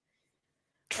 Like,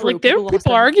 there were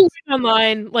people arguing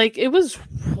online. Like, it was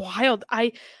wild.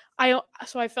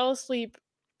 So I fell asleep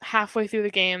halfway through the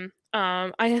game.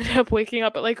 I ended up waking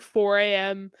up at like 4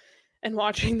 a.m. and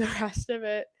watching the rest of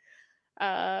it.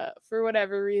 For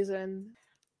whatever reason.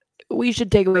 We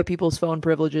should take away people's phone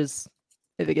privileges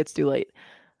if it gets too late.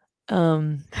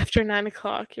 After 9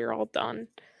 o'clock, you're all done.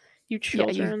 You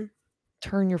children. Yeah, you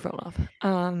turn your phone off.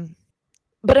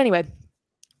 But anyway,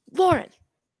 Lauren,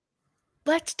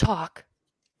 let's talk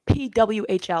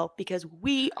PWHL because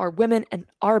we are women and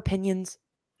our opinions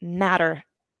matter.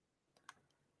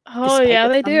 Oh, yeah,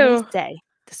 they do.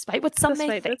 Despite what some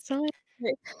may think.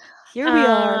 Here we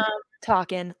are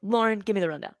talking. Lauren, give me the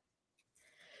rundown.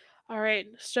 All right,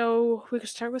 so we could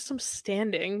start with some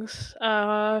standings.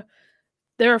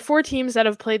 There are 4 teams that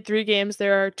have played 3 games.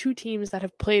 There are 2 teams that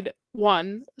have played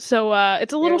 1. So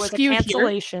it's a little skewed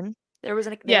cancellation. There was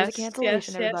a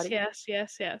cancellation, everybody.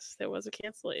 Yes. There was a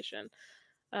cancellation.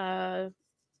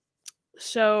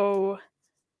 So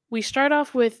we start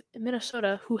off with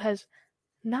Minnesota, who has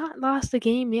not lost a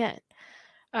game yet.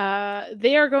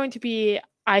 They are going to be,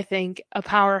 I think, a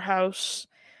powerhouse.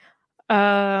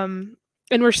 And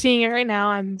we're seeing it right now.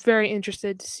 I'm very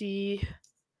interested to see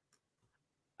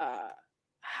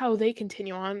how they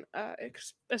continue on,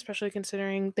 especially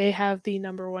considering they have the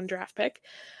number 1 draft pick.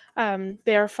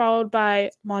 They are followed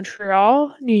by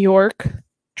Montreal, New York,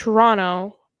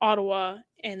 Toronto, Ottawa,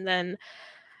 and then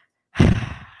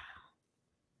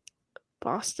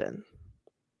Boston.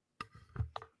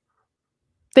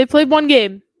 They played 1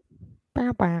 game.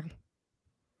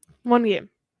 1 game.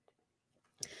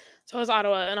 So was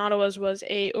Ottawa, and Ottawa's was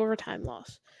a overtime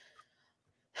loss.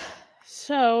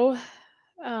 So,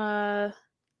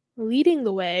 leading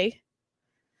the way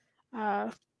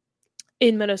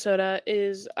in Minnesota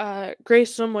is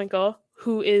Grace Zumwinkle,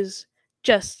 who is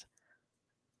just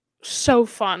so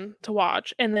fun to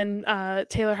watch. And then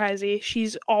Taylor Heisey,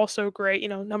 she's also great,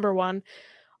 number 1,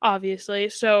 obviously.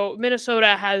 So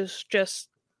Minnesota has just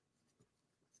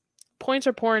points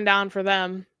are pouring down for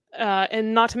them.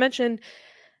 And not to mention,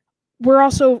 we're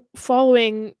also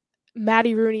following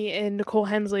Maddie Rooney and Nicole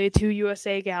Hensley, 2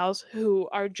 USA gals who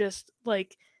are just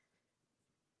like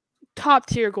top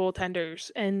tier goaltenders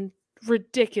and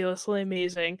ridiculously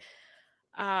amazing.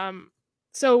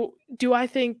 So do I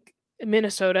think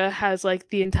Minnesota has like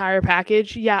the entire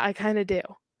package? Yeah, I kind of do.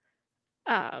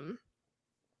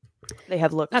 They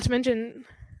have looked, not to mention,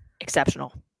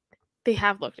 exceptional. They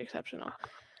have looked exceptional. A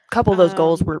couple of those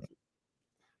goals were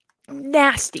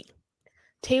nasty.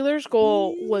 Taylor's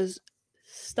goal was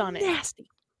stunning. Nasty.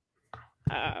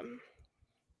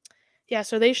 Yeah,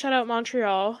 so they shut out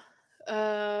Montreal.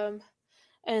 And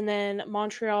then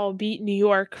Montreal beat New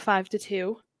York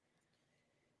 5-2.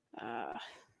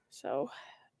 So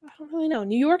I don't really know.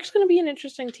 New York's going to be an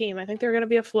interesting team. I think they're going to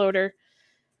be a floater.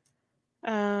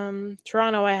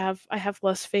 Toronto, I have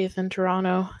less faith in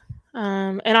Toronto.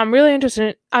 And I'm really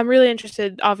interested,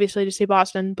 obviously, to see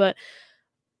Boston, but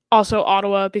also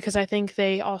Ottawa, because I think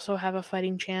they also have a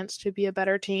fighting chance to be a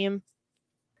better team.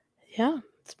 Yeah,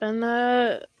 it's been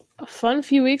a fun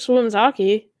few weeks of women's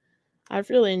hockey. I've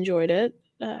really enjoyed it.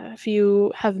 If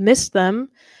you have missed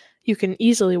them, you can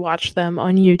easily watch them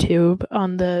on YouTube,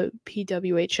 on the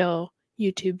PWHL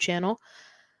YouTube channel.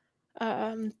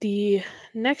 The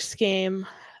next game,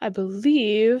 I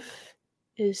believe,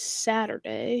 is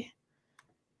Saturday.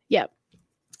 Yep.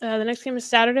 The next game is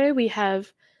Saturday. We have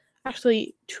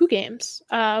actually 2 games.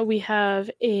 We have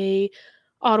a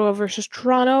Ottawa versus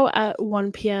Toronto at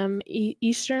 1 p.m.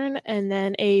 Eastern, and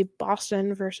then a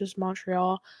Boston versus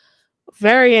Montreal.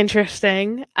 Very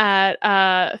interesting at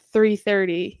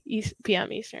 3:30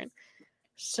 p.m. Eastern.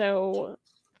 So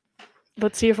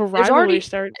Let's see if a There's rivalry already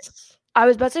starts. I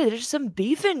was about to say there's some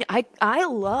beefing. I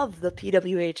love the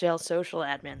PWHL social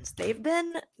admins. They've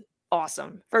been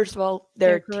awesome. First of all,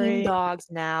 They're they're team great. dogs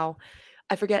now.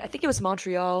 I forget. I think it was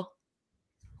Montreal.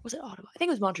 Was it Ottawa? I think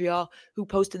it was Montreal who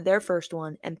posted their first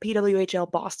one, and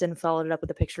PWHL Boston followed it up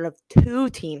with a picture of 2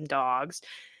 team dogs.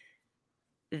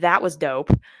 That was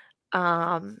dope.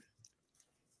 But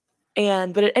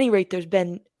at any rate,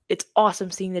 it's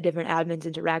awesome seeing the different admins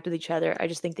interact with each other. I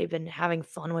just think they've been having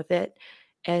fun with it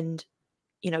and,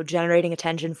 generating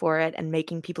attention for it and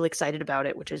making people excited about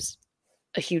it, which is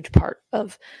a huge part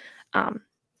of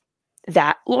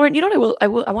that. Lauren, you know what I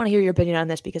want to hear your opinion on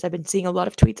this because I've been seeing a lot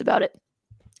of tweets about it.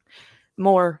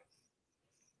 More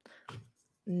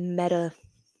of a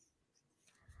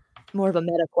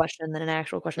meta question than an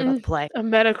actual question about the play. A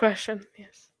meta question,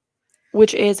 yes.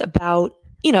 Which is about,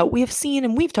 we've seen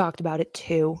and we've talked about it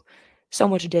too, so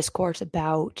much discourse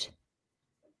about,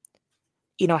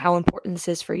 how important this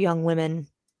is for young women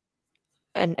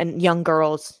and young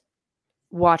girls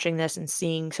watching this and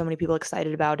seeing so many people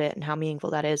excited about it and how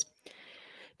meaningful that is.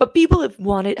 But people have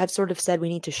sort of said we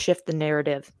need to shift the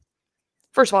narrative.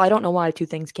 First of all, I don't know why 2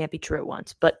 things can't be true at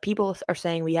once, but people are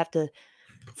saying we have to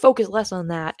focus less on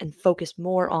that and focus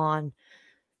more on,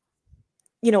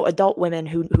 adult women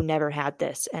who never had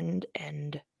this and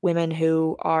women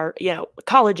who are,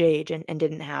 college age and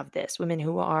didn't have this, women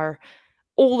who are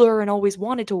older and always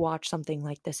wanted to watch something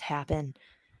like this happen.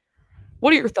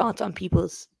 What are your thoughts on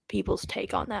people's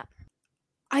take on that?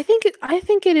 I think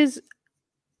it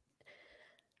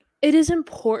is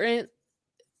important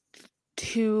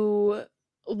to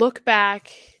look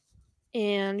back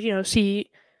and, see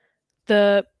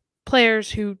the players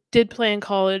who did play in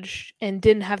college and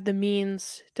didn't have the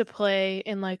means to play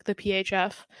in like the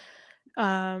PHF,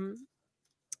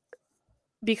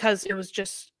 because it was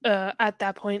just at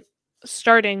that point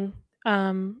starting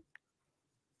to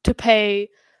pay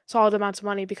solid amounts of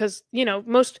money because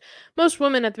most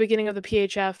women at the beginning of the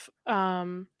PHF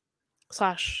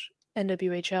slash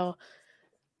NWHL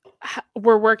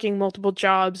were working multiple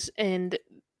jobs and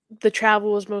the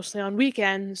travel was mostly on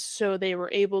weekends, so they were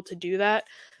able to do that.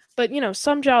 But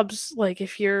some jobs, like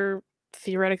if you're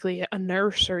theoretically a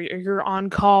nurse or you're on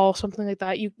call, something like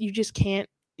that, you just can't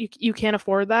you can't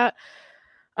afford that.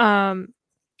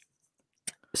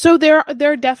 So there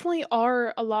definitely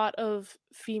are a lot of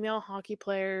female hockey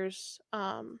players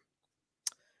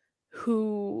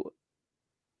who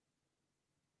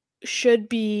should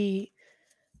be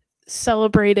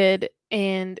celebrated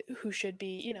and who should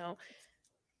be,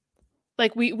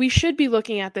 like we should be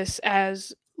looking at this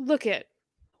as,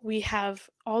 we have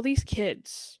all these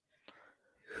kids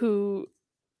who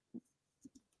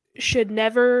should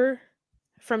never,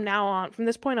 from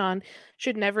this point on,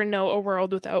 should never know a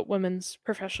world without women's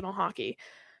professional hockey.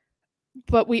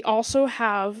 But we also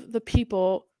have the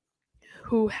people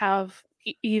who have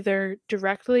either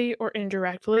directly or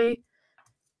indirectly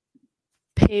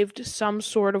paved some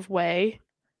sort of way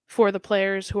for the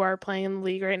players who are playing in the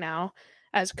league right now,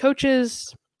 as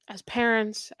coaches, as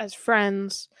parents, as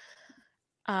friends,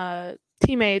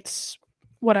 teammates,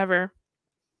 whatever.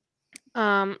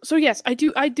 So yes, I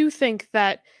do think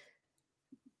that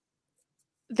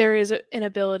there is an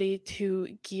ability to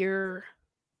gear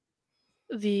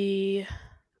the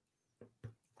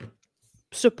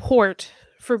support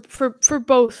for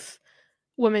both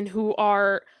women who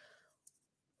are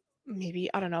maybe,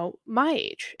 I don't know, my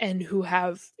age and who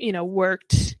have,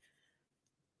 worked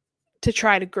to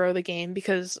try to grow the game,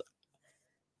 because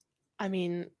I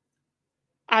mean,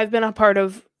 I've been a part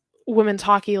of women's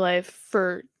hockey life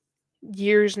for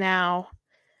years now,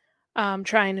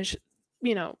 trying to,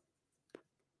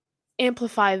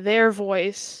 amplify their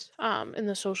voice in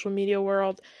the social media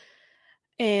world.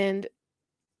 And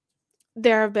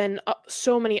there have been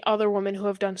so many other women who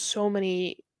have done so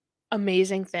many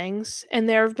amazing things. And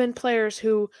there have been players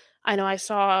who, I know I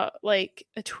saw like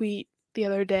a tweet the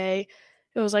other day.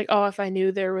 It was like, oh, if I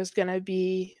knew there was going to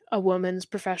be a women's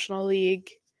professional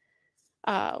league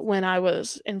when I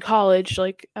was in college,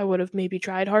 like I would have maybe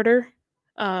tried harder,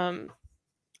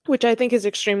 which I think is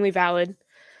extremely valid.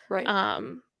 Right.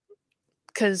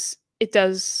 Because it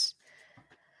does,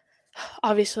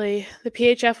 obviously, the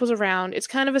PHF was around. It's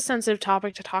kind of a sensitive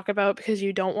topic to talk about because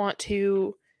you don't want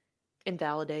to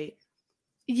invalidate.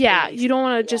 Yeah, you don't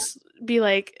want to just be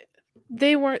like,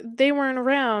 they weren't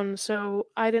around, so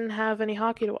I didn't have any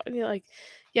hockey to watch. Like,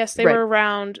 yes, they were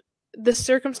around. The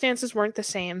circumstances weren't the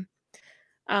same.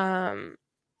 It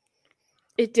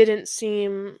didn't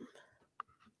seem.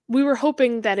 We were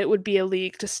hoping that it would be a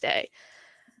league to stay.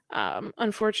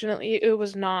 Unfortunately, it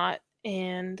was not,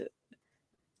 and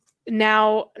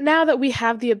now that we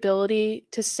have the ability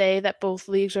to say that both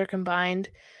leagues are combined,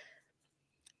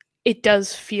 it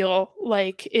does feel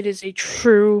like it is a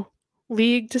true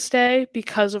league to stay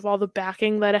because of all the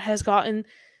backing that it has gotten,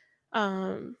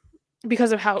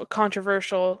 because of how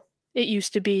controversial it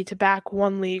used to be to back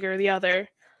one league or the other.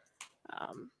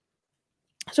 Um,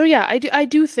 so yeah, I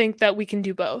do think that we can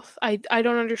do both. I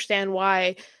don't understand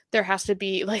why there has to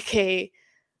be like a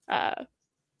uh,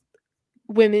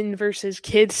 women versus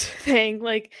kids thing.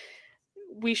 Like,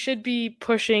 we should be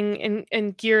pushing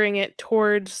and gearing it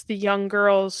towards the young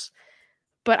girls,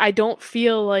 but I don't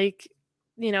feel like,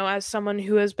 as someone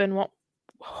who has been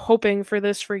hoping for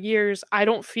this for years, I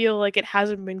don't feel like it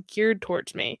hasn't been geared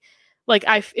towards me. Like,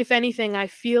 if anything, I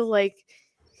feel like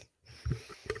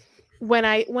when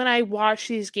I watch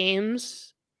these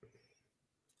games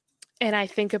and I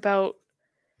think about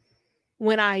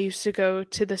when I used to go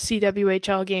to the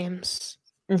CWHL games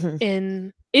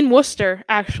in Worcester,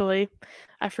 actually.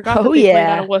 I forgot that Oh they played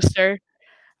out yeah. of Worcester.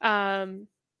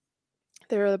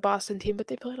 They were the Boston team, but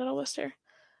they played out of Worcester.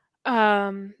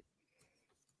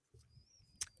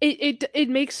 It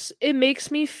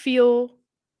makes me feel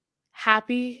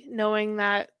happy knowing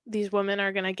that these women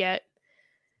are gonna get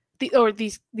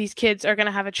these kids are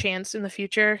gonna have a chance in the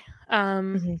future.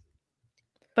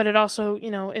 But it also,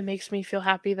 it makes me feel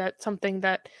happy that something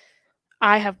that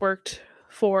I have worked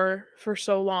for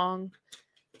so long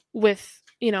with,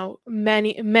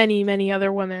 many, many, many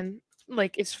other women,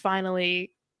 like, it's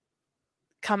finally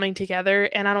coming together,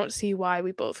 and I don't see why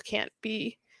we both can't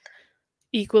be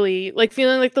equally, like,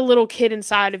 feeling like the little kid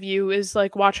inside of you is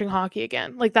like watching hockey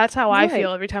again. Like, that's how I Right.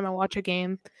 feel every time I watch a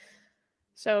game.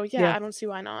 So yeah, Yeah. I don't see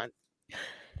why not.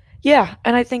 Yeah,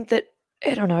 and I think that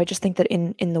I don't know, I just think that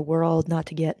in the world, not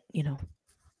to get,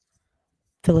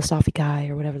 philosophical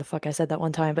or whatever the fuck I said that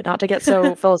one time, but not to get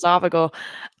so philosophical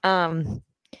about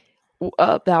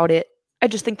it. I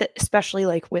just think that especially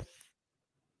like with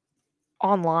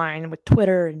online, with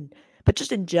Twitter but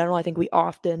just in general, I think we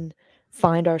often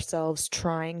find ourselves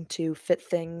trying to fit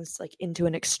things like into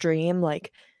an extreme,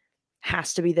 like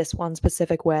has to be this one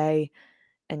specific way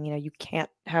and you can't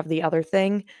have the other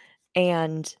thing.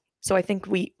 And so I think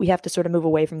we have to sort of move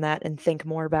away from that and think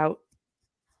more about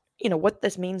what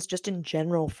this means just in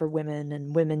general for women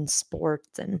and women's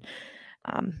sports and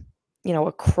um,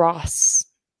 across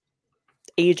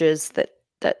ages that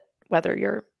whether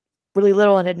you're really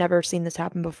little and had never seen this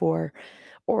happen before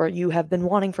or you have been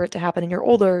wanting for it to happen and you're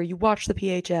older, you watch the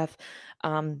PHF,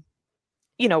 um,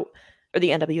 or the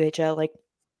NWHL, like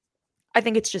I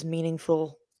think it's just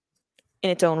meaningful in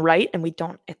its own right, and we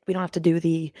don't have to do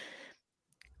the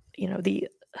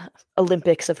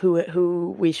Olympics of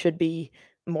who we should be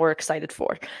more excited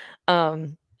for.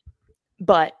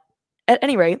 But at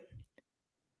any rate,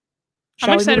 I'm shall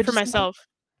we move excited into for some? myself.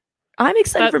 I'm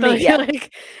excited That for me. Yeah,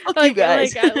 like fuck you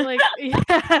guys.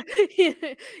 yeah.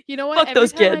 You know what? Fuck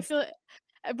those kids.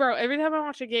 Every time I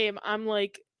watch a game, I'm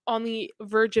like on the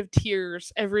verge of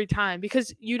tears every time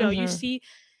because you Hmm. see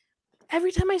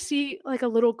every time I see like a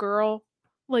little girl,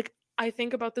 like I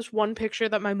think about this one picture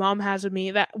that my mom has of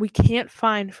me that we can't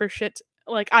find for shit.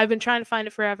 Like, I've been trying to find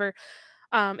it forever.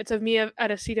 It's of me at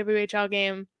a CWHL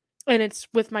game, and it's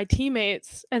with my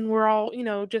teammates, and we're all,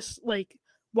 just like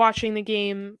watching the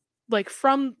game, like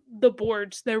from the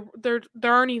boards. There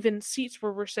aren't even seats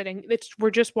where we're sitting.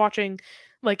 We're just watching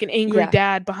like an angry Yeah.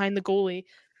 dad behind the goalie,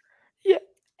 Yeah.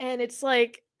 and it's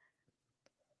like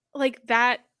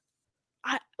that.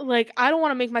 I don't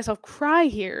want to make myself cry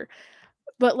here,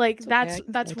 but like It's okay. I can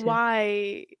that's cry too.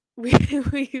 why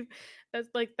we that's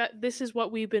like that this is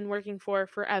what we've been working for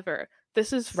forever.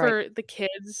 This is Right. for the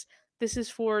kids, this is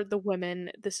for the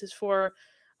women, this is for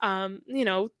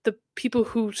the people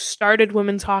who started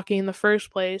women's hockey in the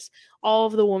first place, all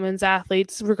of the women's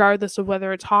athletes, regardless of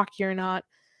whether it's hockey or not.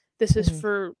 This is Hmm.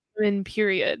 for women,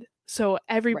 period. So Right.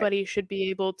 everybody should be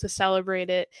able to celebrate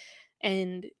it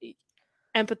and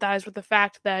empathize with the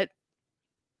fact that,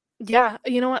 yeah,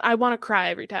 you know what? I wanna cry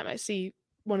every time I see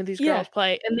one of these Yeah. girls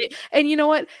play, and you know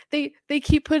what? They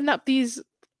keep putting up these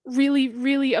really,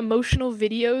 really emotional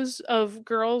videos of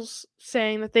girls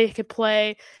saying that they could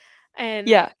play, and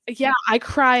Yeah. yeah, I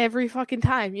cry every fucking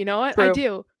time, you know what? I True.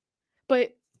 do.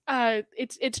 But,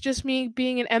 it's just me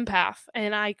being an empath,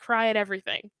 and I cry at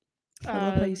everything. I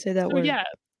love how you say that So word. yeah,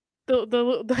 the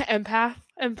empath,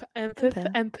 Empath.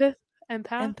 empath,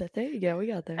 Empath. There you go. We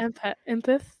got there. empath.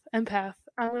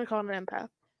 I'm gonna call it an empath.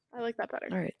 I like that better.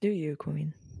 All right. Do you,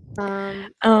 Queen?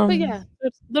 But yeah,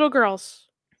 it's little girls.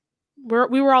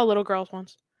 We were all little girls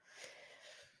once.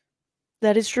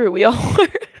 That is true. We all were.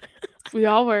 We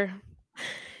all were.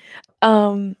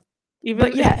 Um, but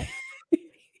Even yeah,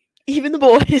 Even the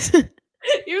boys.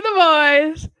 Even the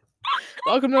boys.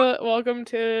 Welcome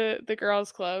to the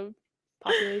girls' club.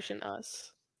 Population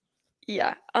us.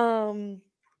 Yeah.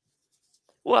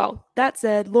 Well, that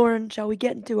said, Lauren, shall we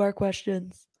get into our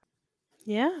questions?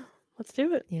 Yeah, let's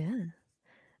do it. Yeah.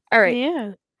 All right.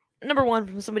 Yeah. Number one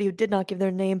from somebody who did not give their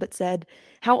name but said,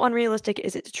 how unrealistic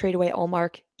is it to trade away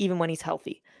Allmark even when he's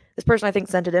healthy? This person, I think,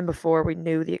 sent it in before we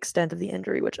knew the extent of the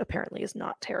injury, which apparently is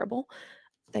not terrible.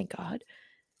 Thank God.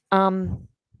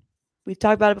 We've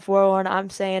talked about it before, and I'm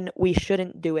saying we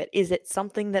shouldn't do it. Is it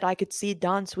something that I could see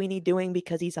Don Sweeney doing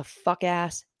because he's a fuck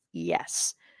ass?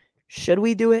 Yes. Should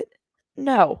we do it?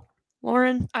 No.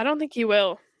 Lauren? I don't think he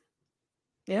will.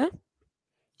 Yeah?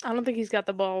 I don't think he's got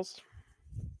the balls.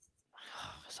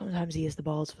 Sometimes he has the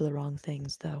balls for the wrong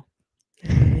things, though. You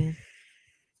know what I mean?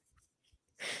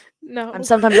 No.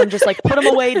 Sometimes I'm just like, put him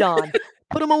away, Don.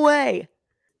 Put him away.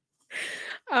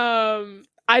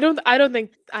 I don't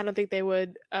think they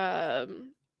would.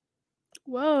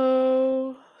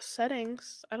 Whoa,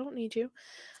 settings. I don't need you.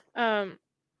 The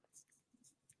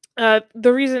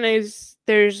reason is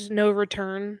there's no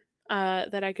return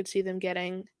that I could see them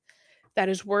getting that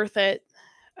is worth it.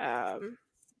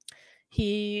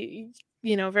 He,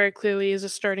 very clearly is a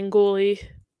starting goalie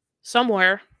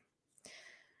somewhere,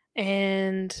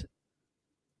 and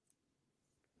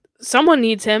someone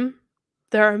needs him.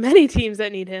 There are many teams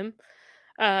that need him.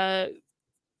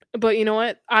 But you know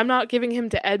what? I'm not giving him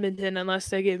to Edmonton unless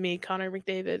they give me Connor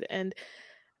McDavid. And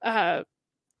I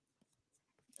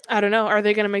don't know. Are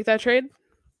they going to make that trade?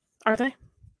 Are they?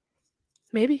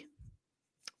 Maybe.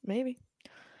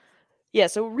 Yeah,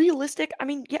 so realistic. I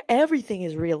mean, yeah, everything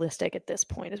is realistic at this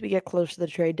point as we get close to the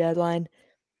trade deadline.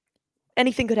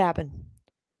 Anything could happen.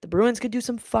 The Bruins could do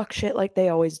some fuck shit like they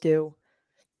always do.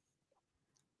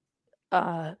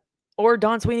 Or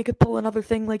Don Sweeney could pull another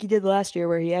thing like he did last year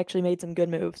where he actually made some good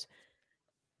moves.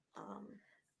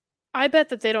 I bet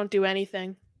that they don't do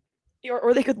anything.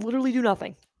 Or they could literally do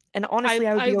nothing. And honestly,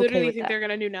 I would be okay with that. I literally think they're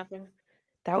going to do nothing.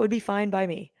 That would be fine by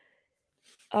me.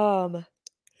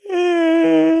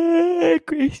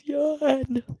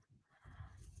 Christian.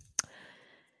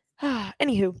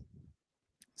 Anywho.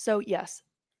 So, yes.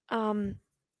 M.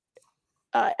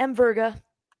 Verga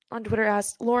on Twitter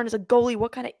asks, Lauren, as a goalie,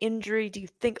 what kind of injury do you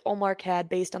think Ullmark had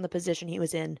based on the position he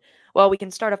was in? Well, we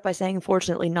can start off by saying,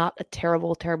 fortunately, not a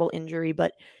terrible, terrible injury,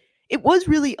 but it was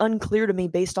really unclear to me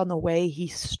based on the way he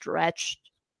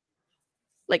stretched.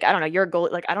 Like, I don't know, you're a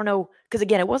goalie. Like, I don't know, because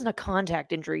again, it wasn't a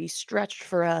contact injury. He stretched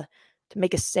to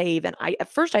make a save, and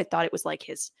at first I thought it was like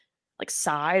his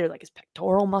side or like his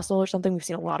pectoral muscle or something. We've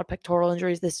seen a lot of pectoral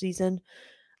injuries this season.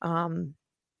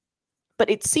 But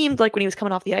it seemed like when he was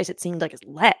coming off the ice, it seemed like his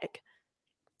leg.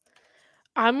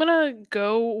 I'm going to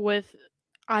go with,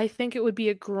 I think it would be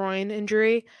a groin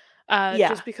injury.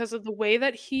 Just because of the way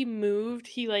that he moved.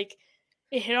 It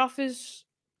hit off his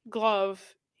glove.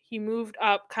 He moved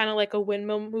up kind of like a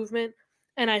windmill movement.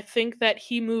 And I think that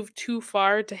he moved too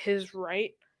far to his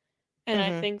right. And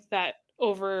I think that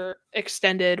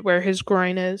overextended where his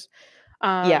groin is.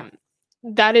 That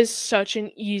is such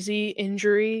an easy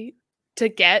injury to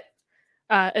get.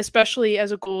 Especially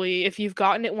as a goalie, if you've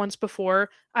gotten it once before.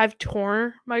 I've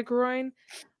torn my groin,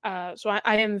 so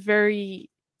I am very,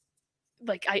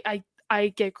 I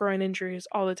get groin injuries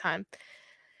all the time,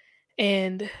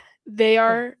 and they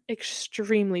are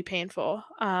extremely painful,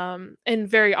 and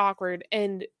very awkward,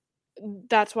 and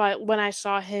that's why when I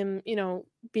saw him,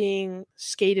 being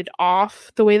skated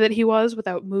off the way that he was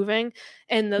without moving,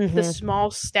 and the small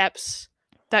steps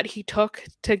that he took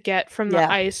to get from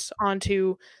the ice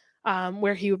onto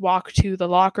where he would walk to the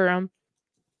locker room,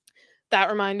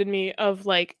 that reminded me of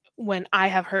when I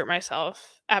have hurt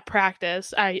myself at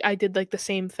practice. I did the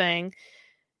same thing,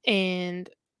 and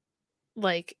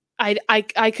I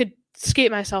could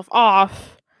skate myself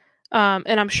off,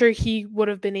 and I'm sure he would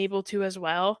have been able to as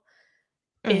well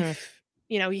if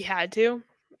he had to.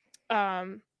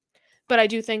 But I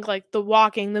do think the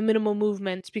walking, the minimal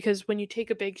movements, because when you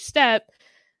take a big step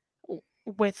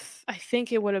with, I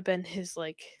think it would have been his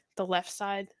the left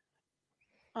side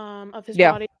of his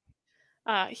body.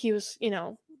 He was,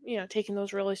 taking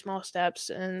those really small steps,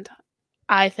 and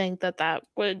I think that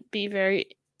would be very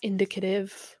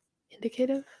indicative.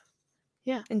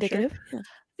 Yeah. Indicative? Sure. Yeah.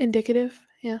 Indicative.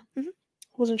 Yeah.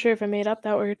 Wasn't sure if I made up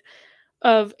that word,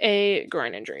 of a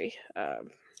groin injury.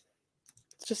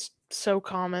 It's just so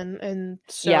common and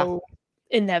so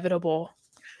inevitable.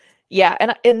 Yeah,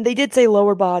 and they did say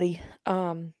lower body.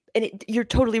 And you're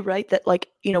totally right that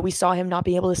we saw him not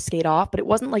be able to skate off, but it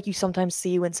wasn't like you sometimes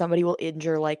see when somebody will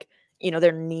injure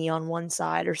their knee on one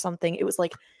side or something. It was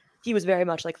he was very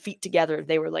much feet together.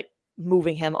 They were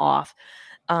moving him off,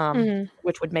 Mhm.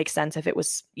 which would make sense if it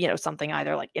was, something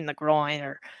either like in the groin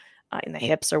or in the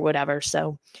hips or whatever.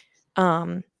 So,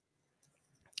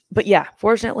 but yeah,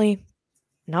 fortunately,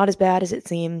 not as bad as it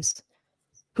seems.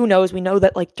 Who knows? We know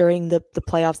that like during the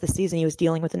playoffs this season, he was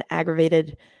dealing with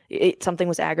something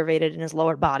was aggravated in his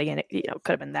lower body, and it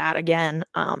could have been that again.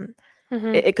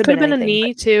 It could Could have have been been a anything,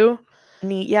 knee but too.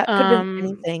 knee, yeah, it could have been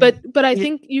anything. But I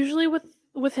think usually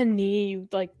with a knee, you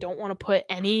like don't want to put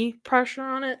any pressure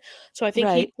on it. So I think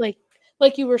Right. he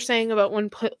like you were saying about when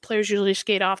players usually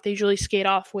skate off, they usually skate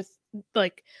off with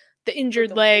like the injured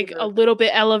the leg a labor. little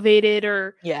bit elevated,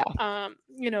 or Yeah.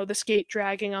 the skate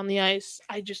dragging on the ice.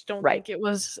 I just don't Right. think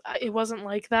it wasn't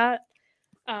like that.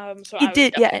 So I It would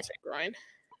did, yeah. definitely say groin.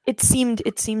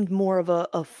 It seemed more of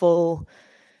a full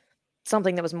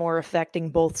something that was more affecting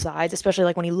both sides, especially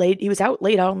like when he was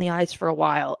laid out on the ice for a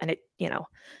while, and it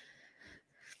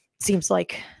seems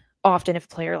like often if a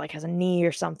player like has a knee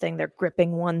or something, they're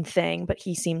gripping one thing, but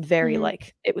he seemed very Mhm.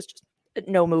 like it was just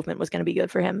no movement was going to be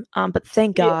good for him. But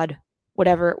thank Yeah. God,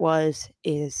 whatever it was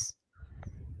is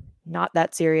not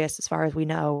that serious as far as we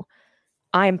know.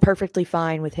 I am perfectly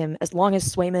fine with him as long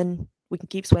as we can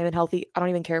keep Swayman healthy. I don't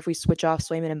even care if we switch off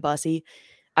Swayman and Bussy.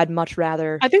 I'd much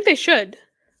rather. I think they should.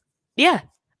 Yeah,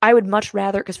 I would much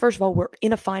rather, because first of all, we're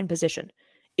in a fine position.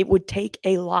 It would take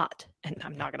a lot, and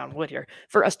I'm knocking on wood here,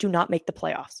 for us to not make the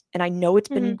playoffs. And I know it's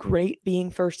been great being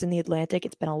first in the Atlantic.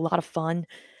 It's been a lot of fun.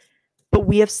 But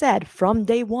we have said from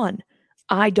day one,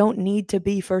 I don't need to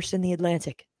be first in the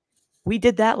Atlantic. We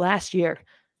did that last year.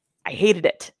 I hated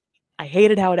it. I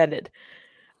hated how it ended.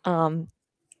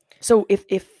 So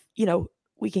if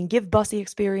we can give Bussy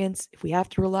experience, if we have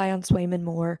to rely on Swayman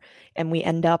more, and we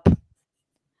end up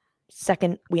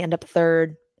second, we end up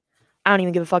third, I don't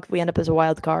even give a fuck if we end up as a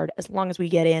wild card. As long as we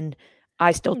get in,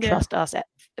 I still trust us at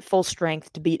full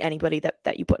strength to beat anybody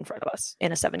that you put in front of us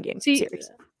in a 7-game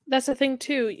series. That's the thing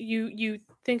too. You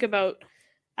think about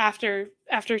after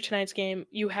tonight's game,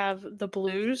 you have the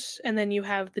Blues and then you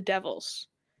have the Devils.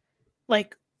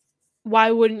 Like,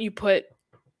 why wouldn't you put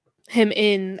him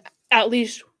in at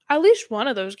least one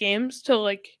of those games to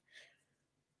like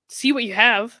see what you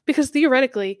have? Because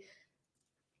theoretically,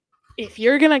 if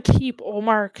you're gonna keep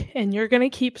Ullmark and you're gonna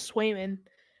keep Swayman,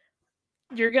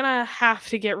 you're gonna have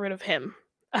to get rid of him,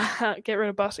 get rid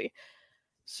of Bussy.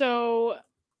 So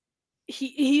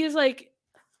he is like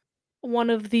one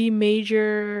of the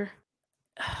major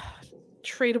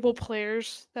tradable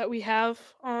players that we have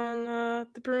on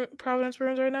the Providence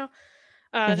Bruins right now,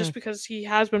 just because he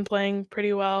has been playing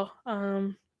pretty well.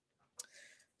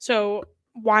 So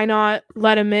why not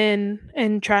let him in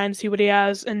and try and see what he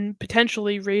has and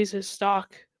potentially raise his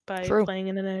stock by playing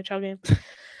in an NHL game? I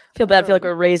feel bad. I feel like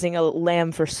we're raising a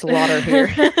lamb for slaughter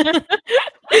here.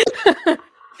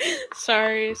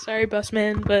 sorry,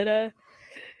 Busman, but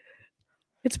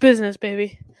it's business,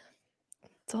 baby.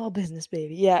 It's all business,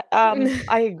 baby. Yeah,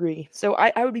 I agree. So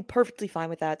I would be perfectly fine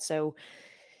with that. So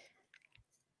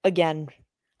again,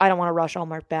 I don't want to rush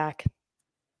Ullmark back.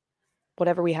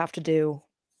 Whatever we have to do,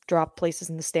 drop places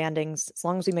in the standings. As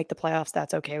long as we make the playoffs,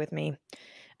 that's okay with me.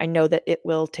 I know that it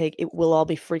will all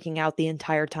be freaking out the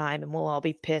entire time and we'll all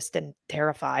be pissed and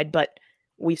terrified, but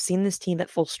we've seen this team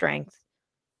at full strength.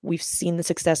 We've seen the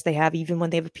success they have even when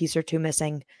they have a piece or two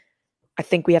missing. I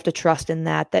think we have to trust in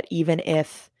that even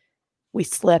if we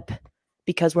slip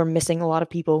because we're missing a lot of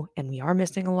people, and we are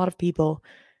missing a lot of people,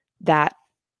 that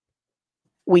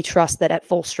we trust that at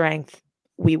full strength,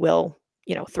 we will,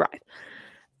 thrive.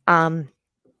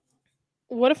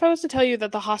 What if I was to tell you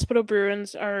that the Hospital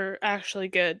Bruins are actually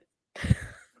good?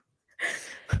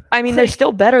 I mean, they're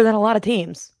still better than a lot of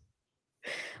teams.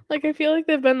 Like, I feel like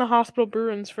they've been the Hospital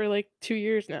Bruins for like 2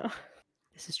 years now.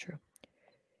 This is true.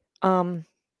 But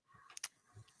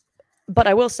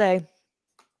I will say,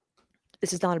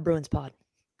 this is not a Bruins pod.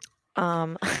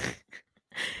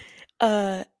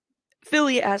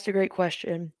 Philly asked a great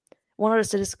question. Wanted us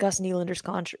to discuss Nylander's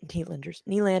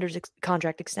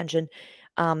contract extension.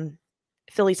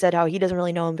 Philly said how he doesn't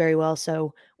really know him very well.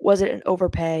 So was it an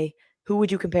overpay? Who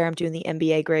would you compare him to in the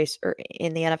NBA, Grace, or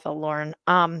in the NFL, Lauren?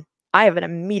 I have an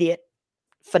immediate,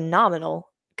 phenomenal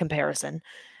comparison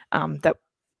that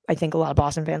I think a lot of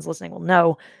Boston fans listening will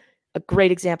know. A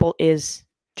great example is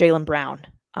Jaylen Brown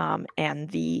and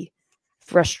the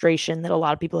frustration that a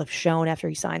lot of people have shown after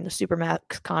he signed the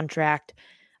Supermax contract,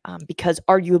 because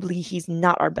arguably he's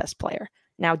not our best player.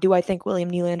 Now, do I think William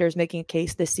Nylander is making a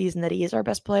case this season that he is our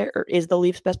best player or is the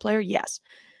Leafs' best player? Yes.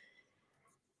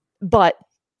 But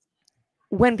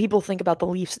when people think about the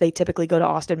Leafs, they typically go to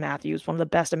Austin Matthews, one of the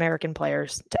best American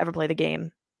players to ever play the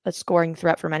game, a scoring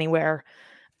threat from anywhere.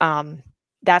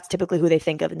 that's typically who they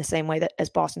think of in the same way that as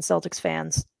Boston Celtics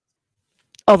fans.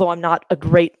 Although I'm not a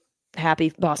great,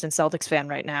 happy Boston Celtics fan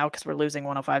right now because we're losing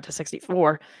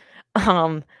 105-64.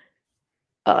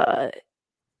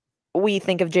 We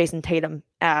think of Jason Tatum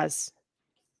as,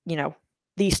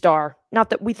 the star. Not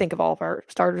that we think of all of our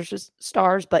starters as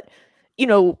stars, but,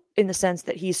 in the sense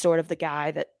that he's sort of the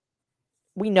guy that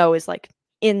we know is like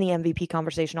in the MVP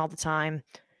conversation all the time,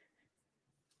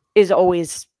 is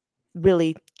always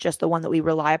really just the one that we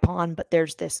rely upon. But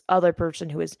there's this other person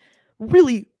who is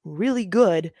really, really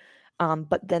good.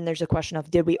 But then there's a question of,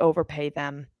 did we overpay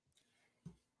them?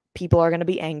 People are going to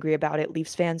be angry about it.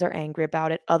 Leafs fans are angry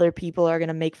about it. Other people are going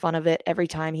to make fun of it every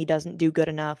time he doesn't do good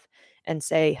enough and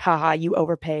say, haha, you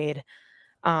overpaid.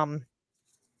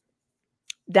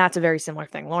 That's a very similar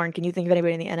thing. Lauren, can you think of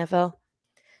anybody in the NFL?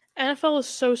 NFL is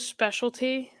so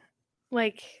specialty.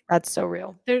 Like, that's so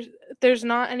real. There's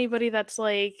not anybody that's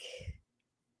like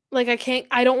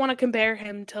I don't want to compare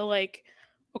him to like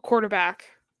a quarterback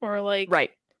or like.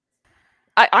 Right.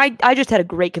 I just had a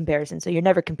great comparison, so you're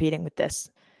never competing with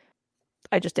this.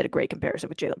 I just did a great comparison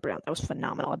with Jaylen Brown. That was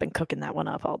phenomenal. I've been cooking that one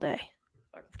up all day,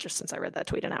 just since I read that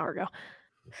tweet an hour ago.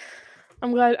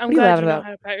 I'm glad you know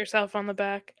how to pat yourself on the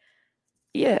back.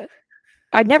 Yeah.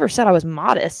 I never said I was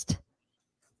modest.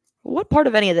 What part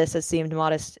of any of this has seemed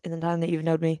modest in the time that you've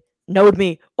known me?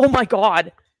 Oh my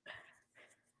God.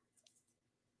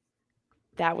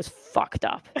 That was fucked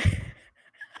up.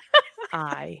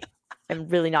 I am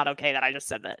really not okay that I just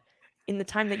said that. In the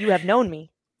time that you have known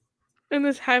me. In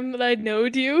the time that I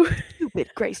knowed you.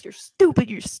 Stupid, Grace. You're stupid.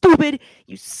 You're stupid.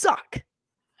 You suck.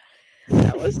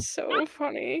 That was so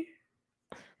funny.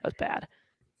 That was bad.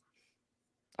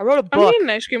 I wrote a book. I'm getting an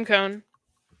ice cream cone.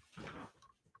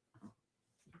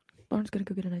 Lauren's gonna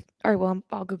go get an ice. All right, well,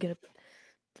 I'll go get it.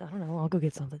 I don't know. I'll go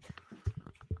get something.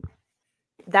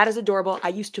 That is adorable. I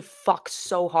used to fuck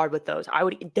so hard with those. I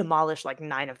would demolish like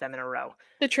 9 of them in a row.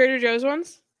 The Trader Joe's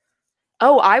ones?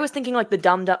 Oh, I was thinking like the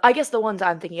dumb. I guess the ones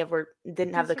I'm thinking of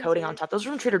didn't have the coating on top. Those are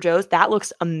from Trader Joe's. That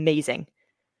looks amazing.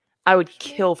 I would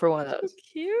kill for one of those. So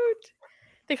cute.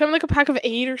 They come in like a pack of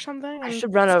 8 or something. I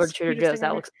should run over to Trader Joe's.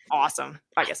 That looks awesome.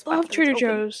 I guess. Love Trader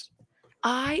Joe's.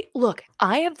 I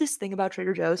have this thing about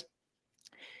Trader Joe's,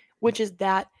 which is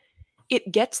that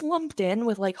it gets lumped in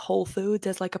with like Whole Foods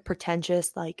as like a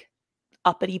pretentious, like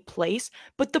uppity place,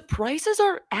 but the prices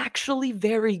are actually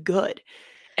very good.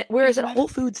 Whereas at Whole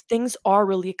Foods, things are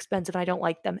really expensive and I don't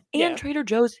like them. And Trader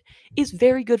Joe's is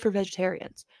very good for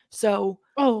vegetarians. So,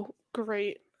 oh,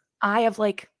 great. I have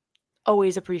like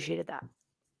always appreciated that.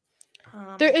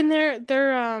 They're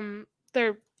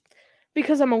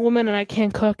because I'm a woman and I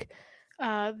can't cook.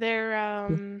 Their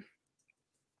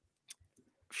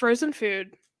frozen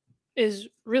food is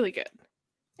really good.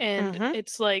 And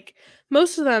it's like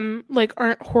most of them like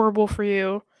aren't horrible for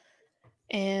you.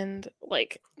 And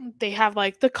like they have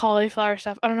like the cauliflower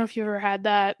stuff. I don't know if you ever had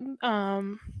that.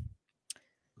 The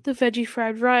veggie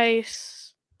fried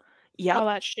rice. Yeah. All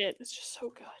that shit. It's just so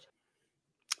good.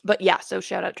 But yeah, so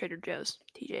shout out Trader Joe's.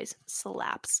 TJ's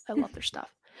slaps. I love their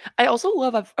stuff. I also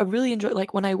love, I really enjoy,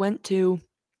 like when I went to,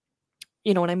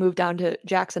 when I moved down to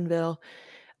Jacksonville,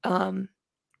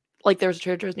 like there was a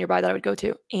Trader Joe's nearby that I would go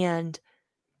to. And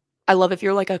I love if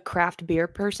you're like a craft beer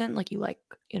person, like you like,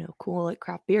 cool, like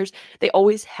craft beers. They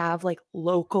always have like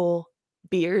local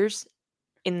beers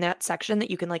in that section that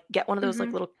you can like get one of those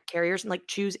like little carriers and like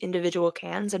choose individual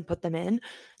cans and put them in.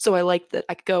 So I like that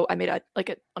I could go, I made on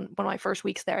one of my first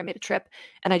weeks there, I made a trip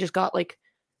and I just got like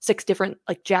 6 different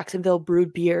like Jacksonville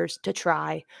brewed beers to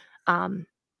try.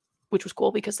 Which was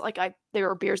cool because like there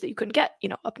were beers that you couldn't get,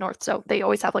 up north. So they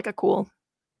always have like a cool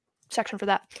section for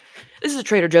that. This is a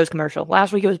Trader Joe's commercial.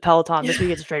 Last week it was Peloton. This week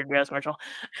it's a Trader Joe's commercial.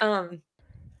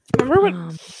 Remember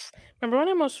when I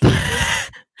almost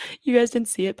you guys didn't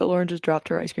see it, but Lauren just dropped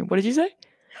her ice cream. What did you say?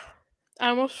 I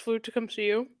almost flew to come see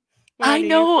you. I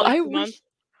know.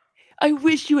 I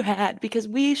wish you had, because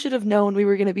we should have known we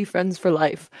were going to be friends for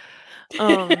life.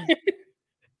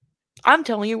 I'm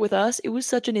telling you, with us, it was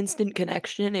such an instant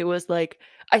connection. It was like,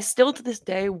 I still to this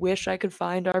day wish I could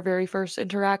find our very first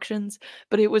interactions,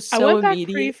 but it was so immediate. I went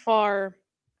back pretty far,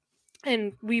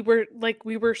 and we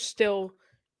were still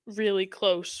really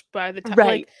close by the time. Right.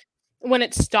 Like, when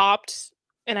it stopped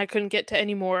and I couldn't get to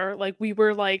any more, like, we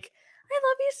were like, I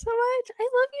love you so much. I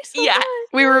love you so much. Yeah,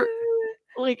 we were,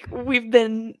 like, we've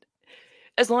been,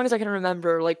 as long as I can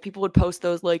remember, like, people would post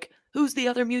those, like, who's the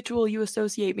other mutual you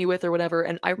associate me with or whatever.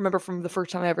 And I remember from the first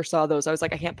time I ever saw those, I was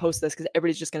like, I can't post this because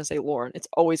everybody's just going to say Lauren. It's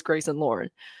always Grace and Lauren.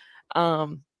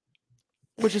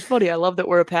 Which is funny. I love that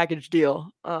we're a package deal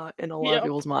in a lot of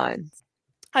people's minds.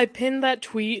 I pinned that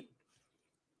tweet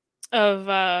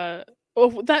of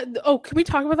Can we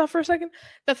talk about that for a second?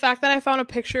 The fact that I found a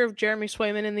picture of Jeremy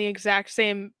Swayman in the exact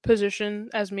same position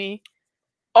as me.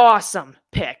 Awesome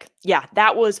pick. Yeah,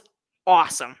 that was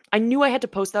awesome. I knew I had to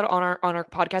post that on our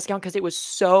podcast account because it was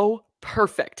so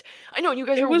perfect. I know, and you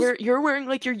guys you're wearing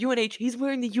like your UNH. He's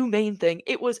wearing the UMaine thing.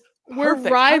 It was we're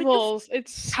perfect. rivals.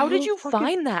 How did you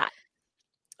find that?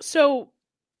 So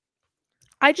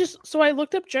I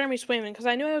looked up Jeremy Swayman because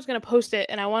I knew I was going to post it,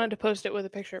 and I wanted to post it with a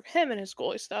picture of him and his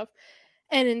goalie stuff.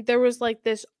 And there was like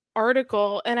this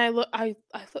article, and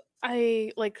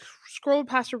I like scrolled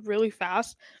past it really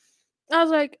fast. I was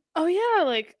like, oh yeah,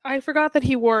 like I forgot that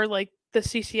he wore like the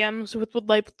CCMs with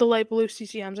like the light blue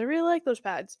CCMs. I really like those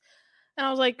pads. And I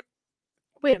was like,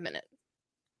 wait a minute.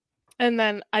 And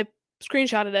then I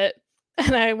screenshotted it,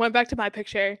 and I went back to my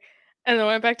picture, and then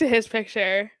went back to his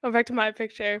picture, went back to my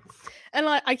picture. And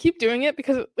I keep doing it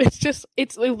because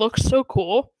it looks so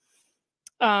cool.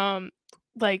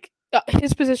 Like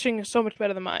his positioning is so much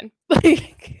better than mine.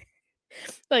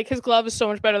 Like his glove is so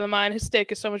much better than mine. His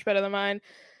stick is so much better than mine.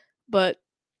 But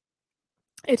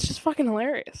it's just fucking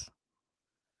hilarious.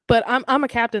 But I'm a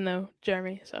captain though,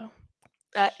 Jeremy. So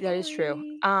that is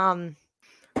true. All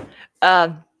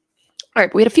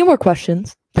right, we had a few more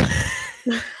questions.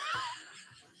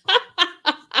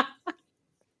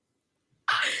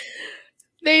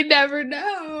 They never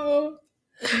know.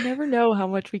 You never know how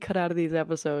much we cut out of these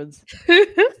episodes.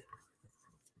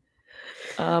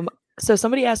 So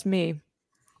somebody asked me,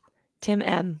 Tim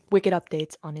M, Wicked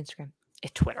Updates on Instagram.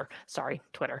 Twitter.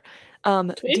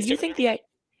 Do you think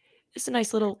it's a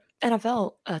nice little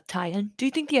NFL tie-in. Do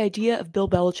you think the idea of Bill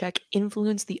Belichick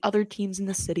influenced the other teams in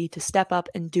the city to step up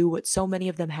and do what so many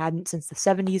of them hadn't since the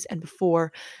 70s and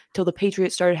before, till the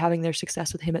Patriots started having their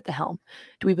success with him at the helm?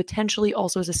 Do we potentially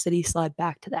also as a city slide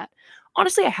back to that?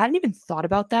 Honestly, I hadn't even thought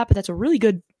about that, but that's a really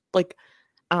good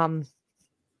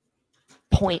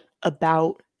point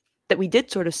about that. We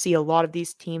did sort of see a lot of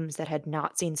these teams that had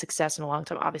not seen success in a long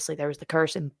time. Obviously, there was the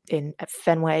curse at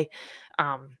Fenway,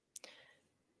 and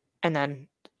then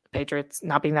Patriots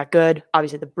not being that good.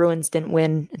 Obviously, the Bruins didn't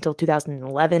win until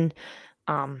 2011.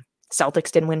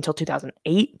 Celtics didn't win until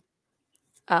 2008.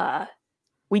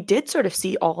 We did sort of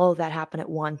see all of that happen at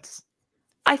once.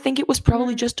 I think it was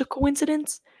probably just a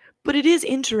coincidence, but it is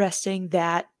interesting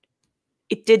that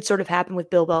it did sort of happen with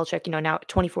Bill Belichick. You know, now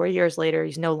 24 years later,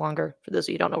 he's no longer, for those of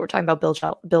you who don't know, we're talking about Bill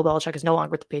Belichick is no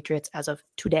longer with the Patriots as of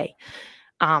today.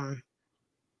 I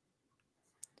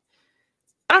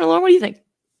don't know, Lauren, what do you think?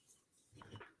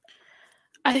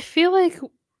 I feel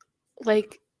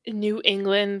like New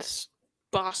England,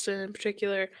 Boston in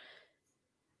particular,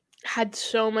 had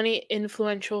so many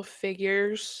influential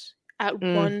figures at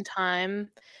one time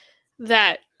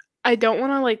that I don't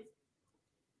want to like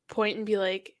point and be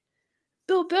like,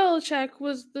 Bill Belichick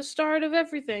was the start of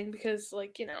everything, because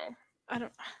like, you know,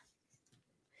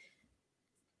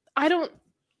 I don't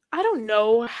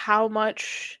know how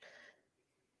much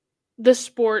the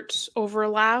sports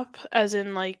overlap, as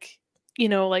in like, you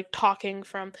know, like talking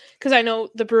from, because I know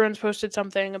the Bruins posted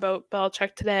something about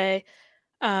Belichick today.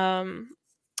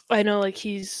 I know like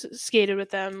he's skated with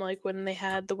them like when they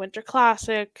had the Winter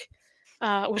Classic,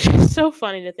 which is so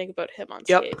funny to think about him on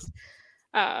skates.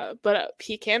 But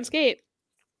he can skate.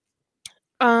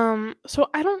 So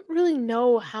I don't really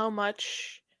know how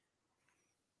much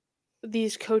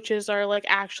these coaches are like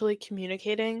actually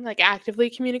communicating, like actively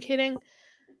communicating.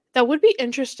 That would be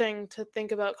interesting to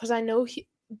think about, because I know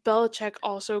Belichick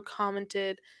also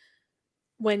commented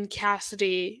when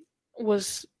Cassidy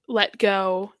was let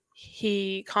go.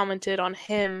 He commented on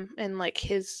him and like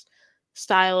his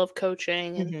style of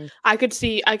coaching, and I could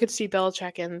see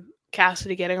Belichick and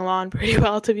Cassidy getting along pretty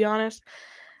well, to be honest.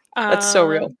 That's so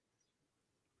real.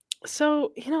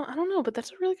 So, you know, I don't know, but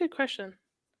that's a really good question.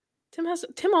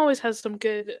 Tim always has some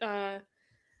good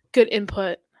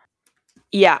input.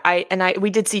 Yeah, we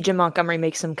did see Jim Montgomery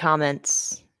make some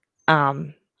comments,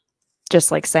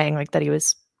 just like saying like that he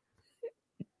was,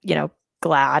 you know,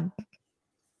 glad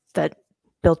that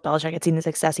Bill Belichick had seen the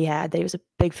success he had, that he was a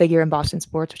big figure in Boston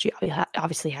sports, which he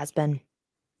obviously has been.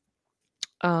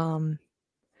 So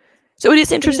it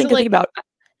is interesting to think about.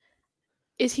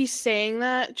 Is he saying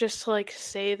that just to like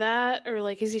say that, or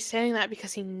like is he saying that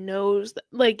because he knows that,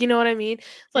 like, you know what I mean?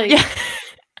 Like,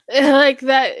 like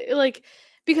that, like,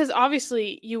 because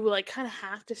obviously you like kind of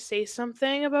have to say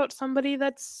something about somebody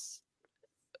that's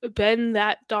been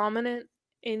that dominant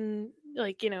in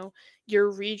like, you know,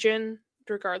 your region,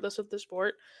 regardless of the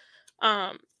sport.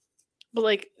 But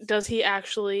like, does he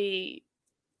actually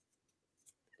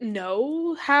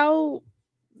know how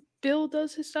Bill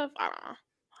does his stuff? I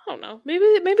don't know. Maybe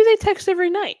they text every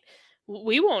night.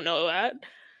 We won't know that.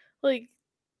 Like,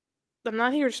 I'm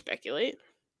not here to speculate.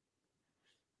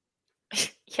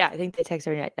 Yeah, I think they text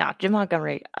every night. Nah, Jim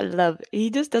Montgomery, he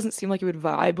just doesn't seem like he would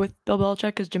vibe with Bill Belichick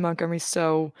because Jim Montgomery's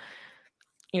so,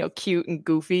 cute and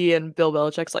goofy, and Bill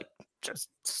Belichick's like just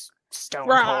stone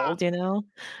Rah! cold, you know?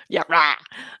 Yeah, rah.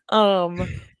 Um,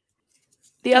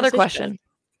 the Don't other say shit. question.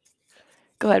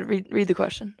 Go ahead, read the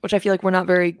question, which I feel like we're not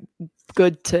very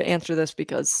good to answer this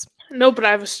because. No, but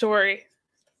I have a story.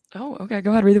 Oh, okay.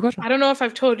 Go ahead, read the question. I don't know if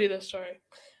I've told you this story.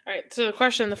 All right. So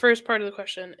the first part of the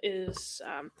question is,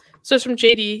 so it's from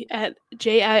JD at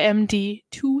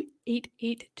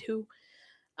JIMD2882.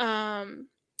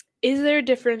 Is there a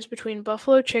difference between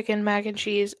buffalo chicken mac and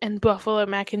cheese and buffalo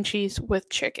mac and cheese with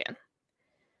chicken?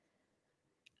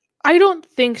 I don't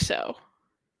think so.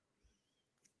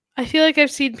 I feel like I've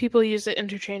seen people use it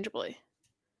interchangeably.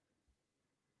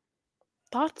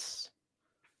 Thoughts?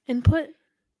 Input?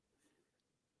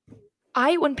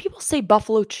 When people say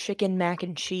buffalo chicken mac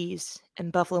and cheese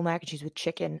and buffalo mac and cheese with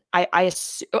chicken,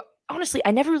 honestly,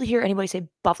 I never really hear anybody say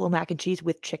buffalo mac and cheese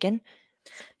with chicken.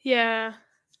 Yeah.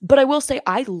 But I will say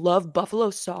I love buffalo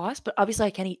sauce, but obviously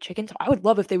I can't eat chicken, so I would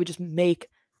love if they would just make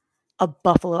a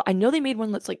buffalo. I know they made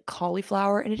one that's like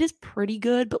cauliflower, and it is pretty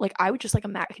good, but like I would just like a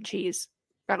mac and cheese,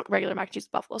 regular mac and cheese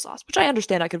with buffalo sauce, which I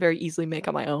understand I could very easily make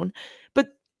on my own.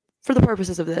 But for the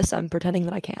purposes of this, I'm pretending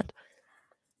that I can't.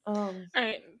 All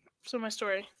right. So my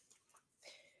story.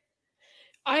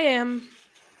 I am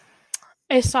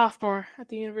a sophomore at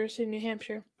the University of New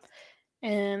Hampshire,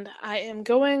 and I am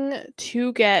going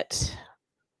to get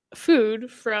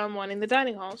food from one in the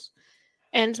dining halls.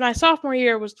 And my sophomore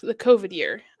year was the COVID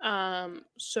year,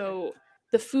 so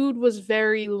the food was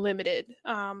very limited.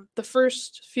 The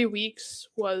first few weeks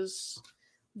was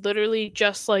literally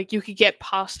just like you could get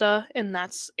pasta and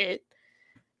that's it.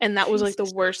 And that was like the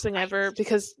Jesus worst thing ever Christ.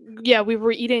 because we're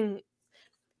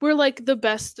like the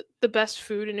best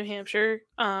food in New Hampshire.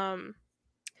 But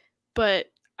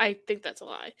I think that's a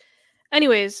lie.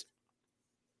 Anyways,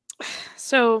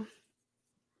 so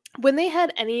when they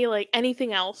had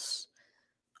anything else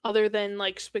other than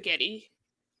like spaghetti,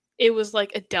 it was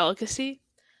like a delicacy.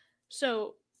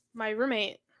 So my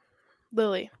roommate,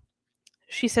 Lily,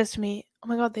 she says to me, "Oh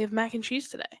my god, they have mac and cheese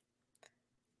today."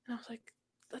 And I was like,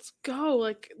 "Let's go!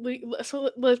 Like, let's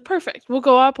perfect. We'll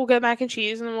go up, we'll get mac and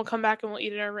cheese, and then we'll come back and we'll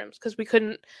eat in our rooms because we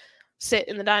couldn't sit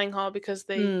in the dining hall because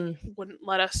they wouldn't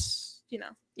let us,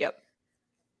 Yep.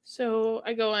 So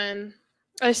I go in,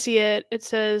 I see it. It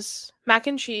says mac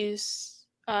and cheese.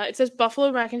 It says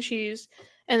buffalo mac and cheese,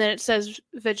 and then it says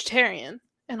vegetarian.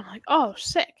 And I'm like, "Oh,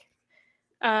 sick."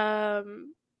 So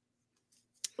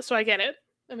I get it,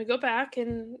 and we go back,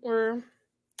 and we're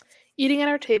eating at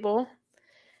our table,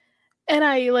 and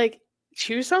I like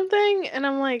choose something, and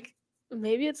I'm like,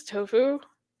 maybe it's tofu,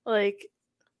 like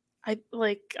I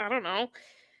don't know.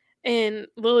 And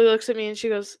Lily looks at me and she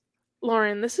goes,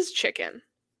 "Lauren, this is chicken."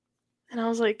 And I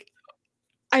was like,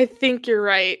 "I think you're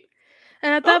right."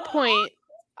 And at that point,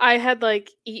 I had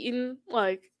like eaten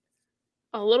like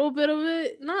a little bit of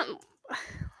it, not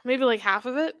maybe like half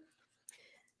of it,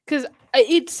 because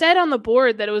it said on the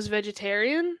board that it was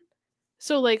vegetarian.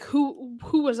 So like, who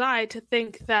was I to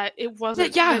think that it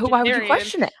wasn't Yeah, why would you vegetarian?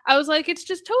 question it? I was like, it's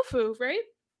just tofu, right?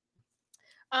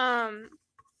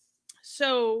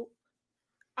 So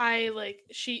I like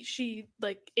she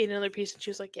like ate another piece and she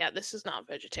was like, "Yeah, this is not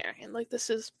vegetarian. Like this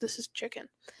is chicken."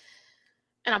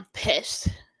 And I'm pissed.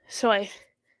 So I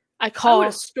I would call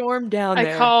have stormed down I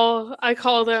there.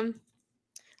 call them.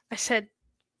 I said,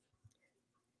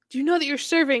 "Do you know that you're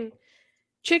serving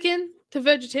chicken to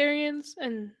vegetarians?"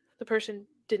 And the person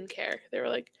didn't care. They were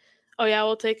like, "Oh yeah,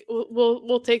 we'll take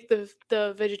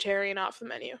the vegetarian off the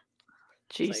menu."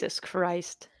 Jesus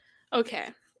Christ. Okay.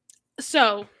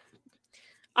 So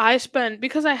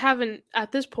because I haven't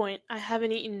at this point I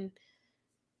haven't eaten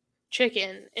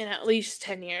chicken in at least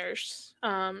 10 years.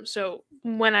 So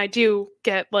when I do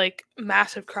get like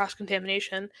massive cross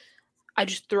contamination, I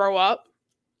just throw up.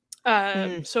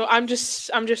 So I'm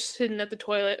just sitting at the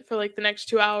toilet for like the next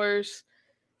 2 hours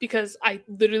because I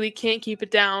literally can't keep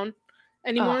it down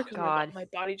anymore because my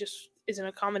body just isn't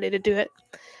accommodated to it.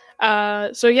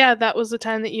 So yeah, that was the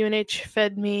time that UNH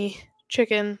fed me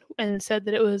chicken and said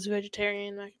that it was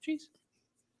vegetarian mac and cheese.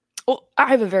 Well,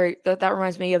 I have that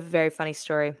reminds me of a very funny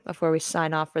story before we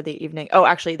sign off for the evening. Oh,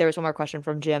 actually, there was one more question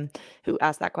from Jim who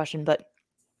asked that question. But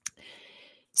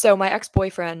so my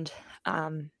ex-boyfriend,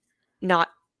 not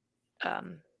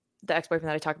the ex-boyfriend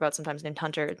that I talk about sometimes named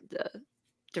Hunter, the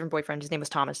different boyfriend, his name was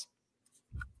Thomas.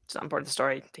 It's not important to the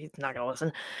story. He's not going to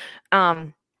listen.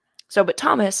 But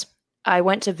Thomas, I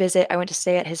went to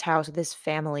stay at his house with his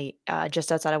family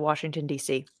just outside of Washington,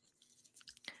 D.C.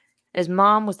 His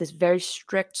mom was this very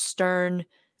strict, stern,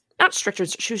 not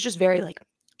strict, she was just very like,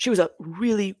 she was a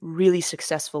really, really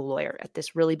successful lawyer at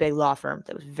this really big law firm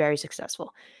that was very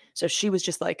successful. So she was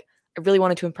just like, I really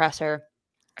wanted to impress her.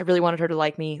 I really wanted her to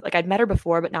like me. Like I'd met her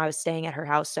before, but now I was staying at her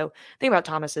house. So the thing about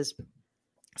Thomas is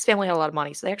his family had a lot of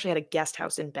money. So they actually had a guest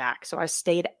house in back. So I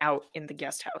stayed out in the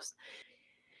guest house.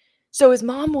 So his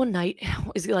mom one night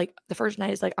is like, the first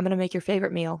night is like, I'm going to make your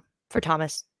favorite meal for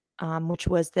Thomas, which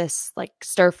was this like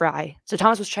stir fry. So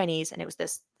Thomas was Chinese and it was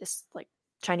this like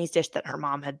Chinese dish that her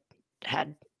mom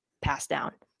had passed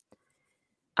down.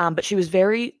 But she was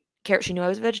very careful. She knew I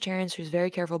was a vegetarian. So she was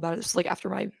very careful about it. This was like after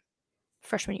my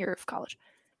freshman year of college.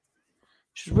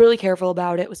 She was really careful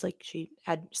about it. It was like she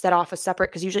had set off a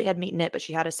separate, because usually it had meat in it, but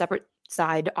she had a separate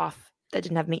side off that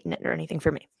didn't have meat in it or anything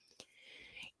for me.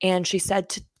 And she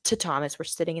said to Thomas, we're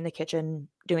sitting in the kitchen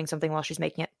doing something while she's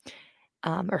making it,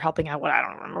 or helping out. I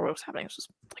don't remember what was happening. This was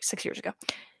like 6 years ago.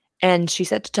 And she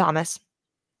said to Thomas,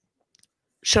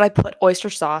 should I put oyster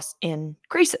sauce in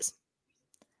creases?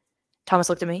 Thomas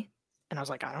looked at me and I was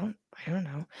like, I don't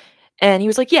know. And he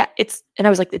was like, yeah, and I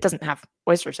was like, it doesn't have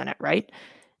oysters in it, right?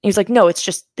 And he was like, no,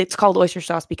 it's called oyster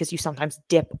sauce because you sometimes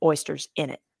dip oysters in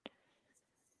it.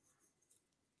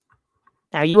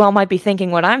 Now, you all might be thinking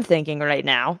what I'm thinking right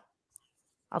now.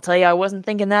 I'll tell you, I wasn't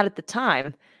thinking that at the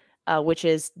time, which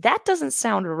is, that doesn't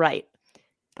sound right.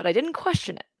 But I didn't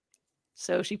question it.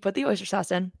 So she put the oyster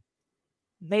sauce in,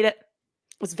 made it.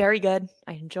 It was very good.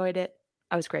 I enjoyed it.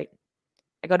 I was great.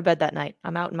 I go to bed that night.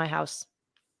 I'm out in my house.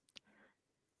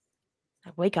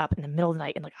 I wake up in the middle of the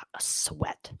night in like a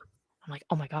sweat. I'm like,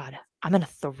 oh my God, I'm going to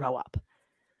throw up.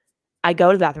 I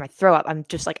go to the bathroom, I throw up. I'm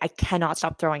just like, I cannot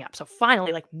stop throwing up. So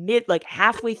finally, like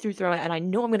halfway through throwing up, and I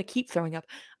know I'm going to keep throwing up,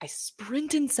 I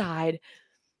sprint inside.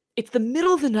 It's the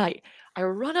middle of the night. I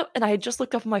run up, and I had just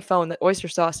looked up on my phone that oyster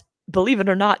sauce, believe it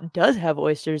or not, does have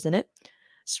oysters in it.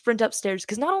 Sprint upstairs,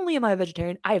 because not only am I a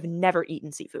vegetarian, I have never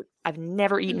eaten seafood. I've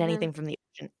never eaten anything from the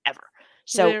ocean, ever.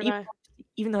 So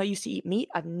even though I used to eat meat,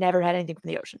 I've never had anything from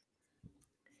the ocean.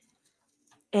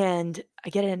 And I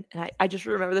get in, and I just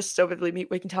remember this so vividly, me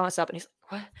waking Thomas up, and he's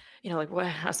like, what? What?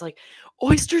 I was like,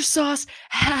 oyster sauce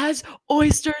has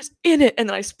oysters in it. And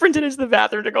then I sprinted into the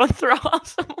bathroom to go and throw up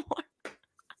some more.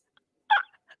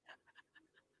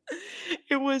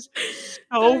 It was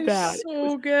so bad.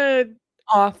 So good.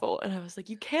 Awful. And I was like,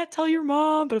 you can't tell your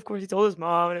mom. But of course he told his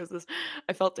mom, and it was this,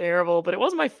 I felt terrible, but it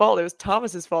wasn't my fault. It was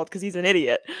Thomas's fault because he's an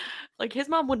idiot. Like his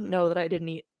mom wouldn't know that I didn't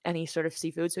eat any sort of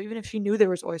seafood. So even if she knew there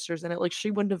was oysters in it, like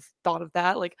she wouldn't have thought of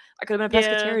that. Like I could have been a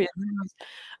pescatarian.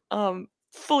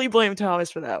 Fully blame Thomas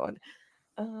for that one.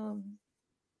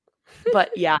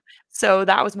 But yeah, so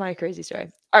that was my crazy story.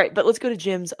 All right, but let's go to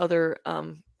Jim's other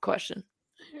question.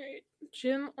 All right.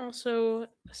 Jim also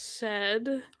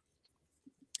said,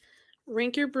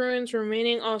 rank your Bruins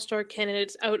remaining All-Star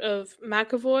candidates out of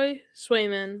McAvoy,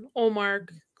 Swayman, Ullmark,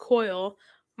 Coyle,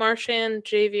 Marchand,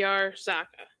 JVR, Zacha.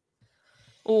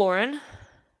 Lauren,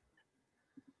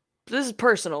 this is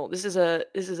personal.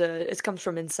 It comes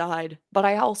from inside, but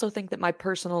I also think that my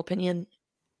personal opinion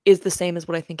is the same as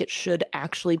what I think it should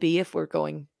actually be if we're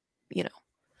going,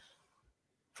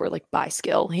 for like by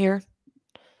skill here.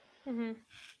 Mm-hmm.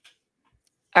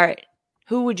 All right.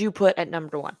 Who would you put at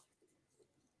number 1?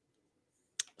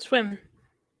 Swim.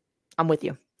 I'm with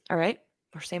you. All right.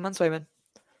 We're same on Swayman.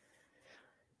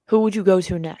 Who would you go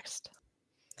to next?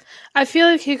 I feel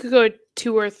like he could go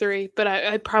 2 or 3, but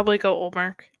I'd probably go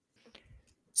Ullmark.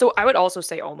 So I would also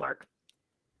say Ullmark.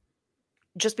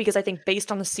 Just because I think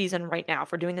based on the season right now,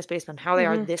 if we're doing this based on how they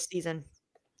are this season,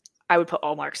 I would put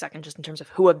Ullmark second just in terms of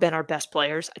who have been our best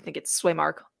players. I think it's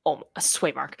Swayman,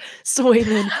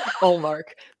 Ullmark.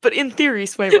 But in theory,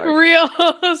 Swayman. Real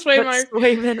Swayman.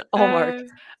 Swayman, Ullmark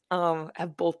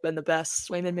have both been the best.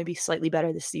 Swayman maybe slightly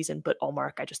better this season, but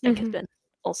Ullmark I just think has been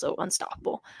also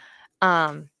unstoppable.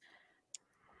 Okay,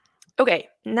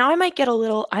 now I might get a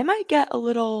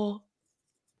little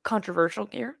controversial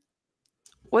here.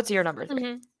 What's your number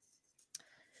 3?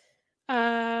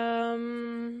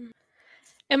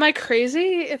 Am I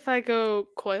crazy if I go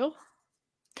Coyle?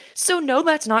 So no,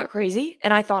 that's not crazy.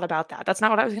 And I thought about that. That's not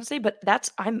what I was going to say, but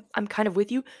I'm kind of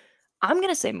with you. I'm going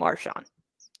to say Marchand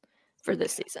for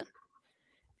this season.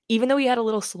 Even though he had a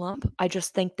little slump, I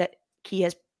just think that he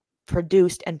has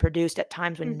produced at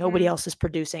times when nobody else is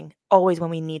producing. Always when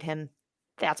we need him.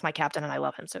 That's my captain and I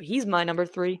love him. So he's my number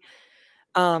 3.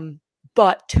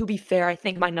 But to be fair, I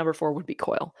think my number 4 would be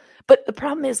Coyle. But the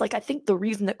problem is, like, I think the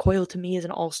reason that Coyle to me is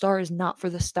an all-star is not for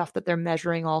the stuff that they're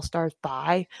measuring all-stars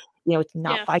by. It's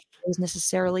not by goals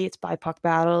necessarily. It's by puck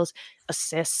battles,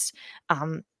 assists,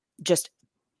 just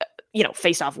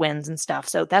face-off wins and stuff.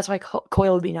 So that's why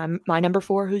Coyle would be my number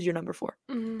 4. Who's your number 4?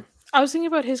 Mm-hmm. I was thinking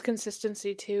about his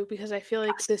consistency too, because I feel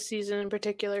like this season in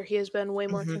particular, he has been way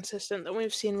more consistent than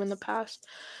we've seen in the past.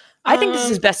 I think this is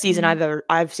his best season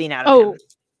I've seen out of him.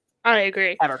 I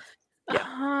agree. Ever.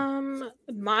 Yeah.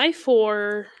 My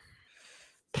 4.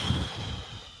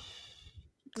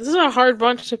 This is a hard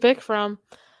bunch to pick from,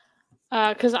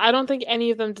 because I don't think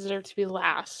any of them deserve to be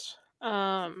last.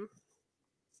 But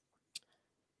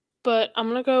I'm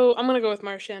gonna go with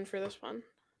Marchand for this one.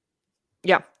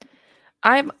 Yeah.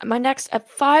 My next at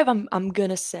 5. I'm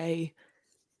gonna say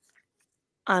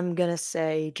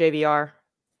JVR,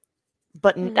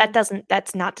 but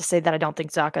that's not to say that I don't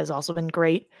think Zacha has also been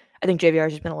great. I think JVR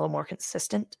has just been a little more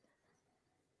consistent.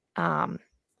 And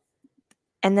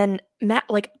then Matt,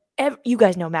 you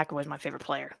guys know McAvoy is my favorite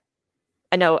player.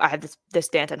 I know I have this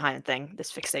Danton Heinen thing,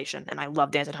 this fixation, and I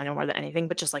love Danton Heinen more than anything.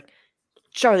 But just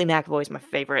Charlie McAvoy is my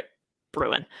favorite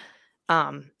Bruin.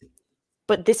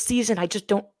 But this season,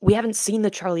 we haven't seen the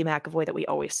Charlie McAvoy that we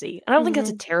always see. And I don't think that's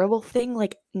a terrible thing.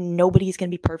 Nobody's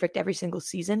going to be perfect every single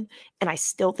season. And I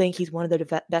still think he's one of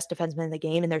the best defensemen in the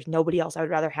game. And there's nobody else I would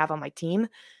rather have on my team.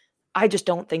 I just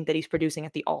don't think that he's producing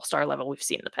at the all-star level we've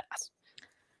seen in the past.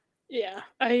 Yeah,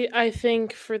 I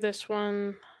think for this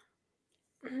one,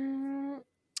 I'm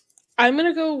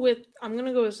gonna go with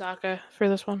Zacha for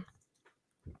this one.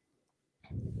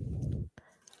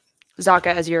 Zacha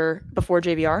as your before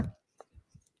JVR?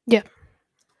 Yeah.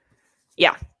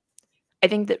 Yeah. I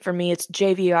think that for me, it's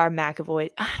JVR, McAvoy.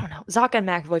 I don't know. Zacha and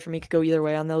McAvoy for me could go either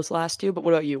way on those last 2. But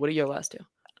what about you? What are your last 2?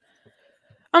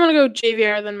 I'm going to go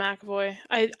JVR, then McAvoy.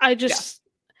 I just,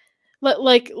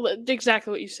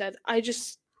 exactly what you said.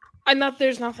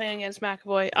 There's nothing against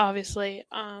McAvoy, obviously.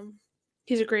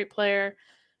 He's a great player.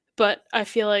 But I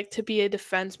feel like to be a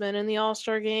defenseman in the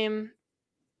All-Star game,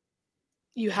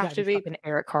 you have to be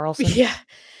Erik Karlsson. Yeah.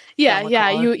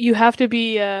 You have to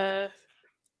be, I'm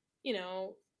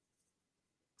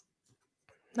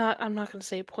not going to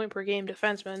say point per game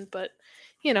defenseman, but,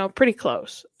 pretty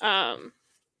close.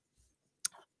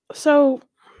 So,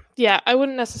 yeah, I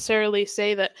wouldn't necessarily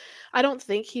say that I don't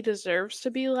think he deserves to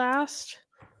be last.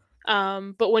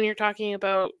 But when you're talking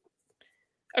about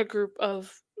a group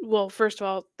of, well, first of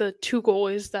all, the 2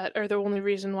 goalies that are the only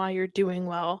reason why you're doing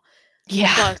well.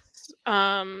 Yeah. Plus,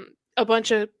 a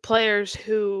bunch of players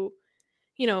who,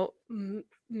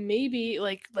 maybe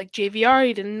like JVR,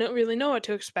 you didn't really know what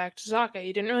to expect. Zacha,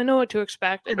 you didn't really know what to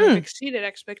expect, and they've exceeded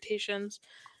expectations.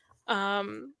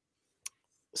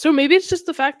 So maybe it's just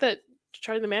the fact that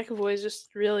Charlie McAvoy is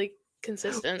just really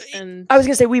consistent. And I was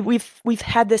gonna say we've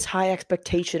had this high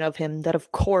expectation of him that,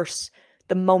 of course,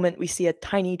 the moment we see a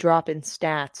tiny drop in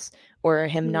stats or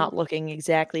him not looking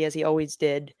exactly as he always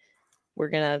did, we're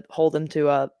gonna hold him to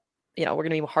we're gonna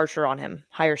be harsher on him,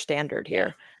 higher standard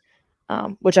here.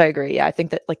 Which I agree. Yeah, I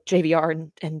think that JVR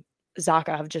and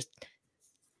Zacha have just,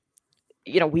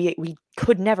 we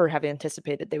could never have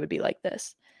anticipated they would be like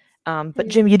this. But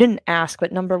Jim, you didn't ask,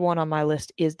 but number 1 on my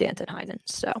list is Danton Heinen.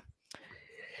 So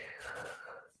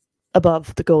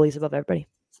above the goalies, above everybody.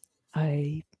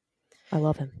 I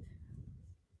love him.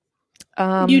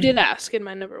 You did ask, and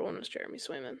my number 1 was Jeremy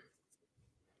Swayman.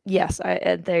 Yes,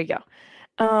 there you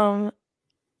go.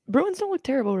 Bruins don't look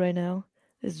terrible right now.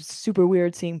 It's super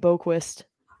weird seeing Boquist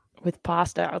with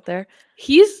Pasta out there.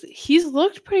 He's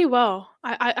looked pretty well.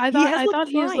 I thought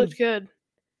he has looked good.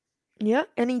 Yeah,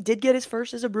 and he did get his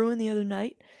first as a Bruin the other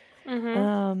night.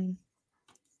 Oh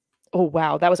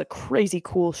wow, that was a crazy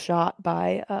cool shot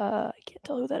by I can't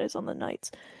tell who that is on the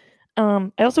Knights.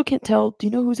 I also can't tell. Do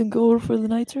you know who's in goal for the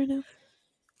Knights right now?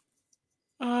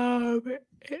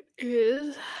 It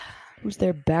is. Who's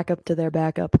their backup to their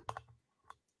backup?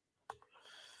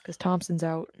 Because Thompson's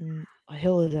out and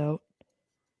Hill is out.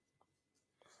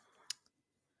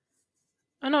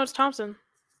 Oh no, it's Thompson.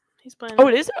 He's playing. Oh,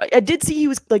 it is? I did see he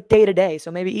was day to day, so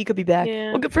maybe he could be back.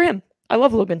 Yeah. Well, good for him. I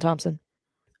love Logan Thompson.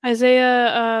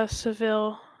 Isaiah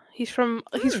Seville. He's from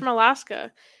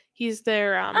Alaska. He's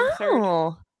their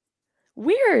third.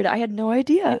 Weird. I had no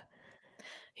idea.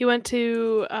 He went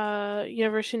to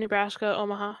University of Nebraska,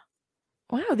 Omaha.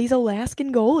 Wow, these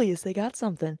Alaskan goalies, they got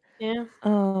something. Yeah.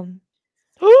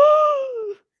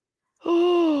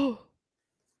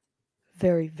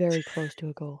 Very, very close to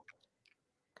a goal.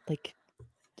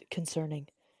 Concerning.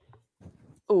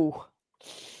 Oh.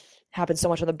 Happened so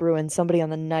much on the Bruins. Somebody on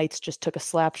the Knights just took a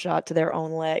slap shot to their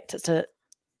own leg,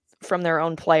 from their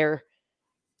own player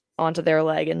onto their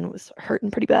leg, and was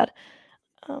hurting pretty bad.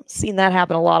 Seen that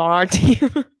happen a lot on our team.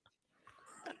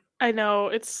 I know.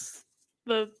 It's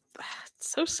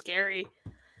so scary.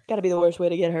 Gotta be the worst way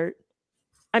to get hurt.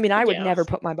 I mean, I would Yeah. never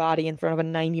put my body in front of a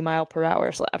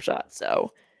 90-mile-per-hour slap shot.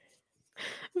 So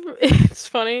It's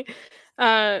funny.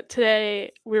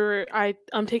 Today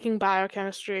I'm taking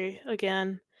biochemistry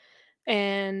again,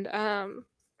 and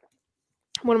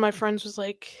one of my friends was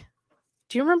like,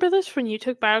 "Do you remember this when you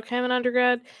took biochem in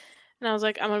undergrad?" And I was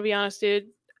like, "I'm gonna be honest, dude.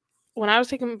 When I was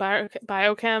taking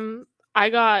biochem, I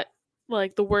got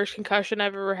like the worst concussion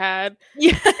I've ever had,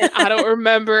 yeah, and I don't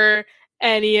remember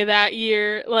any of that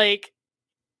year. Like,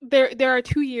 there are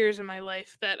 2 years in my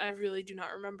life that I really do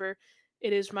not remember.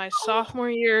 It is my sophomore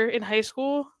year in high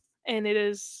school, and it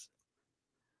is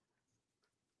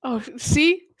oh,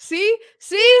 see?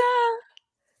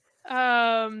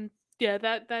 Yeah,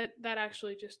 that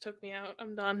actually just took me out.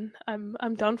 I'm done.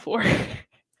 I'm done for.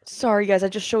 Sorry, guys. I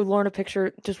just showed Lauren a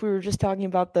picture. We were just talking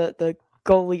about the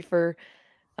goalie for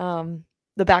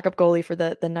the backup goalie for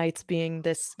the Knights being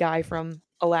this guy from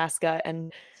Alaska,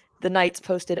 and the Knights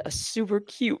posted a super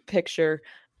cute picture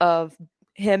of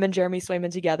him and Jeremy Swayman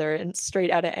together and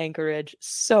straight out of Anchorage.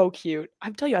 So cute.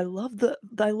 I'm telling you, I love the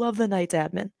Knights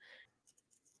admin.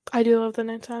 I do love the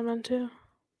nighttime men too.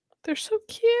 They're so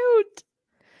cute.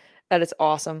 That is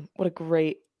awesome. What a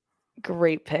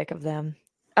great pick of them.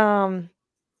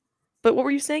 But what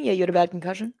were you saying? Yeah, you had a bad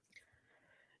concussion?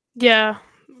 Yeah,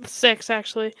 6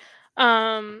 actually.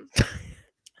 Um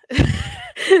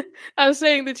I was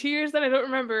saying the 2 years that I don't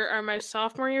remember are my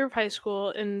sophomore year of high school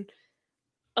and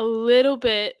a little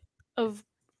bit of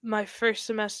my first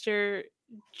semester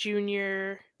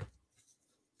junior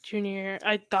junior.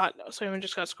 I thought someone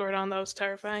just got scored on. That was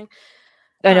terrifying.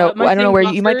 I know. My I don't know thing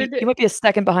where you might be. buffered. You might be a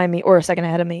second behind me or a second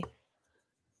ahead of me.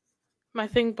 My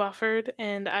thing buffered,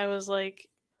 and I was like,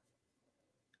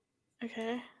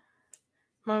 okay.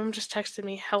 Mom just texted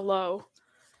me, hello.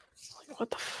 Like, what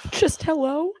the Just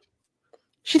hello?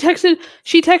 She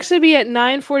texted me at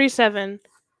 9:47.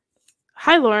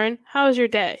 Hi Lauren, how was your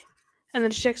day? And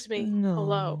then she texted me, hello.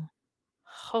 No.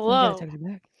 You gotta Hello. text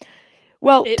me back.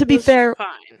 Well, It to be was fair,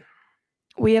 fine.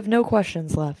 we have no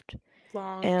questions left.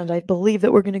 Long. And I believe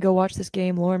that we're gonna go watch this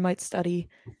game. Lauren might study.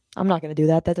 I'm not gonna do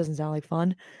that. That doesn't sound like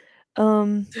fun.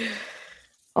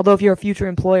 Although if you're a future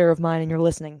employer of mine and you're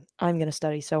listening, I'm gonna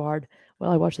study so hard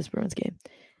while I watch this Bruins game.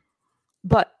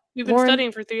 But We've been Lauren,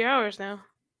 studying for 3 hours now.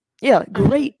 yeah,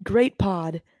 great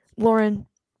pod. Lauren,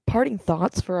 parting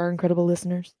thoughts for our incredible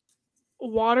listeners.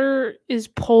 Water is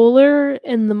polar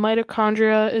and the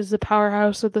mitochondria is the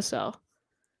powerhouse of the cell.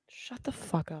 Shut the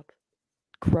fuck up.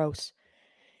 Gross.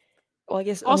 Well, I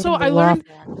guess Also, anything to laugh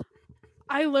at.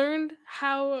 I learned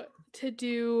how to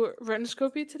do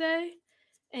retinoscopy today,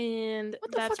 and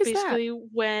What the that's fuck is that? basically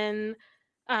when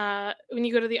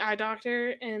you go to the eye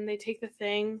doctor and they take the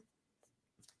thing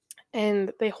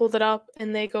and they hold it up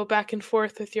and they go back and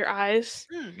forth with your eyes.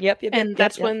 Yep. And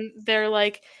that's when they're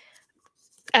like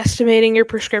estimating your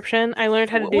prescription. I learned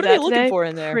how to do What are that they looking today. for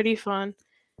in there? Pretty fun.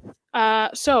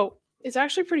 So it's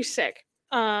actually pretty sick.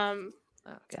 Oh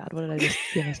God, what did I just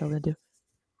get myself into?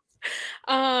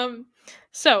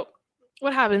 So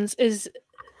what happens is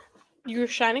you're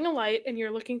shining a light and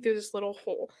you're looking through this little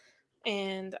hole,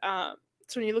 and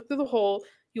so when you look through the hole,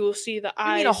 you will see the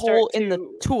eye. You mean a hole in the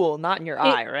tool, not in your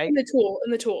eye, right? In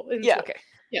the tool. Yeah. Okay.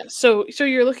 Yeah. So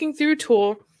you're looking through a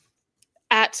tool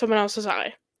at someone else's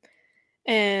eye,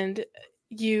 and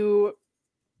you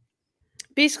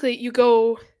basically you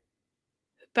go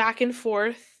back and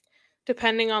forth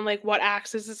depending on like what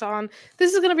axis it's on.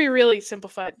 This is going to be a really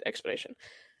simplified explanation.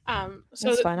 So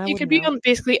That's fine. you could be on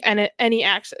basically any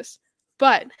axis,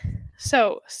 but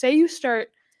so say you start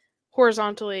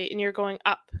horizontally and you're going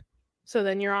up, so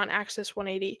then you're on axis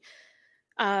 180.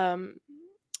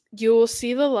 You will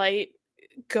see the light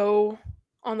go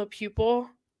on the pupil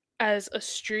as a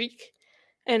streak,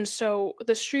 and so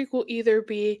the streak will either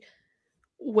be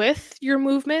with your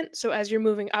movement, so as you're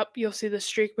moving up you'll see the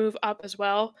streak move up as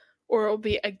well, or it will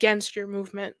be against your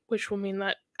movement, which will mean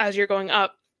that as you're going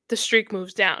up the streak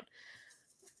moves down.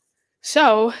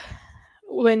 So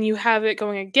when you have it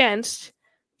going against,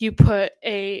 you put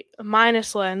a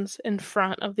minus lens in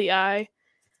front of the eye,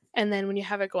 and then when you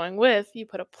have it going with, you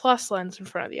put a plus lens in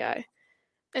front of the eye.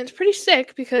 And it's pretty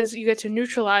sick because you get to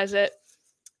neutralize it,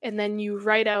 and then you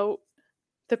write out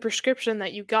the prescription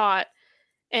that you got,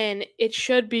 and it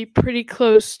should be pretty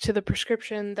close to the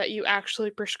prescription that you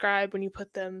actually prescribe when you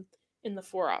put them in the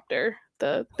phoropter,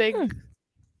 the big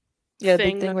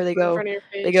big thing where they go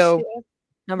yeah.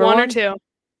 number one one or two.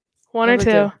 One number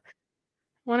or two.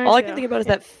 One or All two. I can think about is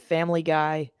that Family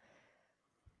Guy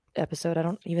episode. I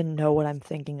don't even know what I'm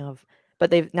thinking of,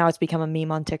 but now it's become a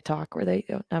meme on TikTok where they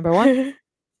go number one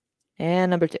and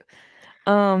number two.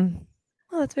 Well,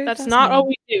 that's very That's not fascinating. all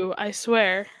we do, I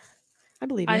swear. I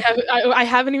believe I you. I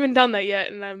haven't even done that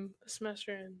yet, and I'm a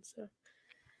semester in. So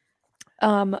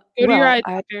go to your Well, eye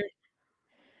doctor.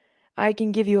 I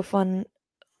can give you a fun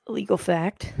legal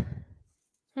fact.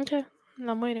 Okay,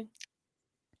 I'm waiting.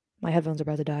 My headphones are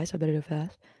about to die, so I better do it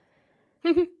fast.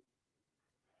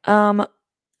 Um,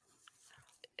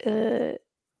 uh,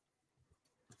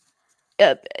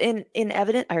 in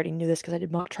evidence, I already knew this because I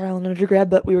did mock trial in undergrad,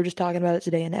 but we were just talking about it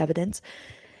today in evidence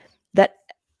that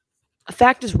a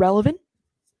fact is relevant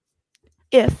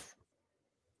if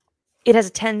it has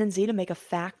a tendency to make a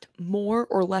fact more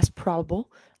or less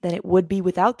probable than it would be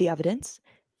without the evidence,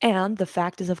 and the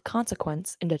fact is of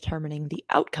consequence in determining the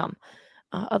outcome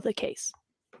of the case.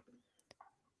 And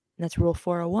that's Rule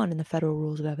 401 in the Federal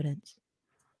Rules of Evidence.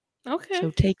 Okay. So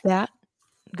take that,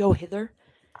 go hither.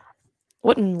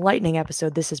 What an enlightening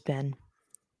episode this has been.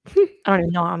 I don't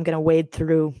even know how I'm going to wade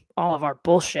through all of our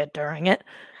bullshit during it,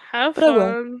 Have but I will.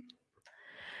 fun.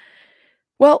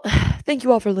 Well, thank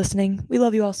you all for listening. We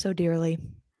love you all so dearly.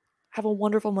 Have a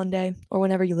wonderful Monday or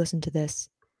whenever you listen to this.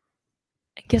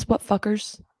 And guess what,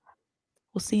 fuckers?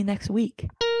 We'll see you next week.